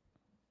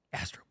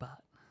 Astrobot.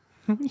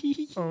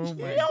 Oh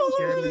my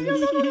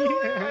goodness.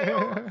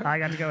 I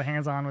got to go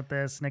hands-on with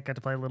this. Nick got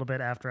to play a little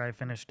bit after I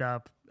finished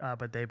up,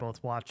 but they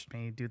both watched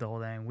me do the whole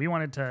thing. We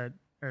wanted to,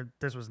 or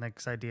this was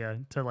Nick's idea,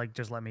 to like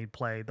just let me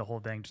play the whole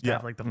thing, just to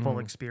have like the full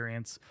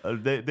experience.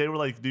 They were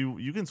like, dude,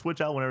 you can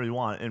switch out whenever you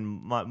want. And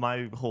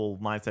my whole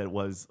mindset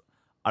was,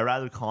 I'd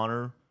rather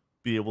Connor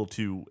be able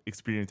to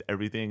experience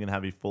everything and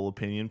have a full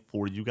opinion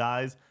for you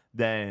guys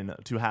than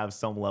to have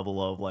some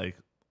level of like,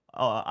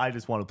 oh, I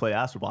just want to play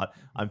Astrobot.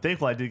 I'm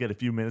thankful I did get a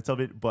few minutes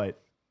of it,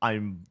 but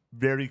I'm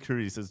very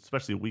curious,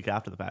 especially a week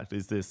after the fact.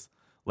 Is this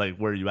like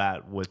where you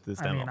at with this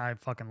demo? I mean, I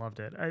fucking loved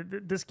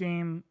it. This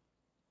game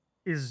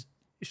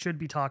should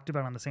be talked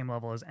about on the same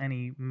level as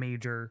any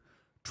major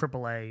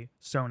AAA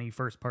Sony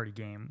first-party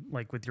game,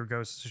 like with your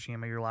Ghost of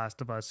Tsushima, your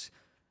Last of Us,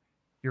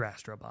 your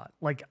Astrobot.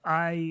 Like,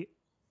 I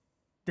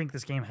think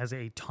this game has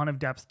a ton of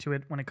depth to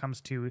it when it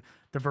comes to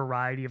the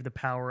variety of the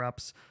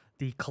power-ups,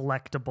 the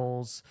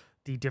collectibles,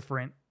 the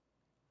different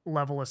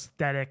level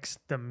aesthetics,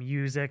 the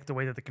music, the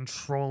way that the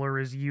controller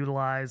is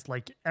utilized.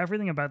 Like,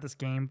 everything about this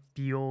game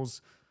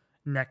feels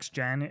next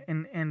gen.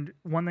 And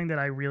one thing that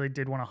I really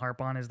did want to harp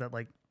on is that,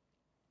 like,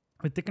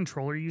 with the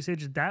controller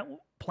usage, that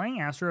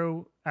playing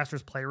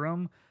Astro's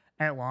Playroom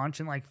at launch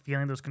and like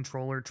feeling those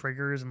controller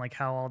triggers and like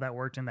how all that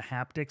worked in the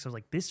haptics, I was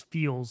like, this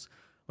feels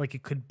like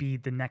it could be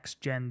the next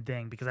gen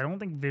thing, because I don't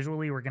think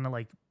visually we're gonna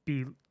like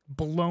be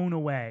blown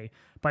away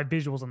by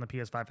visuals on the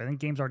PS5. I think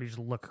games already just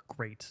look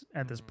great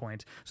at this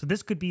point. So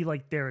this could be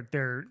like they're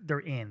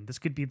in. This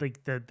could be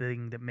like the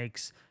thing that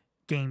makes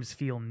games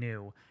feel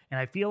new. And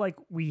I feel like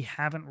we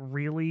haven't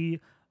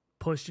really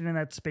pushed it in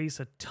that space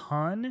a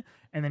ton,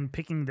 and then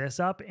picking this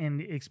up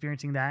and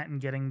experiencing that and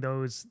getting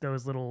those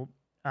little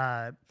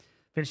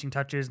finishing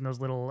touches and those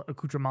little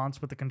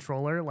accoutrements with the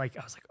controller, like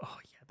I was like, oh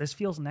yeah, this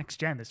feels next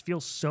gen. This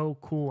feels so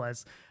cool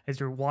as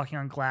you're walking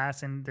on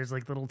glass and there's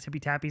like little tippy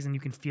tappies and you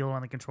can feel it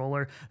on the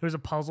controller. There was a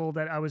puzzle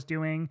that I was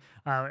doing.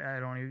 I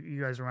don't know,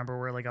 you guys remember,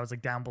 where like I was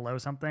like down below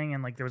something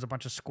and like there was a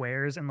bunch of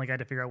squares and like I had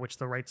to figure out which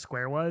the right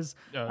square was.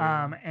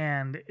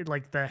 And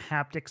like the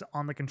haptics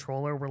on the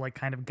controller were like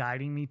kind of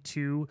guiding me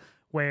to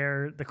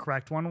where the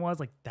correct one was.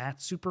 Like,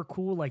 that's super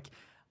cool. Like,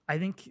 I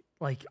think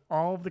like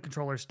all of the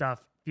controller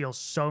stuff feels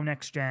so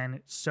next gen,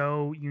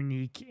 so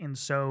unique, and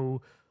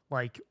so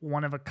like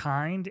one of a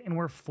kind. And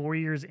we're 4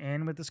 years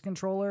in with this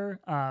controller,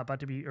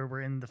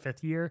 we're in the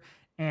 5th year,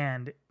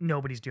 and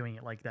nobody's doing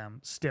it like them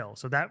still.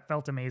 So that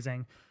felt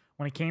amazing.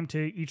 When it came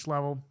to each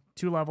level,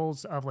 2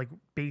 levels of like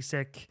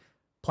basic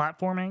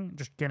platforming,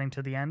 just getting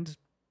to the end,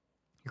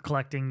 you're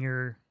collecting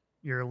your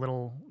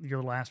little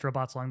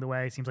Astrobots along the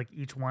way. It seems like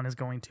each one is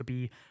going to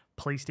be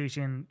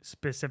PlayStation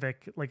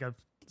specific, like a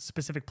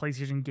specific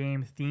PlayStation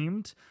game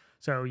themed.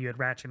 So you had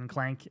Ratchet and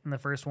Clank in the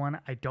first one.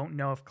 I don't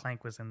know if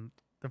Clank was in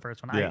the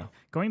first one. Yeah.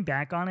 Going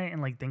back on it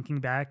and like thinking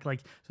back, like,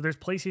 so there's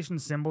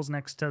PlayStation symbols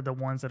next to the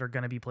ones that are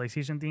going to be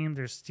PlayStation themed.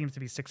 There seems to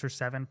be 6 or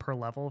 7 per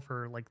level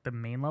for like the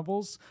main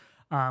levels.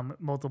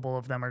 Multiple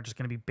of them are just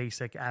going to be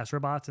basic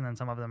Astrobots, and then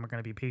some of them are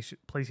going to be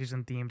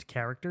PlayStation themed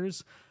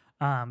characters.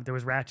 There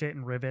was Ratchet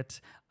and Rivet.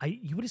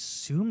 You would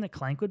assume that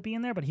Clank would be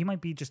in there, but he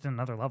might be just in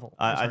another level.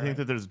 I think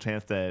that there's a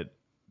chance that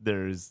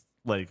there's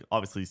like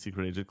obviously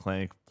Secret Agent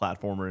Clank,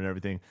 platformer and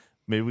everything.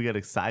 Maybe we get a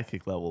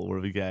sidekick level where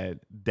we get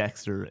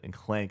Dexter and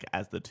Clank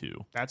as the 2.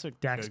 That's a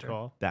Dexter. good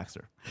call.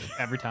 Dexter.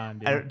 Every time,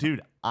 dude.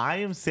 Dude, I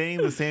am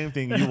saying the same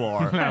thing you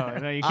are.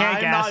 No, you can't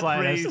I'm gaslight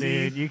not us, crazy.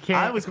 dude. You can't.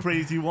 I was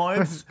crazy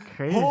once.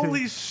 Crazy.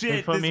 Holy They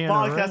shit, put this me in a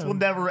podcast will room.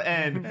 never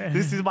end.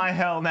 This is my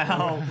hell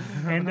now.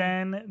 And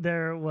then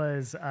there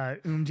was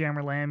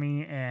Jammer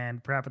Lammy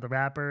and Parappa the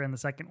Rapper in the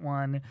second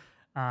one.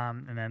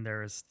 And then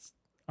there's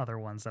other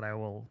ones that I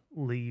will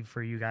leave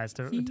for you guys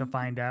to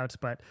find out.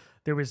 But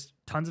there was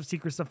tons of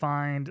secrets to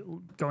find.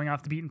 Going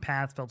off the beaten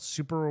path felt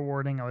super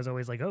rewarding. I was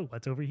always like, oh,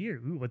 what's over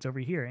here? Ooh, what's over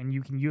here? And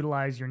you can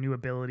utilize your new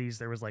abilities.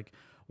 There was like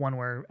one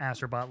where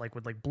Astrobot like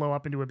would like blow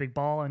up into a big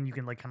ball and you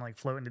can like kind of like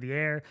float into the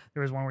air.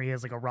 There was one where he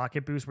has like a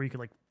rocket boost where you could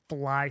like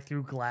fly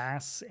through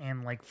glass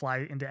and like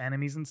fly into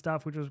enemies and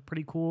stuff, which was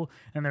pretty cool.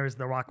 And there was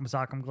the Rock'em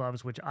Sock'em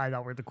gloves, which I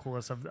thought were the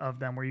coolest of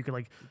them, where you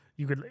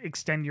could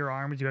extend your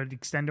arms. You had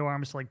extendo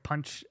arms to like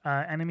punch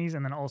enemies,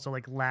 and then also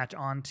like latch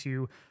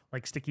onto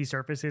like sticky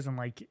surfaces and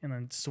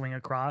then swing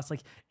across.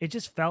 Like, it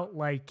just felt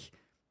like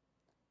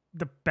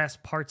the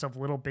best parts of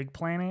Little Big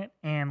Planet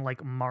and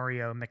like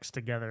Mario mixed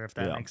together, if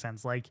that makes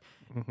sense. Like,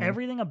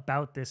 everything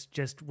about this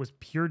just was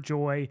pure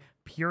joy,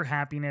 pure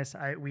happiness.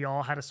 We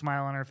all had a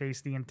smile on our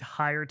face the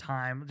entire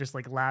time, just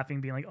like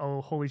laughing, being like,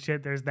 oh, holy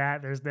shit, there's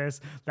that, there's this,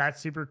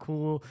 that's super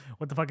cool.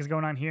 What the fuck is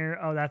going on here?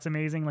 Oh, that's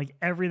amazing. Like,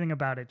 everything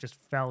about it just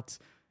felt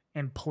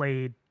and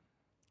played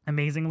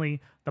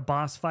amazingly. The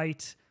boss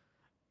fight,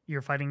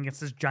 you're fighting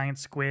against this giant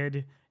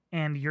squid,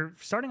 and you're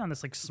starting on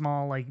this like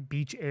small like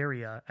beach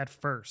area at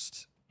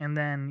first, and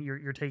then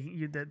you're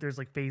taking there's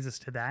like phases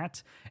to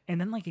that,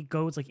 and then like it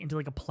goes like into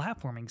like a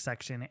platforming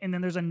section, and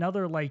then there's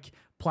another like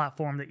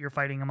platform that you're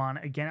fighting him on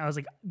again. I was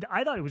like,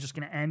 I thought it was just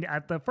gonna end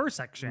at the first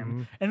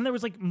section, and then there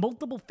was like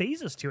multiple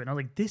phases to it, and I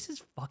was like, this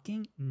is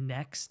fucking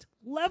next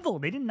level.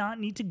 They did not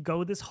need to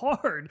go this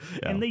hard,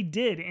 and they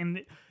did,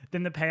 and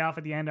then the payoff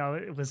at the end,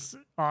 it was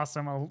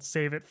awesome. I'll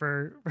save it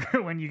for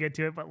when you get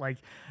to it, but like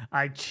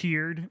I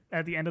cheered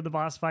at the end of the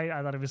boss fight.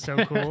 I thought it was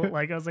so cool.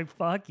 Like I was like,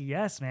 fuck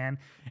yes, man.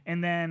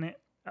 And then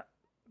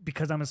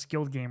because I'm a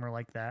skilled gamer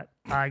like that,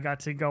 I got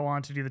to go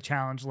on to do the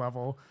challenge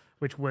level,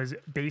 which was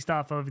based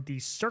off of the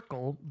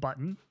circle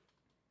button.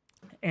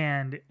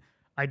 And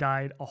I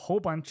died a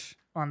whole bunch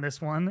on this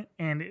one.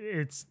 And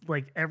it's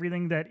like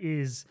everything that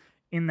is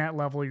in that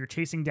level, you're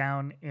chasing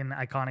down an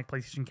iconic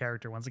PlayStation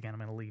character. Once again, I'm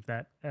going to leave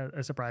that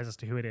a surprise as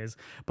to who it is.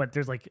 But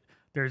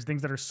there's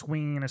things that are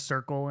swinging in a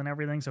circle and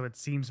everything, so it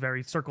seems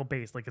very circle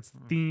based. Like it's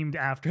themed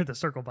after the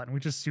circle button,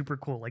 which is super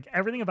cool. Like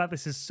everything about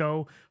this is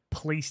so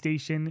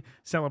PlayStation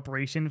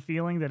Celebration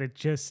feeling that it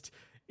just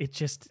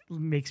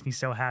makes me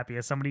so happy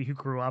as somebody who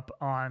grew up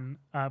on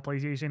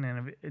PlayStation and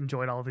have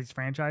enjoyed all of these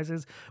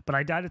franchises. But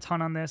I died a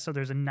ton on this, so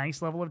there's a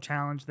nice level of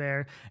challenge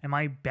there. Am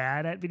I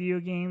bad at video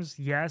games?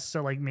 Yes.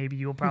 So like maybe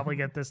you'll probably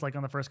get this like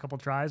on the first couple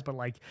tries, but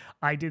like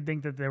I did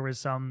think that there was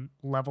some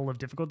level of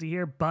difficulty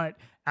here. But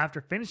after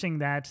finishing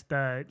that,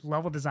 the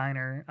level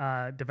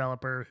designer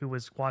developer who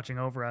was watching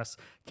over us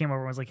came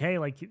over and was like, hey,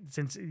 like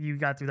since you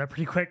got through that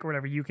pretty quick or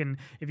whatever, you can,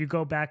 if you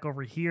go back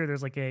over here,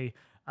 there's like an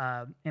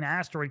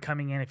asteroid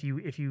coming in. If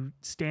you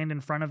stand in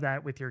front of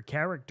that with your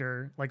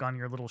character, like on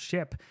your little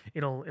ship,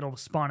 it'll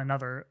spawn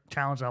another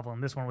challenge level.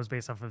 And this one was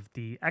based off of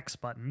the X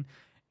button,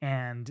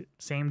 and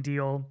same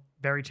deal,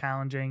 very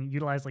challenging.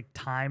 Utilized like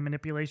time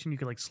manipulation. You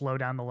could like slow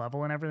down the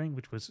level and everything,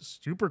 which was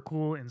super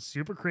cool and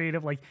super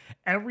creative. Like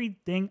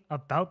everything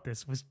about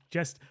this was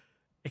just,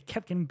 it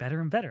kept getting better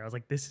and better. I was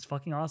like, this is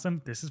fucking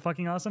awesome. This is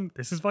fucking awesome.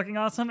 This is fucking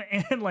awesome.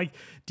 And like,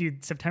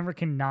 dude, September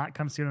cannot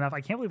come soon enough. I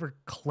can't believe we're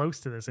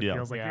close to this. It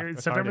feels like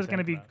September's going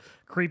to be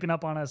creeping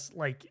up on us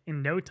like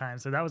in no time.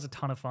 So that was a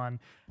ton of fun.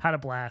 Had a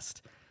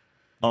blast.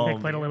 Nick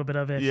played a little bit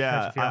of it.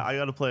 Yeah, I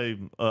got to play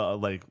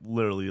like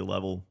literally a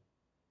level.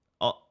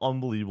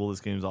 Unbelievable. This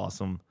game's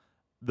awesome.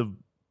 The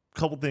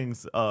couple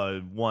things.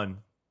 One,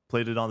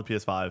 played it on the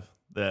PS5.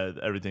 That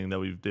everything that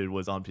we did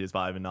was on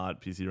PS5 and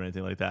not PC or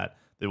anything like that.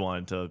 They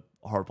wanted to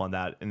harp on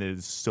that, and it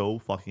is so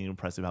fucking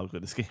impressive how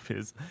good this game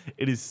is.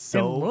 It is so.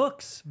 It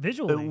looks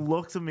visually. It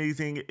looks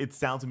amazing. It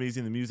sounds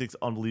amazing. The music's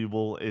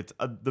unbelievable. It's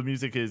the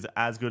music is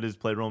as good as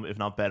Playroom, if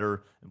not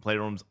better. And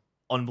Playroom's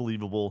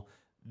unbelievable.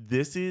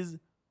 This is,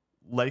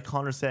 like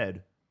Connor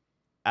said,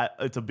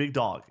 it's a big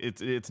dog.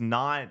 It's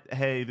not.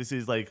 Hey, this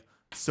is like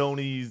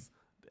Sony's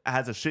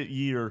has a shit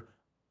year.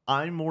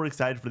 I'm more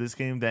excited for this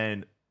game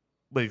than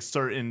like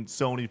certain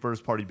Sony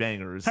first party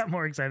bangers. I'm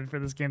more excited for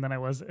this game than I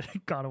was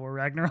God of War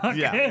Ragnarok.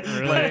 Yeah,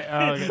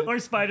 really? Or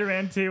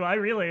Spider-Man 2. I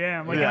really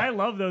am. Like, I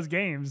love those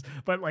games,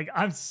 but like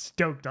I'm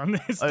stoked on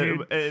this,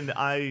 dude. And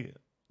I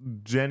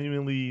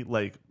genuinely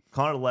like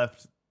Connor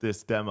left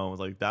this demo and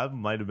was like, that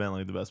might have been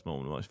like the best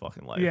moment of my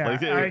fucking life. Yeah,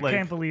 like, I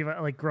can't believe it.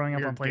 Like growing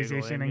up on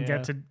PlayStation giggling,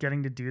 and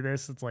getting to do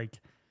this. It's like,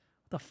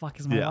 what the fuck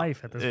is my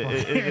life at this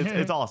point?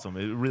 It's awesome.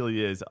 It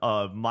really is.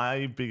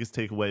 My biggest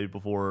takeaway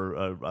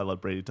before I let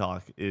Brady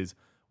talk is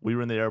we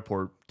were in the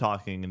airport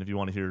talking, and if you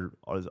want to hear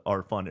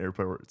our fun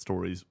airport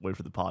stories, wait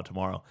for the pod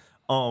tomorrow.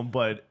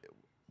 But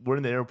we're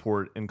in the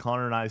airport, and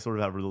Connor and I sort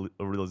of have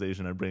a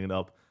realization. I bring it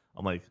up.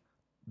 I'm like,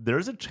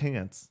 there's a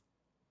chance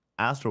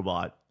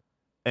Astrobot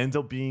ends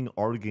up being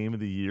our game of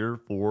the year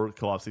for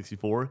Co-op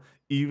 64,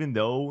 even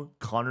though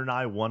Connor and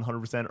I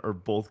 100% are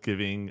both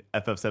giving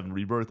FF7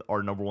 Rebirth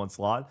our number one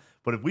slot.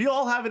 But if we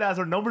all have it as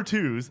our number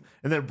twos,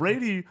 and then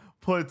Brady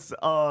puts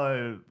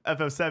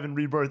FF7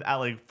 Rebirth at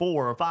like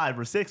 4 or 5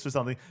 or 6 or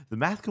something, the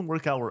math can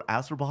work out where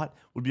Astrobot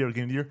would be our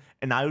game of the year,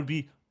 and I would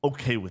be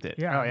okay with it.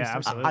 Yeah,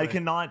 absolutely. I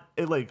cannot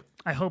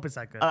I hope it's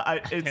that good.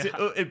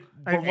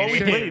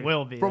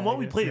 From what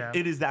we played,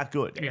 it is that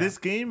good. Yeah. This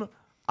game,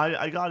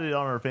 I got it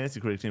on our fantasy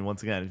critic team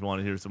once again. If you want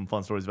to hear some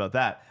fun stories about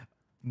that,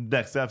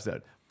 next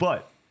episode.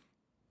 But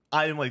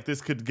I am like,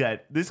 this could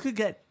get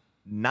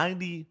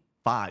 95s.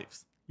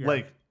 Yeah.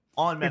 Like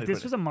on Metacritic. If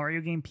this was a Mario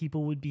game,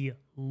 people would be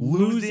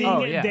losing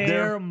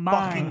their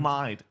fucking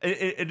mind.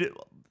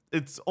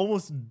 It's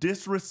almost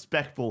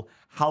disrespectful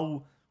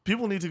how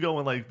people need to go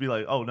and like be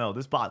like, oh no,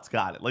 this bot's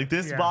got it. Like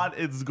this bot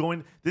is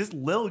going. This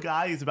little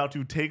guy is about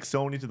to take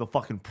Sony to the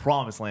fucking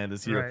promised land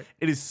this year. Right.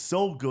 It is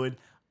so good.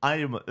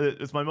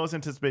 It's my most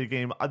anticipated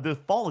game. The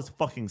fall is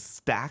fucking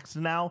stacked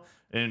now,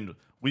 and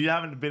we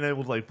haven't been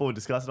able to like fully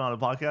discuss it on a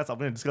podcast. I'm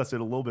going to discuss it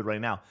a little bit right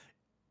now.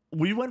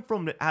 We went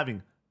from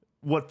having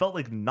what felt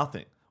like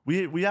nothing.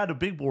 We had a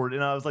big board,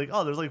 and I was like,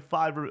 oh, there's like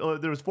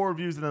 5. There was 4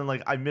 reviews, and then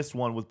like I missed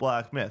one with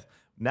Black Myth.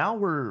 Now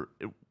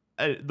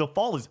the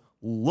fall is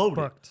loaded.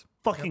 Booked.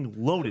 Fucking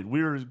loaded.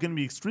 We're going to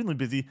be extremely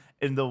busy,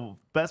 and the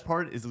best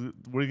part is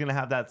we're going to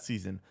have that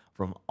season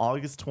from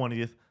August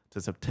 20th to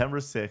September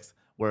 6th,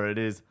 where it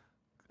is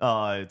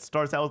It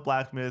starts out with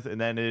Black Myth, and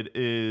then it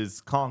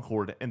is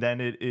Concord, and then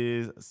it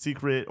is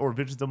Secret or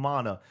Visions of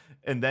Mana,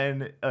 and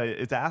then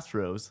it's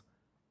Astros.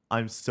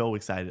 I'm so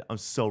excited. I'm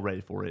so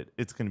ready for it.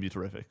 It's going to be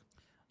terrific.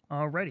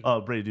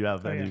 Alrighty. Brady, do you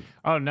have any? Yeah.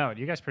 Oh no,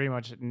 you guys pretty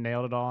much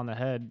nailed it all on the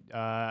head.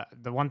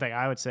 The one thing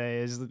I would say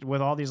is that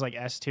with all these like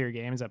S tier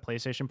games that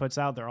PlayStation puts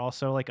out, they're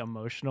also like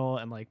emotional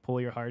and like pull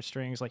your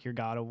heartstrings, like your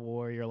God of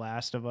War, your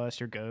Last of Us,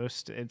 your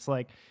Ghost. It's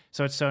like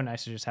it's so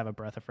nice to just have a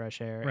breath of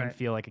fresh air and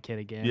feel like a kid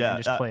again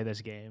and just play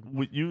this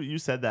game. You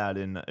said that,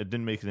 and it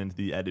didn't make it into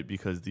the edit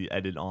because the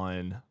edit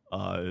on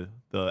the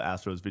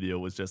Astros video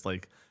was just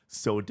like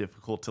so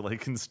difficult to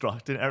like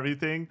construct and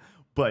everything.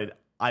 But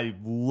I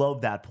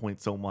love that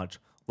point so much.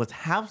 Let's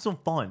have some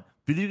fun.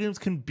 Video games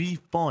can be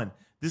fun.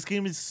 This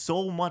game is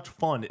so much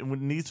fun. It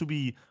needs to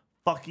be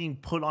fucking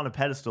put on a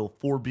pedestal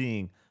for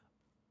being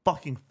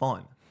fucking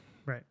fun.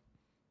 Right.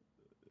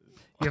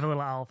 You have a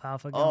little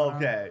alfalfa going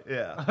Okay,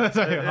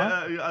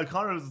 yeah.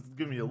 Connor was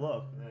giving me a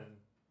look.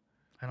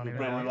 I don't even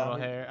Brady, know. little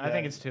hair. I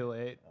think it's too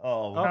late.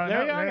 Oh,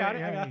 there you go. I got it.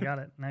 Yeah, you got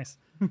it. Nice.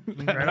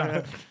 Right over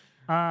there.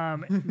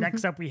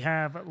 Next up, we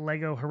have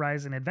Lego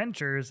Horizon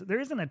Adventures. There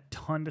isn't a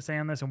ton to say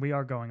on this, and we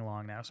are going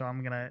along now, so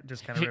I'm gonna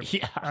just kind of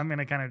I'm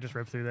gonna kind of just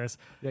rip through this.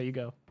 Yeah, you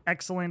go.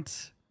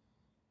 Excellent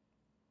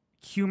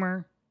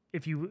humor.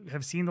 If you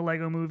have seen the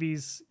Lego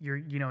movies,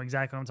 you know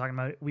exactly what I'm talking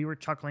about. We were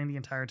chuckling the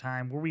entire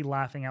time. Were we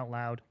laughing out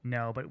loud?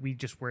 No, but we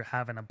just were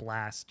having a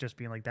blast, just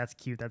being like, "That's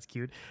cute, that's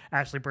cute."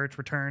 Ashley Birch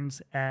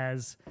returns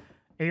as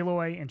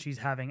Aloy, and she's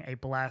having a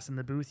blast in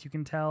the booth. You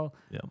can tell.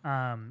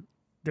 Yeah.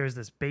 There's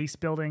this base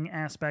building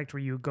aspect where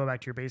you go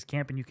back to your base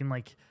camp and you can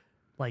like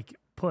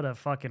put a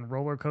fucking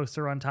roller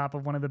coaster on top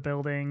of one of the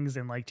buildings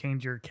and like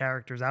change your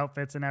character's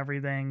outfits and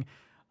everything.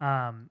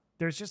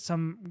 There's just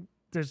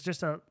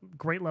a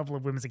great level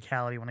of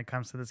whimsicality when it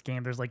comes to this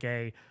game. There's like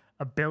a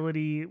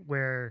ability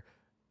where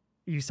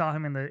you saw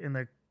him in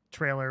the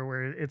trailer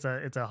where it's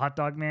a hot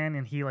dog man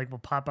and he like will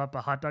pop up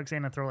a hot dog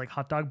stand and throw like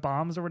hot dog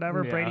bombs or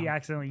whatever. Yeah. Brady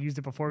accidentally used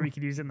it before we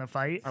could use it in the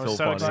fight. I was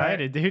so funny.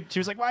 excited, dude. She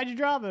was like, "Why'd you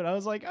drop it?" I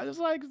was like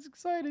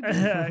excited.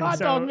 Hot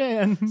dog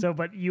man.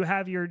 But you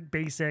have your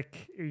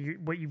basic,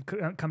 what you've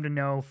come to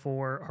know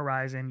for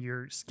Horizon.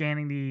 You're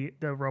scanning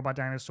the robot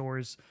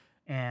dinosaurs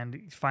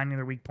and finding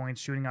their weak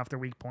points, shooting off their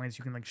weak points.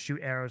 You can like shoot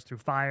arrows through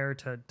fire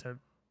to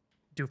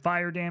do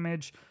fire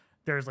damage.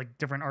 There's like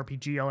different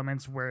RPG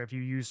elements where if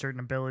you use certain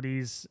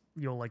abilities,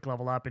 you'll like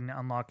level up and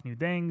unlock new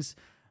things.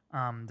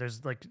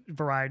 There's like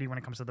variety when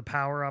it comes to the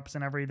power ups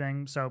and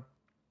everything. So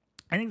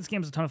I think this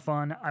game's a ton of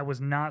fun. I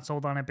was not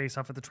sold on it based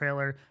off of the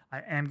trailer.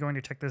 I am going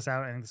to check this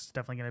out. I think this is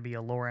definitely going to be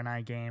a Laura and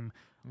I game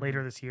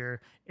later this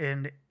year.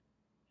 And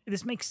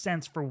this makes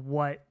sense for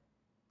what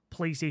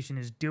PlayStation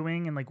is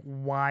doing and like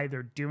why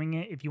they're doing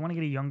it. If you want to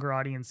get a younger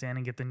audience in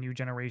and get the new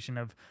generation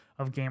of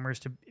gamers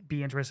to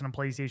be interested in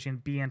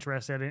PlayStation, be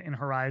interested in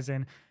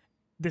Horizon,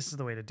 this is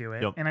the way to do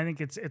it. Yep. And I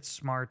think it's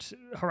smart.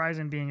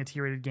 Horizon being a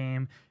tier-rated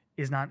game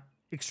is not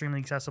extremely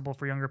accessible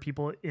for younger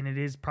people, and it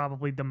is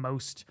probably the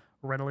most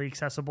readily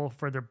accessible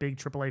for their big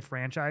AAA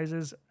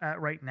franchises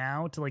right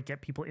now to like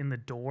get people in the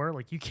door.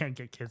 Like you can't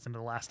get kids into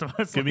The Last of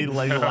Us. Give me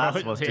Lego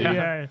Last of Us, dude.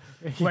 Yeah,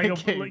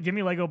 give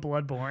me Lego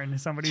Bloodborne.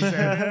 Somebody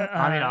said.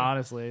 I mean,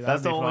 honestly,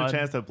 That's the only fun.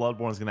 chance that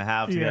Bloodborne's gonna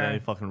have to get any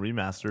fucking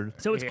remastered.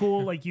 So it's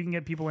cool. Like you can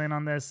get people in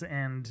on this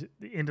and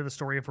into the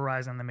story of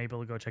Horizon, then maybe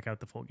they'll go check out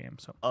the full game.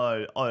 So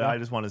I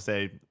just want to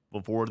say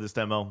before this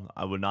demo,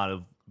 I would not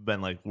have been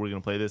like, we're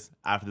gonna play this.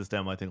 After this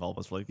demo, I think all of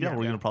us were like,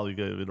 we're gonna probably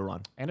give it a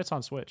run. And it's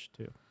on Switch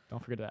too.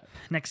 Don't forget that.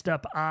 Next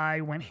up,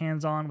 I went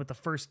hands-on with the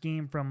first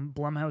game from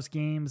Blumhouse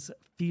Games,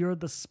 Fear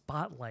the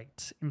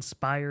Spotlight,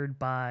 inspired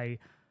by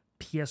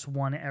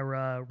PS1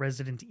 era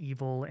Resident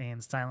Evil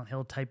and Silent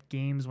Hill type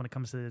games when it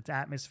comes to its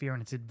atmosphere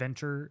and its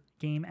adventure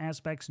game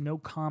aspects. No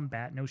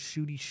combat, no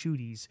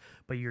shooties,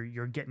 but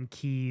you're getting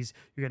keys,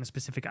 you're getting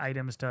specific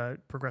items to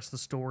progress the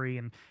story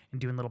and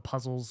doing little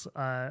puzzles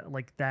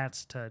like that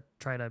to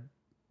try to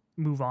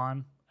move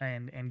on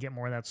and get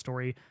more of that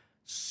story.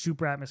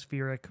 Super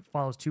atmospheric,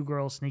 follows two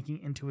girls sneaking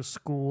into a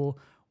school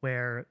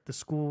where the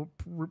school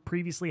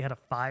previously had a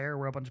fire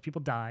where a bunch of people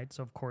died.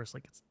 So of course,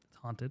 like it's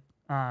haunted.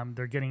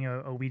 They're getting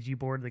a Ouija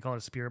board. They call it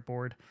a spirit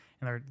board,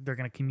 and they're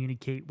going to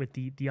communicate with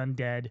the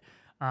undead.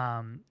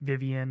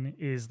 Vivian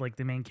is like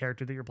the main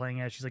character that you're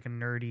playing as. She's like a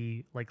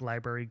nerdy like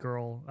library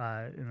girl,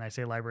 and I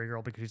say library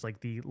girl because she's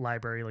like the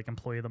library like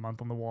employee of the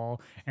month on the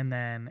wall. And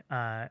then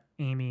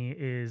Amy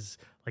is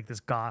like this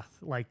goth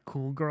like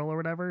cool girl or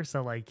whatever.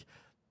 So like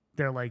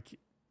they're like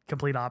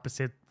complete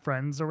opposite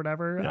friends or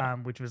whatever,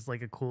 which was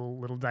like a cool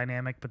little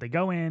dynamic. But they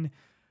go in,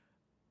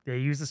 they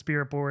use the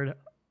spirit board.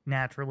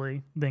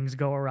 Naturally, things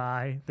go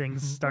awry.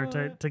 Things start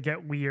to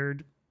get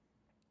weird.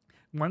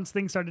 Once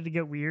things started to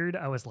get weird,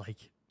 I was like,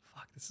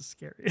 fuck, this is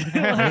scary.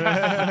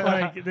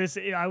 Like this,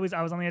 I was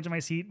on the edge of my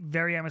seat.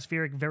 Very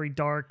atmospheric, very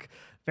dark,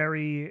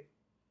 very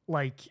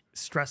like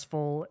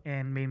stressful,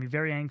 and made me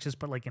very anxious,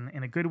 but like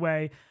in a good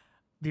way.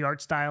 The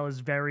art style is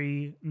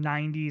very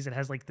 90s. It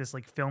has like this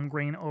like film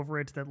grain over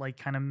it that like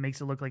kind of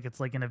makes it look like it's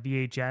like in a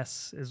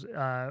VHS is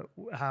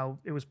how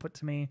it was put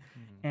to me.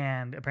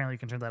 And apparently you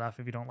can turn that off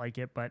if you don't like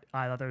it, but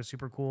I thought that was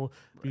super cool.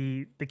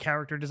 The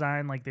character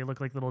design, like they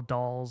look like little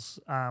dolls,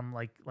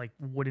 like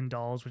wooden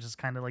dolls, which is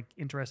kind of like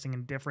interesting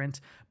and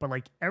different. But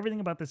like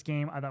everything about this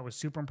game I thought was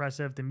super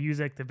impressive. The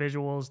music, the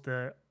visuals,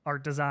 the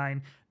art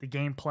design, the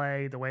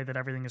gameplay, the way that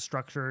everything is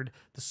structured,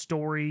 the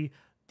story,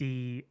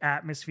 the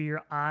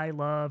atmosphere. I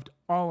loved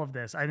all of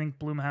this. I think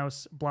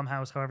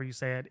Blumhouse, however you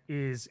say it,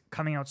 is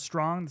coming out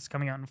strong. This is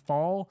coming out in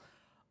fall.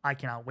 I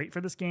cannot wait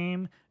for this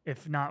game.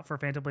 If not for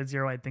Phantom Blade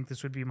Zero, I think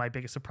this would be my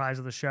biggest surprise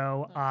of the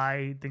show. Nice.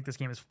 I think this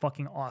game is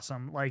fucking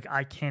awesome. Like,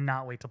 I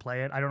cannot wait to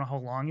play it. I don't know how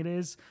long it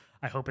is.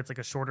 I hope it's like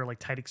a shorter, like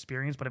tight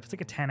experience, but if it's like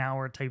a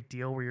 10-hour type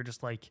deal where you're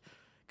just like,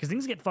 because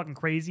things get fucking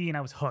crazy, and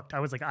I was hooked. I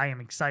was like, I am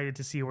excited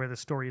to see where the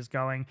story is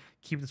going.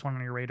 Keep this one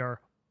on your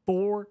radar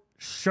for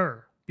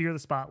sure. Fear the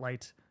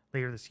Spotlight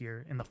later this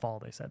year in the fall,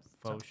 they said.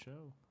 Faux show.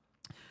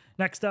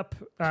 Next up,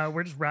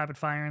 we're just rapid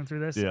firing through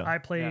this. Yeah. I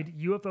played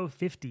UFO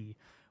 50,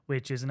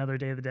 which is another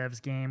Day of the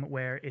Devs game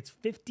where it's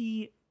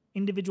 50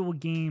 individual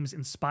games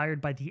inspired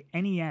by the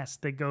NES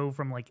that go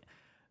from like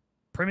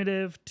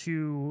primitive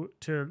to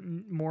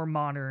more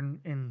modern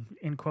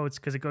in quotes,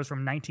 because it goes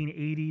from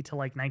 1980 to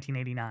like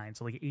 1989,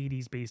 so like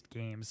 80s based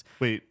games.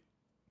 Wait,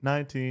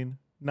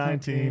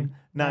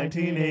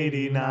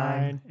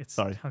 1989. It's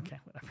sorry. Okay,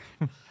 whatever.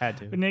 Had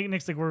to.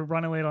 Nick's like, we're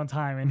running late on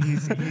time, and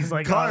he's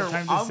like, Connor,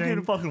 time to I'm sing.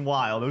 getting fucking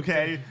wild,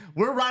 okay?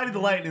 We're riding the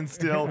lightning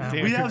still.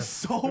 We have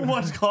so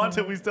much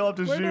content we still have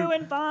to We're shoot.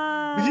 doing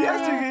fine. He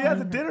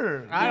has a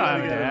dinner. I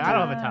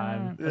don't have a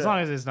time. As long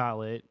as it's not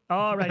late.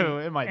 All right.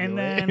 It might be and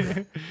late.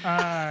 then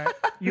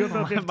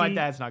UFO 50. My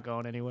dad's not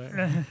going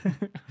anywhere.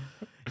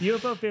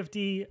 UFO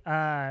 50,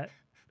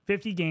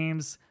 50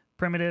 games,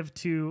 primitive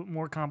to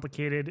more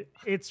complicated.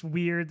 It's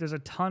weird. There's a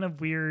ton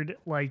of weird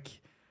like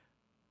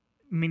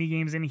mini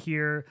games in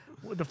here.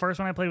 The first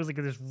one I played was like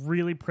this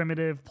really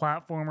primitive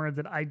platformer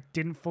that I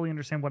didn't fully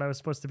understand what I was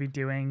supposed to be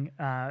doing,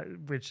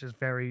 which is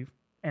very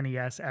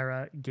NES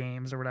era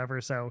games or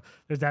whatever. So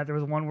there's that. There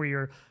was one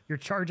where you're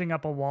charging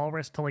up a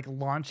walrus to like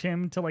launch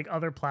him to like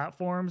other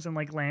platforms and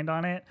like land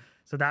on it.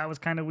 So that was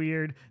kind of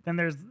weird. Then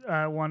there's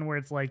one where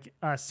it's like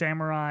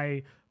samurai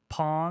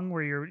Pong,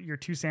 where you're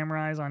two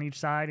samurais on each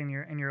side and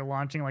you're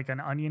launching like an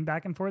onion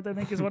back and forth, I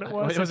think is what it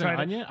was. It was an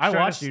onion? I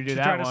watched you do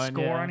that try to one,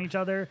 score yeah. on each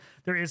other.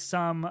 There is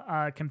some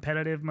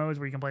competitive modes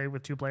where you can play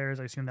with two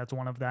players. I assume that's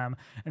one of them.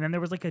 And then there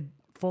was like a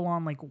full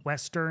on like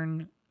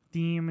Western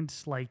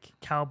themed like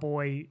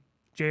cowboy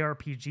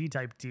JRPG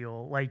type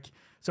deal. Like,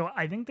 so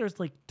I think there's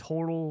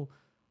totally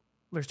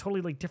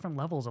like different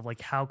levels of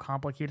like how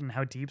complicated and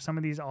how deep some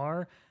of these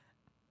are.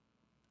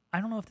 I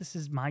don't know if this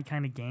is my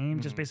kind of game,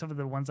 just based off of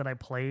the ones that I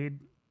played.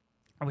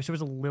 I wish there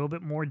was a little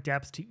bit more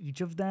depth to each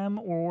of them,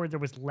 or there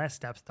was less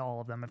depth to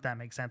all of them, if that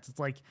makes sense. It's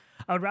like,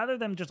 I would rather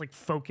them just like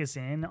focus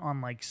in on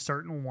like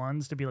certain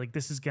ones to be like,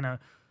 this is going to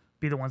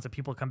be the ones that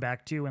people come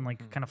back to and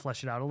like kind of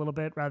flesh it out a little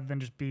bit, rather than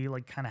just be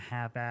like kind of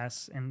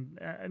half-ass and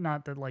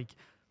not that like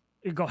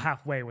it go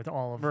halfway with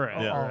all of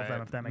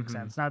them, if that makes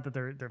sense. Not that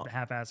they're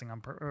half-assing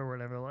on or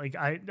whatever. Like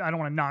I don't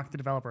want to knock the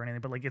developer or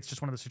anything, but like it's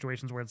just one of those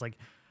situations where it's like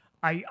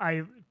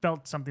I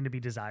felt something to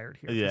be desired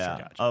here.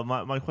 Yeah. Sure.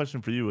 My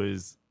question for you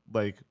is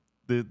like,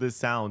 this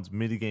sounds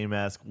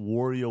minigame-esque.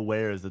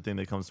 WarioWare is the thing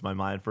that comes to my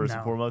mind first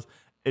and foremost.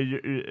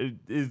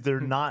 Is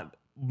there not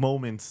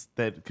moments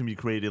that can be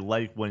created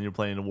like when you're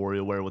playing a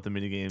WarioWare with the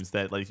minigames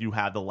that like you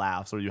have the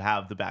laughs or you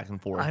have the back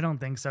and forth? I don't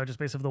think so. Just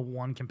based off the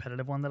one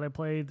competitive one that I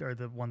played, or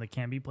the one that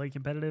can be played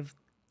competitive,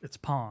 it's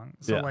Pong.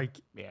 So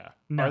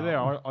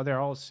no. Are there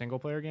all single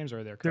player games, or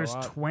are there co-op? There's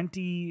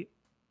 20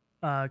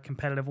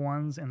 competitive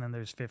ones, and then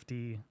there's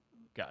 50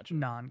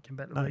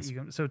 non-competitive. Nice.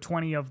 So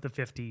 20 of the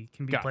 50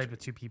 can be played with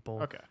two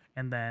people. Okay.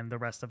 And then the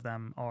rest of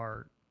them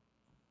are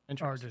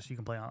just you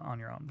can play on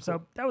your own. Cool.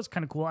 So that was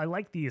kind of cool. I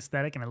like the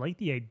aesthetic and I like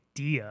the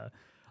idea.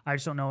 I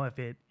just don't know if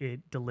it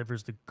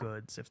delivers the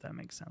goods, if that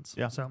makes sense.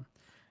 Yeah. So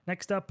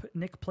next up,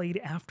 Nick played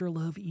After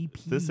Love EP.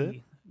 This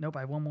it? Nope,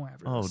 I have one more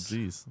after Oh, this.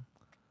 jeez.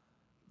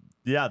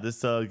 Yeah,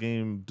 this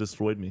game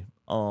destroyed me.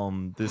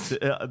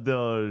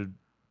 The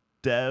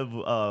dev,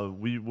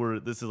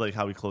 this is like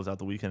how we close out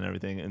the weekend and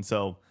everything. And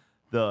so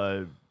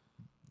there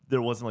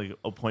wasn't like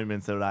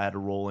appointments that I had to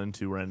roll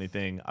into or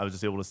anything. I was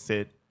just able to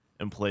sit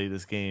and play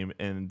this game,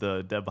 and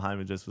the dev behind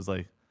me just was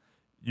like,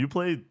 you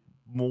played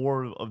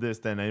more of this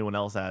than anyone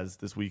else has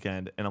this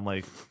weekend. And I'm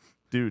like,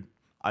 dude,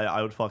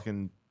 I would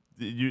fucking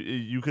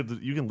you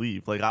can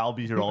leave. Like, I'll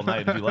be here all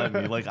night if you let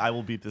me. Like, I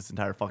will beat this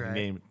entire fucking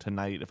game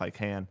tonight if I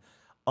can.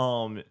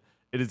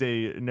 It is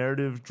a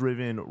narrative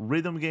driven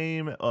rhythm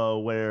game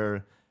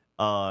where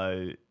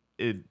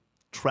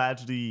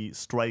tragedy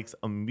strikes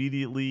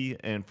immediately,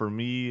 and for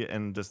me,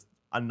 and just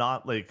I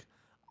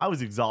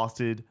was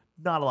exhausted,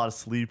 not a lot of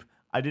sleep.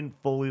 I didn't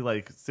fully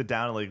like sit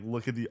down and like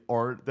look at the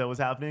art that was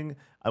happening.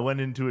 I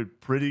went into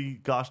it pretty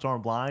gosh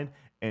darn blind,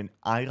 and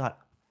I got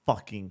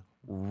fucking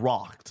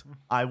rocked.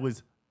 I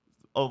was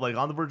like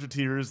on the verge of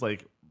tears,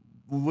 like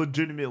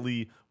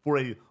legitimately for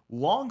a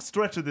long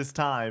stretch of this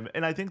time.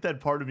 And I think that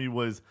part of me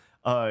was,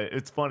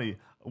 it's funny.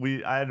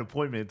 I had an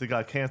appointment that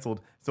got canceled,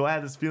 so I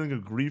had this feeling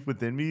of grief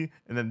within me,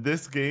 and then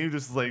this game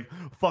just like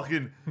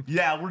fucking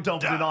yeah, we're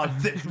dumping it on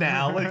thick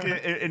now, like,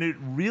 and it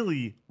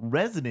really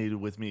resonated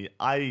with me.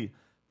 I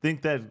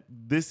think that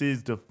this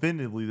is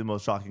definitively the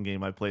most shocking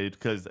game I played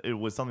because it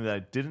was something that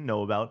I didn't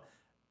know about.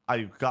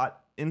 I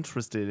got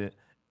interested in,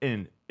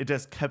 and it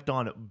just kept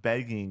on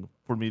begging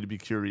for me to be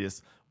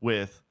curious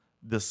with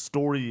the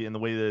story, and the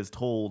way that it's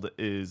told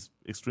is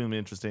extremely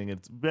interesting.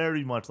 It's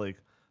very much like.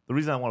 The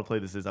reason I want to play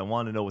this is I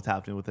want to know what's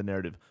happening with the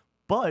narrative.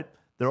 But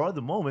there are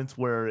the moments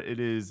where it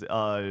is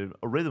a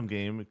rhythm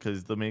game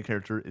because the main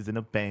character is in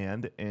a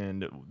band,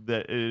 and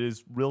that it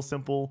is real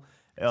simple.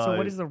 So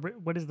what is the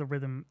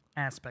rhythm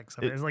aspects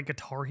of it? Is it like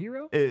Guitar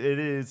Hero? It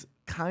is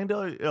kind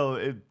of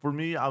for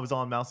me. I was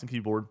on mouse and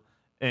keyboard,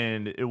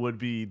 and it would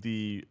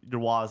be your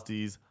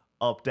WASDs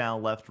up,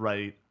 down, left,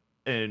 right,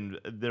 and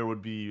there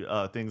would be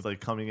things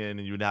like coming in,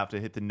 and you would have to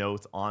hit the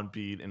notes on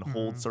beat and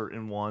hold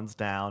certain ones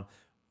down.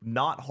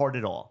 Not hard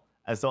at all.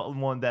 As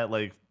someone that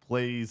like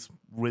plays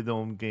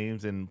rhythm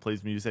games and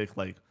plays music,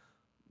 like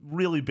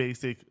really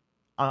basic,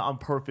 I'm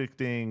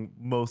perfecting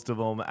most of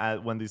them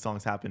when these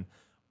songs happen.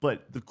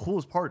 But the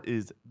coolest part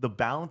is the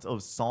balance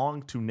of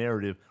song to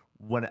narrative.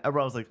 Whenever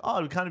I was like, oh,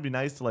 it would kind of be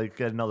nice to like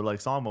get another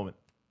like song moment,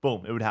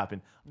 boom, it would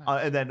happen.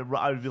 Nice. And then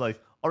I would be like,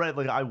 all right,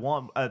 like I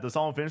want the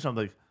song finish. I'm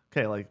like,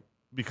 okay, like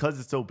because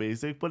it's so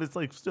basic, but it's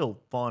like still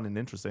fun and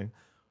interesting.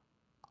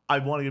 I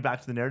want to get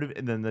back to the narrative,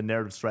 and then the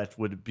narrative stretch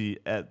would be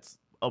at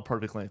a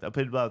perfect length. I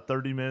played about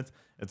 30 minutes.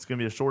 It's going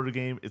to be a shorter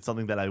game. It's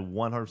something that I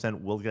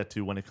 100% will get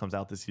to when it comes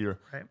out this year.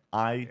 Right.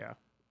 I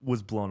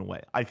was blown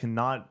away. I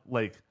cannot,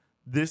 like,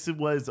 this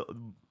was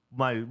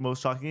my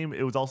most shocking game.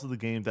 It was also the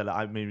game that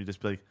I made me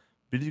just be like,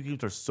 video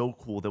games are so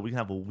cool that we can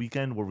have a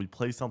weekend where we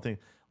play something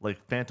like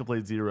Phantom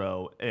Blade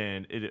Zero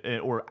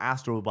or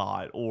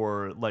Astrobot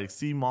or like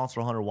see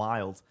Monster Hunter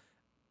Wilds,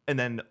 and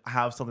then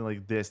have something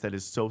like this that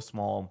is so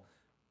small.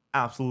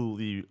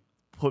 Absolutely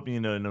put me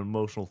in an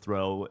emotional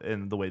throw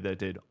in the way that it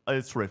did.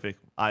 It's terrific.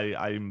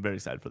 I'm very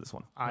excited for this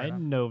one. I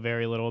know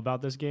very little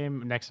about this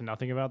game, next to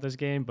nothing about this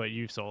game, but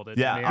you sold it.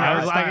 Yeah, to me. I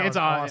was like, it's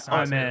awesome.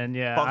 I'm in.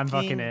 Yeah, I'm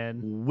fucking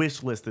in.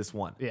 Wish list this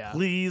one. Yeah,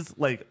 please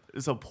like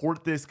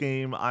support this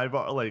game. I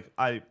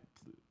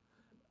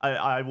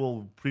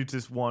will preach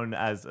this one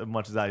as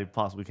much as I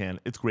possibly can.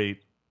 It's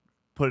great.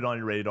 Put it on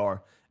your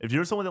radar. If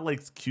you're someone that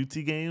likes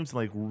cutesy games and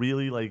like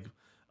really like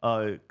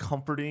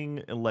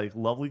comforting and like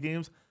lovely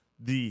games.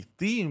 The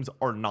themes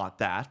are not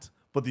that,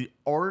 but the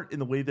art and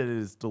the way that it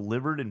is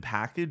delivered and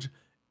packaged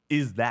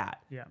is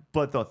that. Yeah.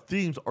 But the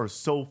themes are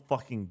so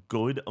fucking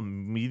good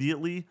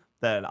immediately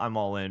that I'm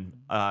all in.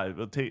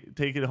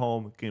 Take it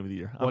home. Game of the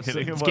year. What's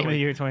the Game of the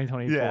Year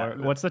 2024? Yeah.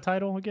 What's the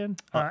title again?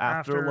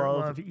 After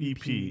Love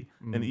EP.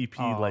 An EP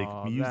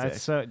like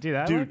music. Dude,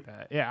 I like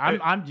that. Yeah,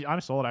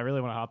 I'm sold. I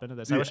really want to hop into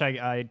this. I wish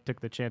I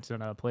took the chance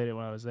and played it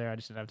when I was there. I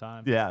just didn't have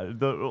time. Yeah,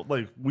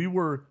 we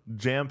were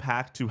jam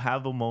packed to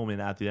have a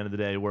moment at the end of the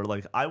day where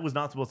like I was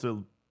not supposed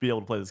to be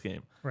able to play this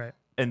game. Right.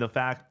 And the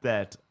fact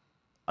that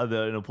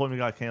an appointment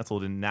got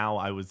canceled, and now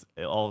I was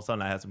all of a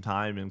sudden I had some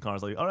time, and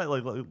Connor's like, all right,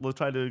 like let's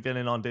try to get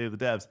in on Day of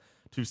the Devs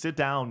to sit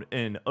down.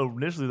 And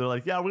initially they're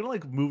like, yeah, we're gonna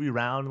like move you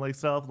around and like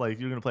stuff, like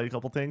you're gonna play a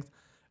couple things.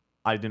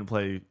 I didn't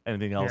play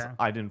anything else. Yeah.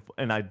 I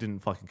didn't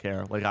fucking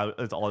care. Like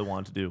that's all I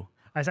wanted to do.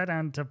 I sat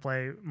down to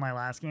play my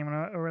last game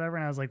or whatever,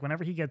 and I was like,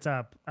 whenever he gets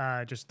up,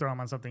 just throw him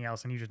on something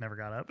else, and he just never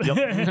got up. Yep.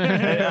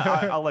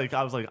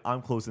 I was like,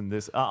 I'm closing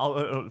this.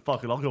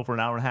 Fuck it, I'll go for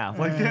an hour and a half.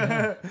 Like,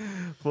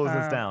 close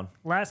this down.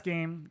 Last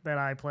game that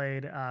I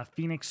played,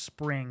 Phoenix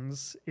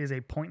Springs, is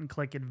a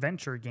point-and-click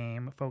adventure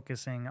game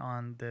focusing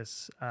on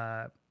this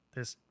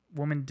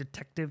woman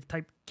detective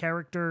type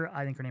character.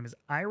 I think her name is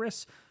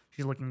Iris.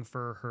 She's looking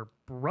for her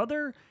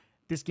brother.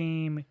 This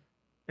game,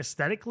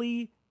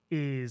 aesthetically,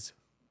 is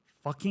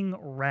fucking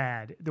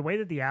rad. The way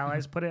that the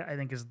allies put it, I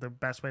think, is the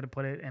best way to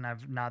put it, and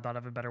I've not thought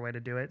of a better way to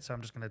do it, so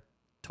I'm just going to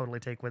totally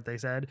take what they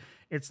said.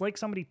 It's like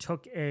somebody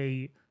took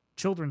a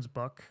children's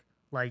book,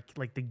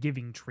 like The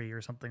Giving Tree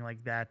or something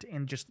like that,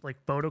 and just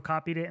like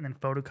photocopied it, and then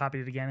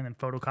photocopied it again, and then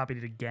photocopied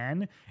it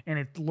again, and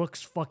it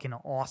looks fucking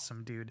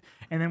awesome, dude.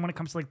 And then when it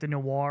comes to like the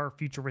noir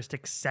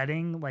futuristic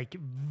setting, like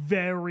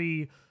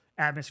very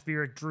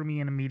atmospheric, drew me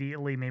in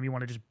immediately, made me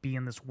want to just be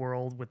in this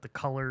world with the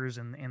colors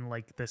and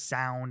like the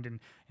sound and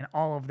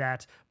all of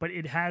that. But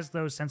it has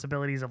those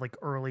sensibilities of like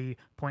early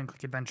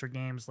point-and-click adventure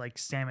games, like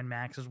Sam and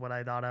Max is what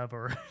I thought of,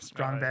 or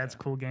Strong Bad's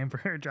cool game for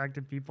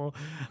attractive people.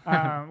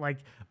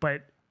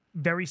 But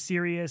very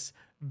serious,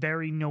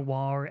 very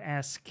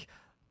noir-esque.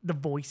 The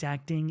voice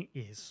acting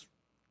is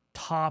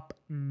top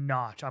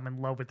notch. I'm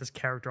in love with this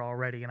character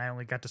already, and I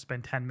only got to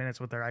spend 10 minutes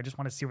with her. I just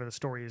want to see where the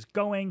story is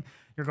going.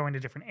 You're going to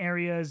different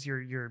areas.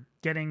 You're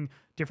getting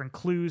different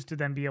clues to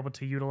then be able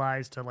to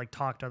utilize to like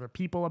talk to other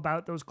people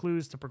about those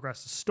clues to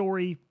progress the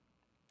story.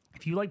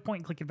 If you like point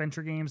and click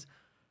adventure games,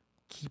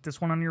 keep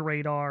this one on your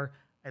radar.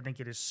 I think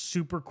it is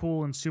super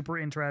cool and super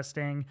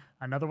interesting.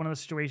 Another one of those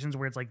situations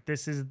where it's like,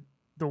 this is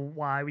the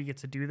why we get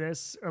to do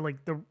this, or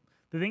like the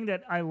thing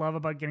that I love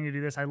about getting to do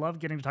this. I love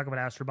getting to talk about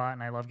Astrobot,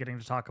 and I love getting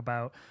to talk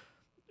about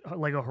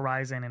Lego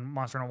Horizon and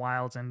Monster Hunter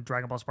Wilds and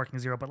Dragon Ball Sparking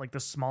Zero, but like the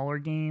smaller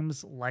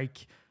games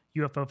like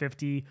UFO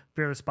 50,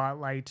 Fear the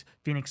Spotlight,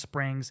 Phoenix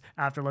Springs,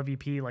 Afterlove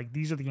EP, like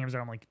these are the games that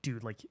I'm like,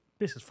 dude, like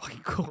this is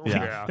fucking cool. Yeah.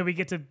 Like, that we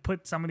get to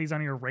put some of these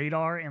on your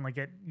radar and like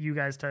get you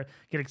guys to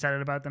get excited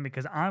about them,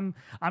 because I'm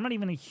not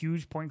even a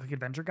huge point and click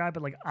adventure guy,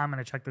 but like I'm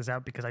gonna check this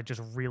out because I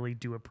just really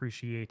do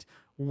appreciate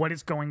what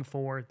it's going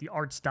for, the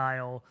art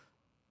style,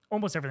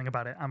 almost everything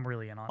about it. I'm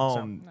really in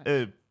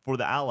on. For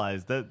the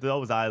allies, that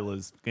was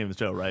Isla's game of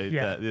the show, right?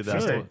 Yeah,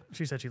 That's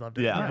she said she loved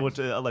it. yeah, which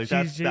like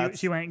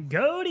she went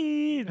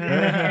Goaty,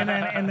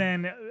 and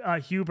then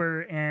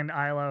Huber and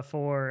Isla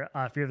for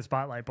Fear the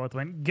Spotlight both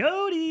went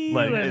Goaty.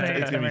 Like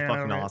it's gonna be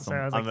fucking awesome. So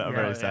I was I'm like,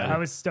 very excited. I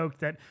was stoked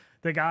that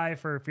the guy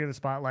for Fear the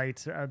Spotlight,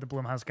 the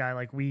Blumhouse guy,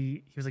 like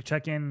he was like,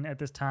 check in at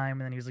this time,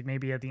 and then he was like,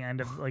 maybe at the end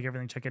of like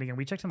everything, check in again.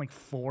 We checked in like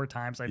 4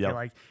 times, I feel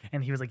like,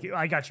 and he was like,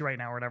 I got you right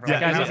now or whatever.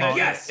 Yeah, like,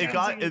 yes,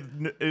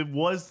 it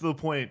was to the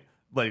point,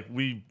 like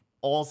we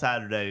all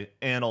Saturday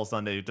and all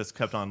Sunday just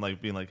kept on like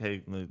being like, hey,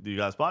 do you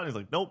guys spot? And he's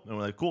like, nope. And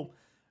we're like, cool.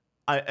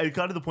 I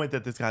got to the point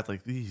that this guy's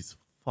like, these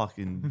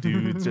fucking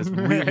dudes just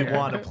really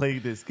want to play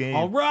this game.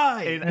 All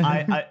right.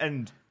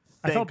 And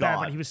I felt bad,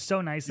 God. but he was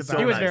so nice about it.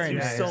 He was very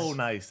nice. nice. He was so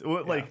nice.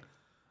 Like,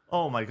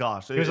 oh my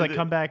gosh. He was like,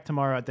 come back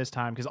tomorrow at this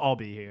time because I'll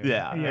be here.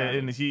 Yeah.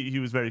 And he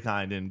was very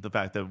kind, and the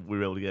fact that we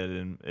were able to get it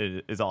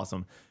in is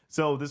awesome.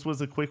 So this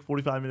was a quick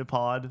 45-minute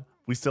pod.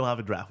 We still have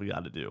a draft we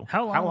got to do.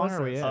 How long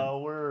are we this? at?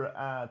 We're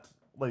at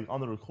like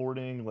on the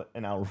recording like,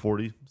 an hour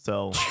 40.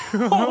 So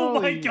Oh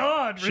my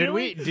God! Should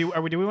really? we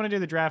want to do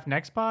the draft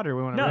next pod, or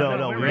we want to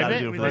No, we gotta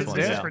do it for this this one,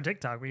 is yeah. for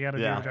TikTok. We got to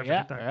Yeah. do the draft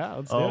Yeah, for TikTok. yeah,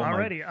 let's do Oh it. my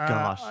Alrighty.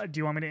 gosh. Do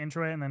you want me to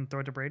intro it and then throw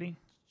it to Brady?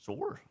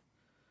 sure.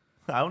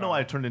 I don't know why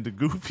I turned into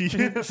Goofy.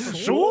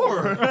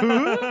 Sure.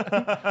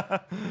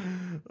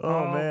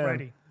 Oh man.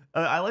 Brady.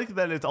 I like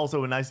that it's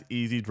also a nice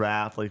easy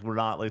draft. Like we're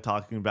not like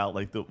talking about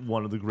like the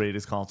one of the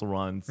greatest console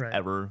runs Right.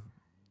 ever.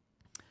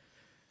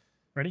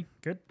 Ready?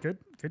 Good.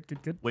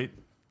 Wait.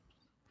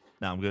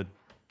 No, I'm good.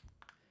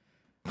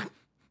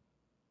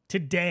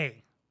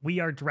 Today, we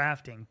are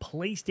drafting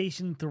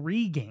PlayStation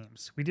 3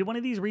 games. We did one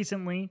of these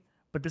recently,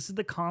 but this is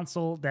the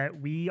console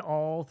that we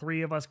all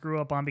 3 of us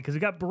grew up on, because we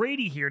got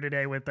Brady here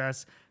today with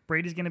us.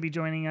 Brady's going to be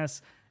joining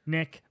us.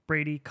 Nick,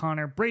 Brady,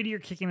 Connor. Brady, you're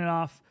kicking it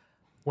off.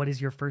 What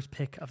is your first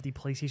pick of the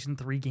PlayStation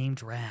 3 game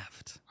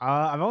draft?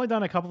 I've only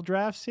done a couple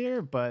drafts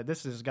here, but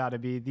this has got to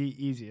be the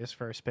easiest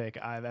first pick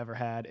I've ever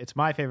had. It's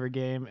my favorite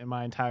game in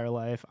my entire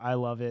life. I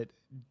love it.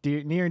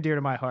 Near and dear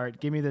to my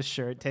heart. Give me this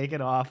shirt. Take it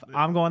off.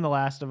 I'm going The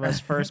Last of Us.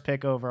 First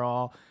pick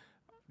overall.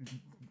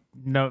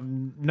 No,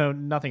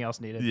 nothing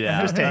else needed.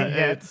 Yeah. Just take it.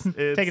 It's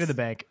Take it to the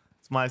bank.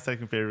 It's my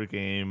second favorite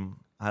game.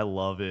 I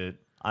love it.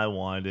 I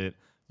want it.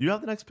 You have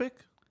the next pick?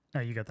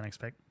 No, you got the next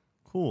pick.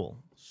 Cool.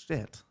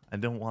 Shit. I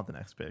don't want the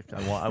next pick.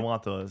 I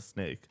want the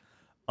snake.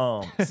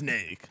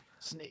 Snake.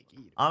 Snake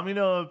eater. I'm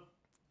gonna.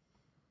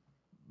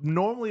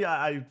 Normally,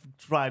 I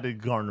try to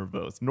garner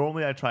votes.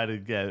 Normally, I try to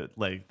get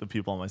like the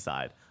people on my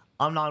side.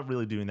 I'm not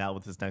really doing that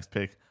with this next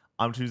pick.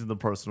 I'm choosing the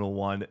personal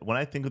one. When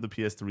I think of the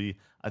PS3,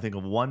 I think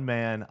of one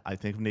man. I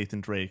think of Nathan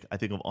Drake. I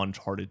think of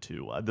Uncharted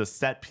 2. The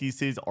set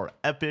pieces are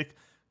epic.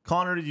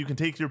 Connor, you can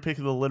take your pick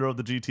of the litter of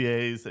the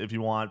GTAs if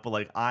you want, but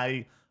like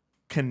I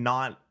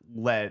cannot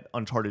let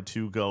Uncharted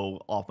 2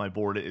 go off my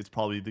board. It's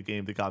probably the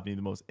game that got me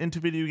the most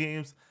into video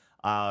games.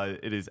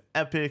 It is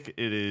epic.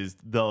 It is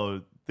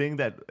the thing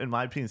that, in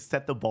my opinion,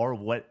 set the bar of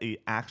what a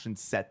action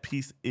set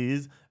piece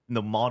is in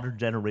the modern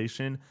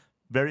generation.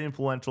 Very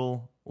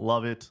influential.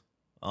 Love it.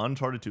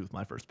 Uncharted 2 is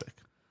my first pick.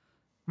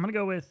 I'm going to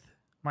go with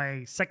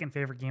my second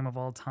favorite game of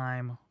all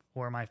time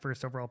for my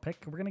first overall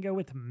pick. We're going to go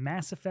with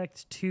Mass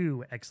Effect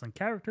 2. Excellent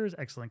characters,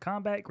 excellent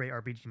combat, great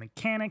RPG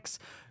mechanics,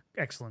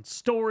 excellent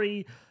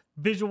story,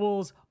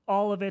 visuals,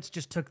 all of it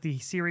just took the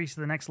series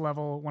to the next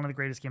level. One of the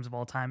greatest games of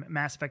all time.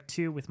 Mass Effect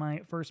 2 with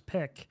my first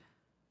pick.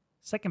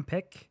 Second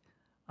pick,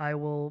 I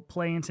will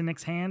play into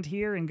Nick's hand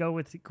here and go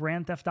with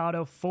Grand Theft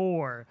Auto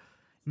 4.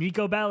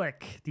 Niko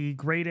Bellic, the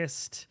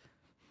greatest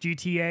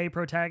GTA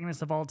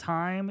protagonist of all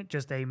time,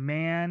 just a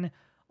man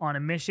on a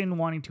mission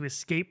wanting to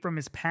escape from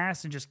his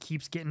past and just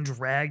keeps getting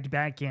dragged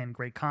back in.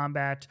 Great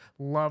combat,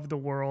 love the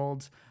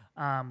world,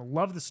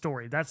 love the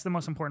story. That's the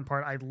most important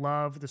part. I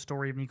love the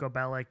story of Niko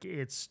Bellic.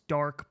 It's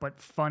dark but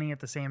funny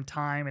at the same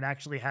time. It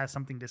actually has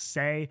something to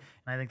say,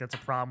 and I think that's a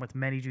problem with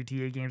many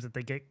GTA games, that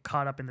they get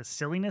caught up in the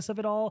silliness of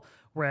it all,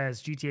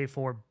 whereas GTA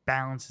 4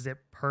 balances it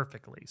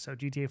perfectly. So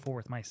GTA 4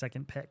 with my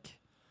second pick.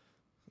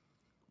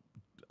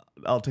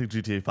 I'll take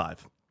GTA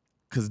 5.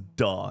 Because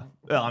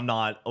I'm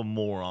not a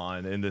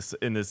moron in this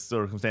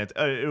circumstance.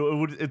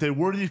 If they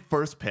were the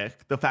first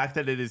pick, the fact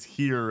that it is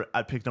here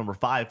at pick number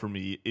 5 for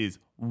me is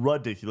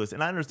ridiculous.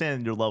 And I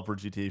understand your love for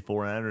GTA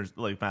 4, and I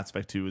understand, like, Mass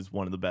Effect 2 is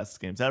one of the best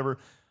games ever.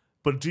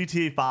 But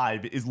GTA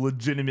 5 is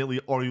legitimately,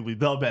 arguably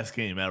the best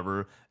game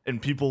ever,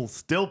 and people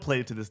still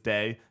play it to this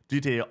day.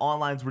 GTA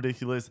Online's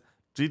ridiculous.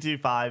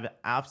 GTA 5,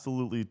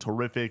 absolutely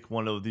terrific.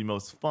 One of the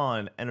most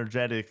fun,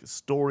 energetic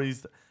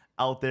stories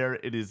out there.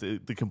 It is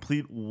the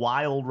complete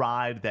wild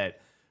ride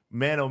that,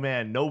 man, oh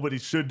man, nobody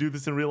should do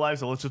this in real life,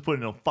 so let's just put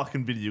it in a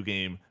fucking video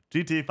game.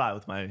 GTA 5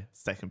 with my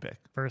second pick.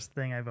 First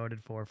thing I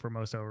voted for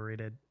most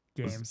overrated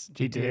games,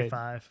 GTA. GTA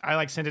 5. I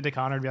like sent it to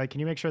Connor and be like, can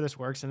you make sure this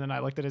works? And then I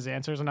looked at his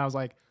answers and I was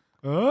like,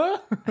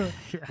 what?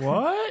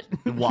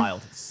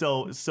 Wild.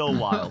 So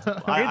wild.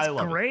 I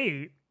love great.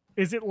 It.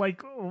 Is it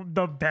like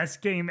the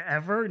best game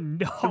ever?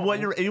 No. What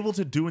you're able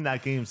to do in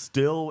that game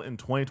still in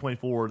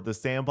 2024, the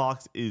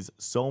sandbox is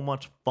so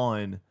much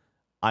fun.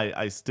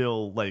 I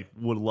still like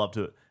would love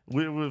to.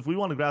 If we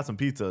want to grab some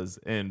pizzas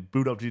and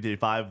boot up GTA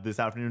 5 this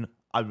afternoon,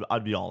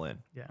 I'd be all in.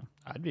 Yeah,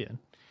 I'd be in.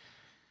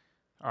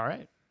 All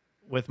right.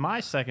 With my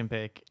second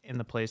pick in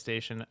the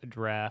PlayStation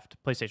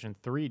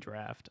 3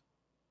 draft,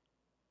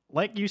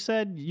 like you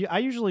said, I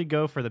usually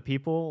go for the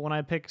people when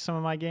I pick some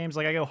of my games.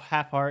 Like I go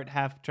half heart,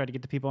 half try to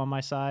get the people on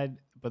my side.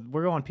 But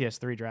we're going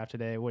PS3 draft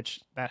today, which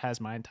that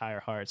has my entire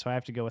heart. So I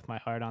have to go with my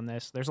heart on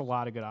this. There's a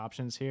lot of good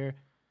options here.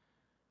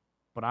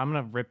 But I'm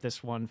going to rip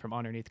this one from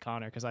underneath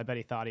Connor because I bet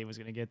he thought he was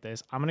going to get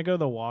this. I'm going to go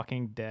the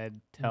Walking Dead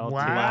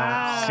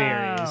Telltale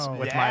series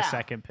with my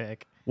second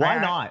pick. Why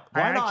not?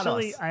 Why not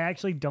us? I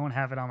actually don't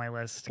have it on my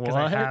list because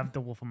I have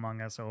The Wolf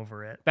Among Us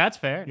over it. That's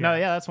fair. Yeah. No,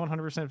 yeah, that's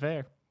 100%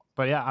 fair.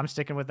 But yeah, I'm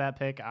sticking with that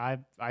pick. I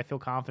feel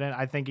confident.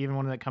 I think even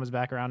when it comes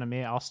back around to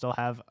me, I'll still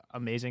have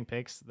amazing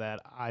picks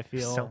that I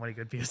feel so many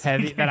good PS3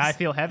 heavy games. that I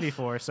feel heavy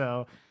for.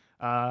 So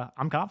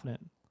I'm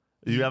confident.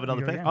 You have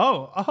another pick?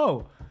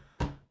 Oh.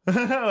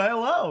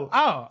 Hello.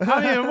 Oh,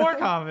 I'm even more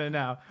confident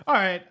now. All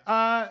right.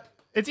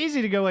 It's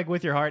easy to go like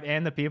with your heart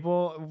and the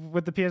people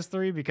with the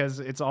PS3 because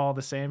it's all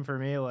the same for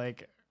me.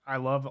 Like I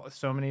love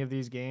so many of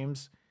these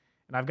games,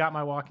 and I've got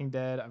my Walking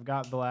Dead. I've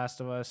got The Last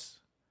of Us.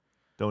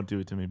 Don't do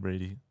it to me,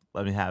 Brady.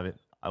 Let me have it.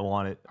 I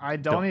want it. I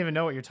don't even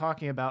know what you're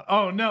talking about.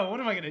 Oh no, what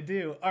am I gonna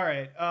do? All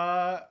right.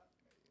 All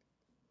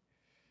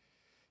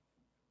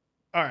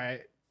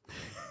right.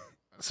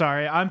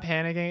 Sorry, I'm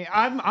panicking.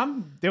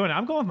 I'm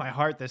going with my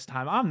heart this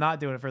time. I'm not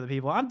doing it for the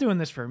people. I'm doing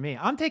this for me.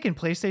 I'm taking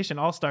PlayStation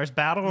All-Stars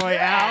Battle Royale.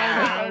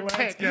 Yeah,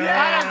 let's go.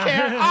 I don't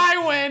care.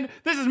 I win.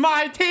 This is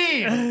my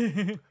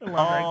team.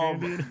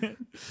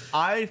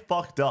 I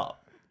fucked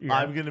up. Yeah.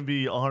 I'm going to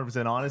be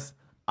 100% honest.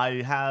 I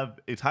have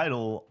a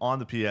title on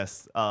the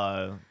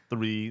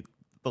PS3.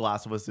 The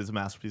Last of Us is a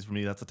masterpiece for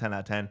me. That's a 10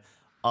 out of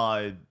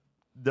 10.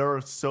 There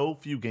are so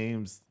few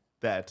games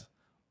that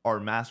are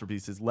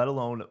masterpieces, let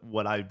alone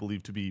what I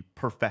believe to be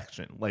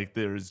perfection. Like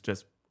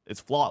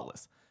it's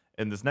flawless.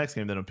 And this next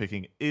game that I'm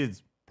picking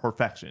is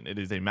perfection. It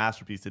is a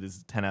masterpiece. It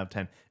is a 10 out of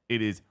 10.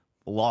 It is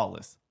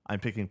flawless. I'm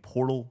picking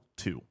Portal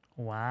 2.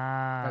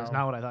 Wow. That's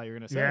not what I thought you were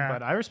going to say,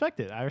 but I respect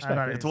it. I respect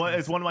it.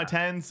 It's one of my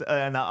 10s,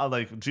 and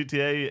like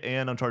GTA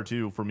and Uncharted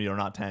 2 for me are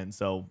not 10.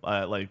 So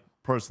like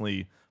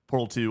personally,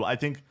 Portal 2, I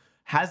think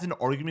has an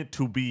argument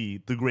to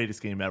be the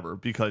greatest game ever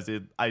because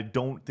I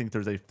don't think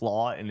there's a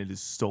flaw and it is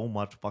so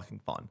much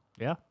fucking fun.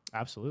 Yeah,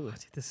 absolutely.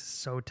 Dude, this is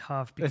so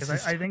tough because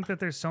I think that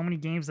there's so many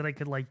games that I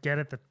could like get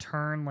at the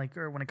turn, like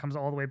or when it comes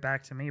all the way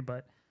back to me,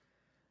 but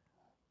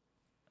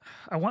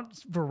I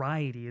want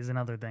variety is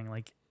another thing.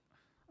 Like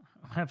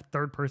I have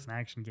third-person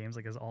action games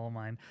like as all of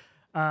mine.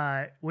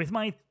 With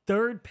my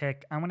third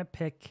pick, I'm gonna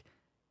pick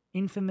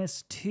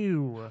Infamous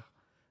 2.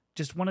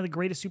 Just one of the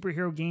greatest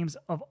superhero games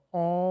of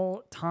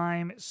all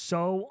time.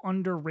 So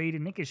underrated.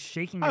 Nick is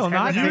shaking his head. I will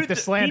not take the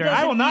slander.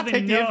 I will not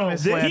take the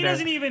Infamous slander. He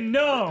doesn't even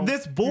know.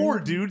 This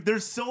board, dude.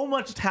 There's so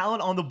much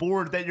talent on the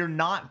board that you're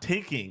not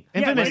taking.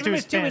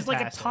 Infamous 2 is like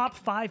a top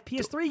 5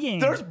 PS3 game.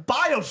 There's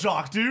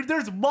BioShock, dude.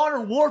 There's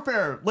Modern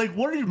Warfare. Like,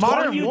 what are you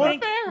talking about?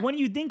 When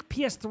you think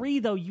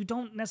PS3, though, you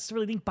don't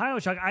necessarily think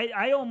BioShock.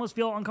 I almost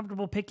feel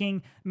uncomfortable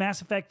picking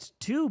Mass Effect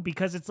 2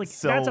 because it's like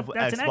that's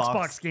an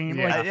Xbox game.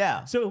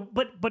 Yeah. So,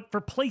 but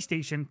for PlayStation,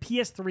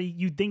 PS3,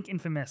 you think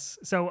Infamous.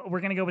 So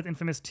we're gonna go with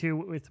Infamous 2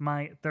 with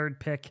my third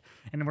pick,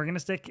 and we're gonna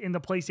stick in the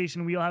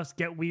PlayStation wheelhouse.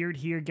 Get weird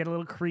here, get a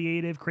little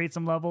creative, create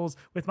some levels.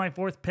 With my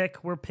fourth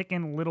pick, we're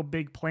picking Little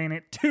Big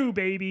Planet 2,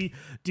 baby.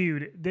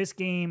 Dude, this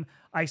game,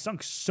 I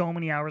sunk so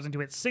many hours into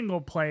it.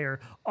 Single player,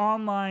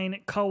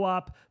 online,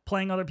 co-op,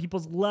 playing other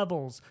people's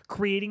levels,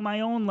 creating my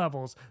own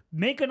levels.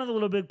 Make another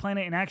Little Big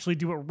Planet and actually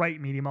do it right,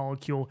 Media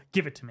Molecule.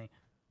 Give it to me.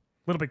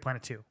 Little Big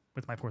Planet 2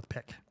 with my fourth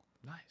pick.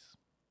 Nice.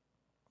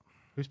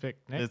 Who's pick?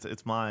 Nick?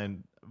 It's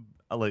mine.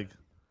 Like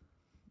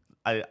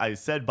I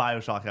said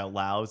BioShock out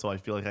loud, so I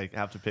feel like I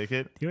have to pick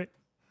it. Do it.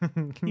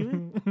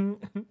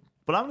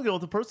 But I'm gonna go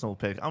with a personal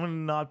pick. I'm gonna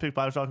not pick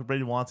BioShock if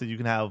Brady wants it. You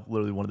can have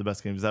literally one of the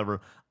best games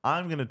ever.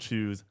 I'm gonna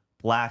choose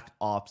Black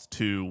Ops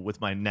 2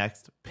 with my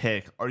next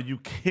pick. Are you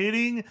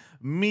kidding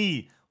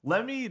me?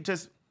 Let me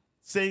just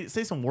say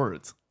some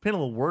words. Paint a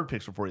little word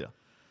picture for you.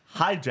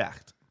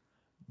 Hijacked,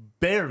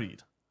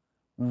 buried,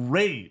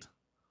 raid,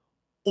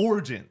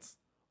 origins,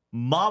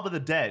 Mob of the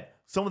Dead,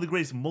 some of the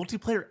greatest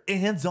multiplayer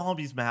and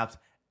zombies maps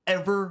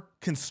ever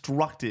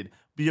constructed.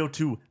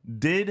 BO2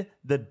 did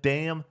the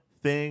damn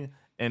thing,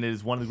 and it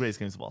is one of the greatest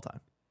games of all time.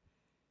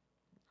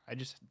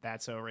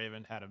 That's So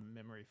Raven had a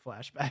memory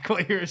flashback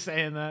while you were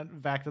saying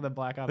that. Back to the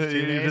Black Ops 2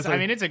 You're days. just like- I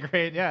mean, it's a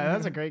great,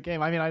 that's a great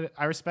game. I mean,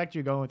 I respect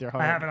you going with your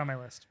heart. I have it on my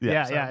list.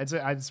 Yeah,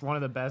 it's one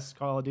of the best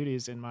Call of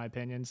Duties in my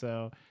opinion.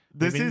 So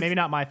maybe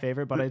not my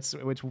favorite, but it's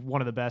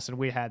one of the best, and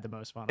we had the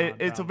most fun.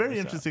 It's a very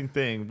interesting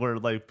thing where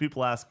like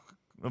people ask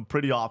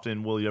pretty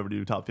often, will you ever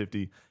do top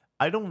 50?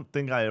 I don't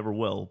think I ever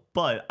will,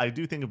 but I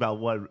do think about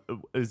what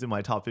is in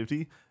my top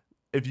 50.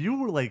 If you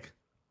were like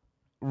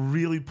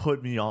really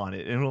put me on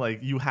it and like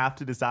you have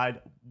to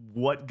decide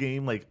what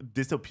game like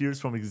disappears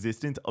from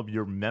existence of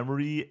your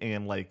memory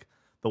and like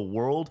the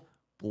world,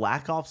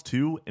 Black Ops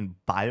 2 and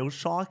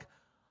BioShock,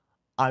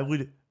 I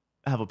would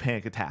have a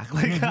panic attack.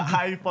 Like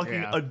I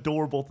fucking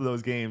adore both of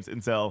those games,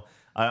 and so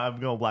I'm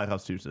going Black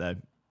Ops 2 today.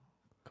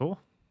 Cool.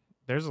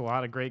 There's a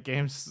lot of great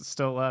games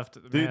still left.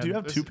 Do you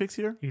have 2 picks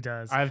here? He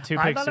does. I have 2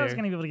 picks I thought I was here.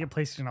 going to be able to get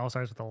PlayStation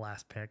All-Stars with the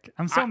last pick.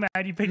 I'm so mad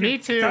you picked Me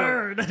it too.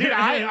 third. Dude,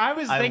 I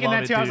was thinking love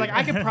that it, too. I was dude. like,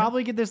 I could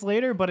probably get this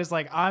later, but it's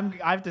like I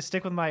have to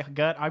stick with my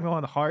gut. I'm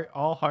going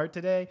all heart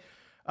today.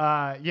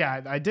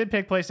 I did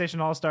pick PlayStation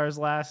All-Stars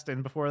last,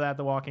 and before that,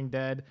 The Walking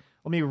Dead.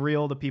 Let me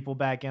reel the people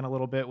back in a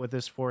little bit with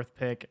this 4th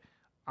pick.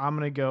 I'm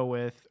going to go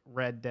with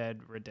Red Dead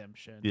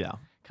Redemption. Yeah.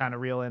 Kind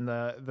of reel in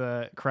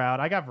the crowd.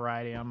 I got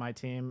variety on my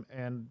team,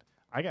 and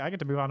I get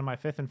to move on to my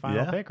 5th and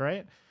final pick,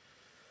 right?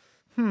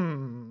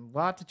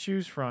 Lot to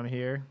choose from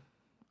here.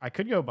 I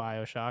could go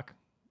BioShock,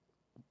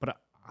 but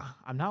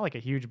I'm not like a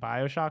huge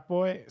BioShock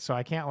boy, so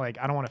I can't I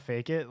don't want to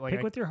fake it. Like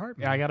Pick with your heart,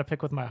 man. Yeah, I got to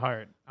pick with my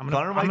heart.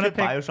 Connor might get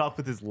BioShock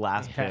with his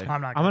last pick.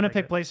 I'm not I'm gonna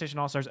pick pick PlayStation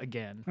All Stars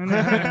again. No.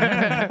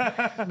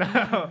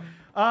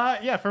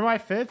 For my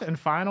 5th and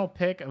final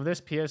pick of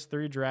this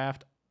PS3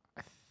 draft,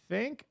 I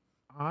think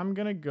I'm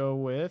gonna go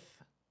with.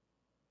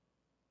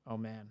 Oh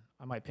man,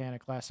 I might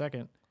panic last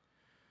second.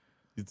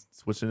 He's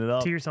switching it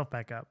up Tee yourself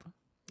back up.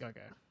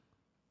 Okay,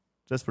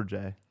 just for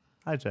Jay.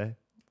 Hi, Jay.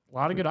 a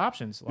lot of good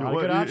options.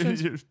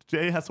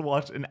 Jay has to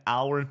watch an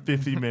hour and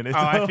 50 minutes.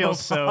 Oh, I of feel a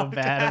so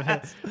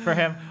bad for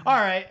him. All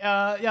right,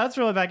 let's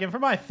reel it back in for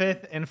my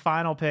 5th and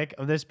final pick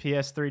of this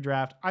PS3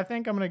 draft. I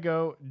think I'm gonna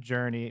go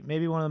Journey.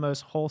 Maybe one of the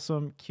most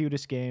wholesome,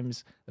 cutest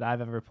games that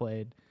I've ever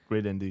played.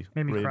 Great indie.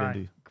 Made me Great cry.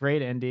 indie.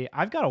 Great indie.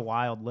 I've got a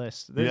wild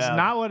list. This is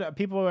not what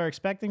people are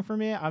expecting from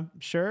me, I'm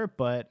sure,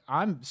 but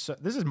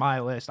this is my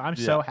list. I'm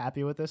so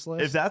happy with this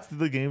list. If that's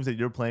the games that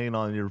you're playing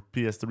on your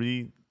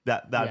PS3,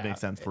 that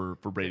makes sense for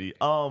Brady.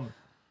 I'm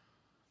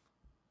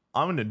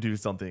gonna do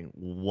something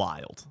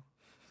wild.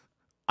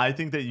 I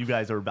think that you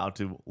guys are about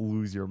to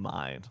lose your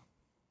mind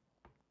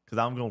because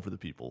I'm going for the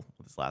people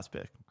with this last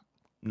pick.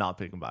 Not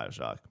picking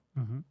BioShock.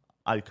 Mm-hmm.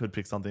 I could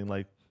pick something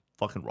like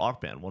fucking Rock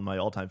Band, one of my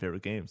all-time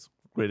favorite games.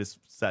 Greatest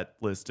set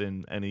list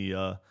in any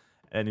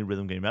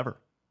rhythm game ever.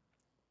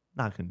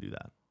 Not gonna do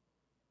that.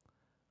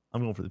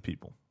 I'm going for the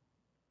people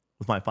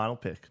with my final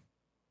pick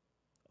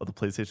of the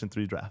PlayStation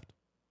 3 draft.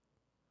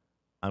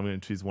 I'm going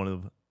to choose one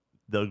of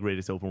the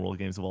greatest open world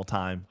games of all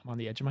time. I'm on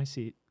the edge of my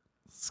seat.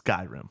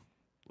 Skyrim.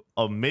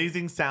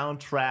 Amazing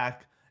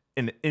soundtrack,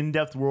 an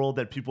in-depth world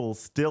that people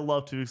still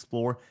love to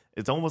explore.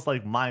 It's almost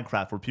like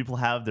Minecraft, where people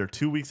have their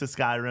 2 weeks of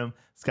Skyrim.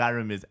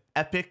 Skyrim is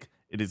epic.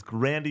 It is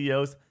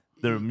grandiose.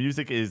 Their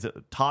music is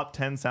top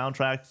 10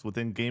 soundtracks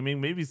within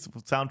gaming, maybe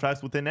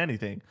soundtracks within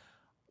anything.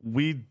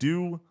 We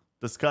do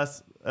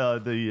discuss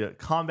the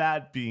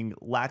combat being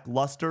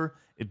lackluster.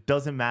 It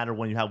doesn't matter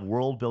when you have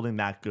world building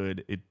that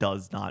good. It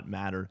does not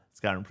matter.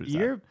 Skyrim proves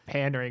You're that.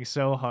 pandering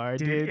so hard,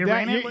 Dude,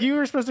 dude. You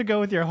were supposed to go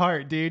with your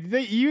heart, dude.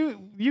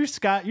 You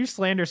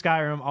slander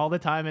Skyrim all the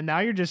time, and now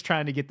you're just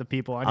trying to get the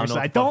people on your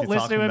side. Don't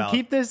listen to him. about.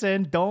 Keep this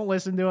in. Don't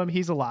listen to him.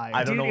 He's a liar.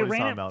 I don't know It what he's ran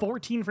talking at about.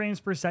 14 frames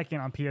per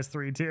second on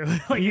PS3 too.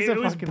 Like He's a it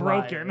was fucking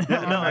broken. liar.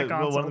 Yeah, on no, that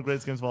console. one of the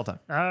greatest games of all time.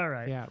 All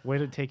right. Yeah, way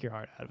to take your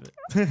heart out of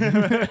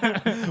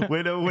it.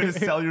 way to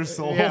sell your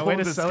soul. Yeah, way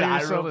to to sell Skyrim.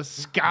 your soul to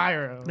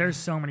Skyrim. There's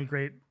so many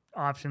great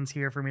options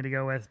here for me to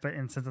go with, but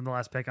since I'm the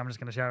last pick, I'm just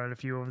going to shout out a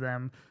few of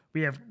them.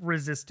 We have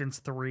Resistance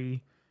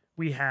 3.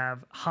 We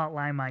have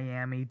Hotline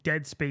Miami,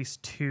 Dead Space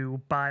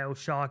 2,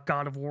 BioShock,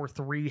 God of War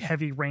 3,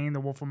 Heavy Rain, The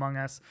Wolf Among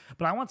Us.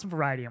 But I want some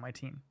variety on my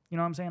team. You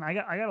know what I'm saying? I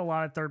got a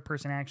lot of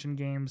third-person action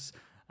games,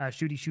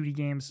 shooty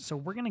games. So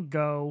we're going to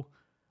go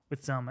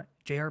with some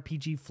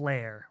JRPG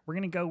flair. We're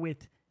going to go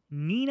with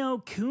Ni no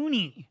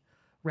Kuni,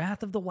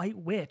 Wrath of the White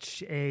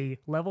Witch, a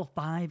level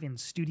 5 in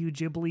Studio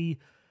Ghibli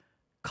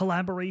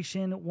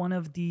collaboration, one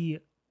of the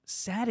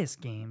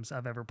saddest games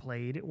I've ever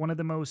played, one of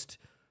the most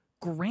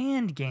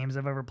grand games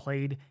I've ever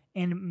played,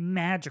 and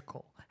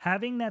magical.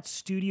 Having that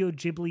Studio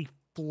Ghibli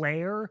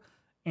flair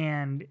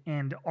and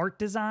art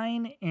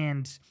design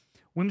and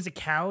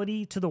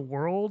whimsicality to the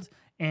world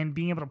and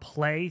being able to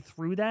play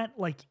through that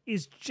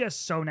is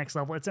just so next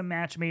level. It's a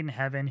match made in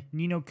heaven.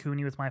 Ni no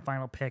Kuni with my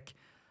final pick.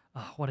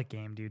 Oh, what a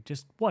game, dude.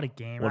 Just what a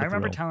game. I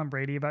remember telling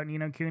Brady about Ni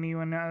no Kuni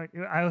when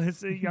I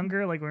was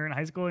younger, like when we were in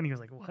high school, and he was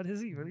like, what is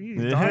he? What are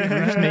you talking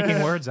You're just about?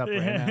 making words up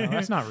right now.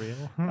 That's not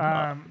real.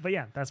 But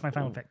yeah, that's my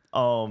final pick.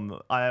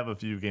 I have a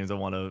few games I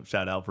want to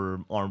shout out for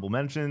honorable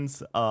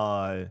mentions.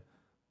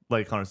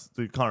 Like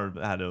Connor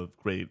had a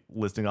great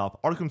listing off.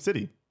 Arkham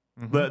City.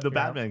 The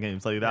Batman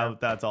games, like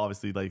that's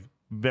obviously like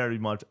very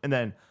much. And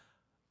then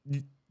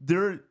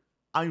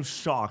I'm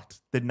shocked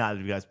that neither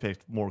of you guys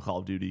picked more Call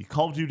of Duty.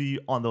 Call of Duty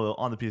on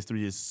the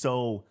PS3 is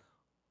so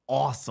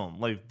awesome.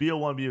 Like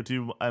BO1,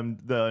 BO2,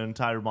 the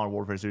entire Modern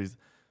Warfare series,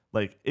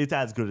 like it's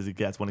as good as it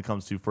gets when it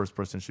comes to first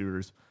person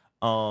shooters.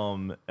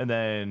 And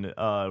then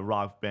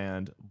Rock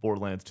Band,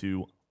 Borderlands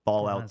 2,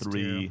 Fallout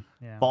 3.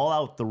 Yeah.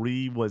 Fallout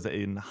 3 was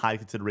in high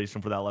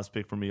consideration for that last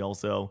pick for me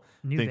also.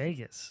 New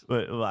Vegas.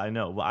 Well, I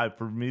know.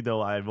 For me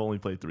though, I've only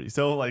played 3.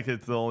 So like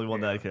it's the only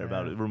one that I care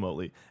about it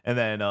remotely. And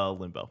then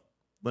Limbo.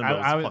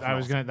 I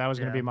was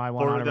gonna be my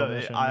one honorable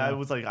mention. I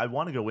was like, I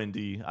want to go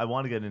indie. I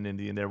want to get an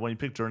indie in there. When you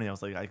picked Journey, I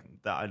was like,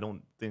 I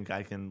don't think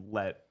I can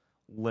let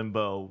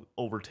Limbo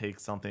overtake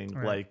something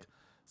like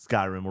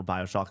Skyrim or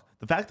BioShock.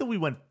 The fact that we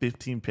went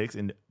 15 picks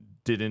and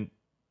didn't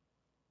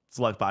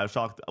select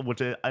BioShock,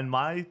 which in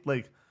my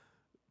like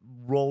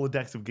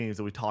Rolodex of games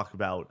that we talk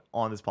about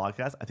on this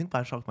podcast, I think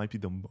BioShock might be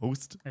the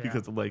most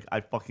because like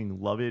I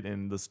fucking love it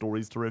and the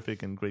story's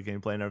terrific and great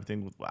gameplay and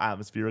everything,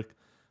 atmospheric.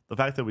 The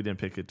fact that we didn't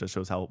pick it just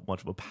shows how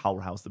much of a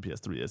powerhouse the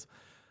PS3 is.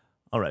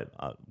 All right,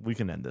 we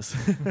can end this.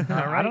 All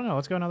right. I don't know.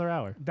 Let's go another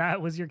hour.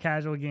 That was your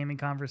casual gaming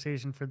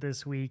conversation for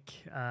this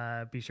week.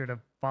 Be sure to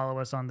follow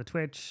us on the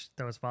Twitch.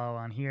 Throw us a follow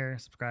on here,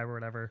 subscribe or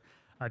whatever.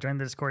 Join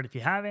the Discord if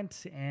you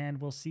haven't, and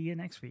we'll see you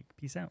next week.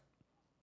 Peace out.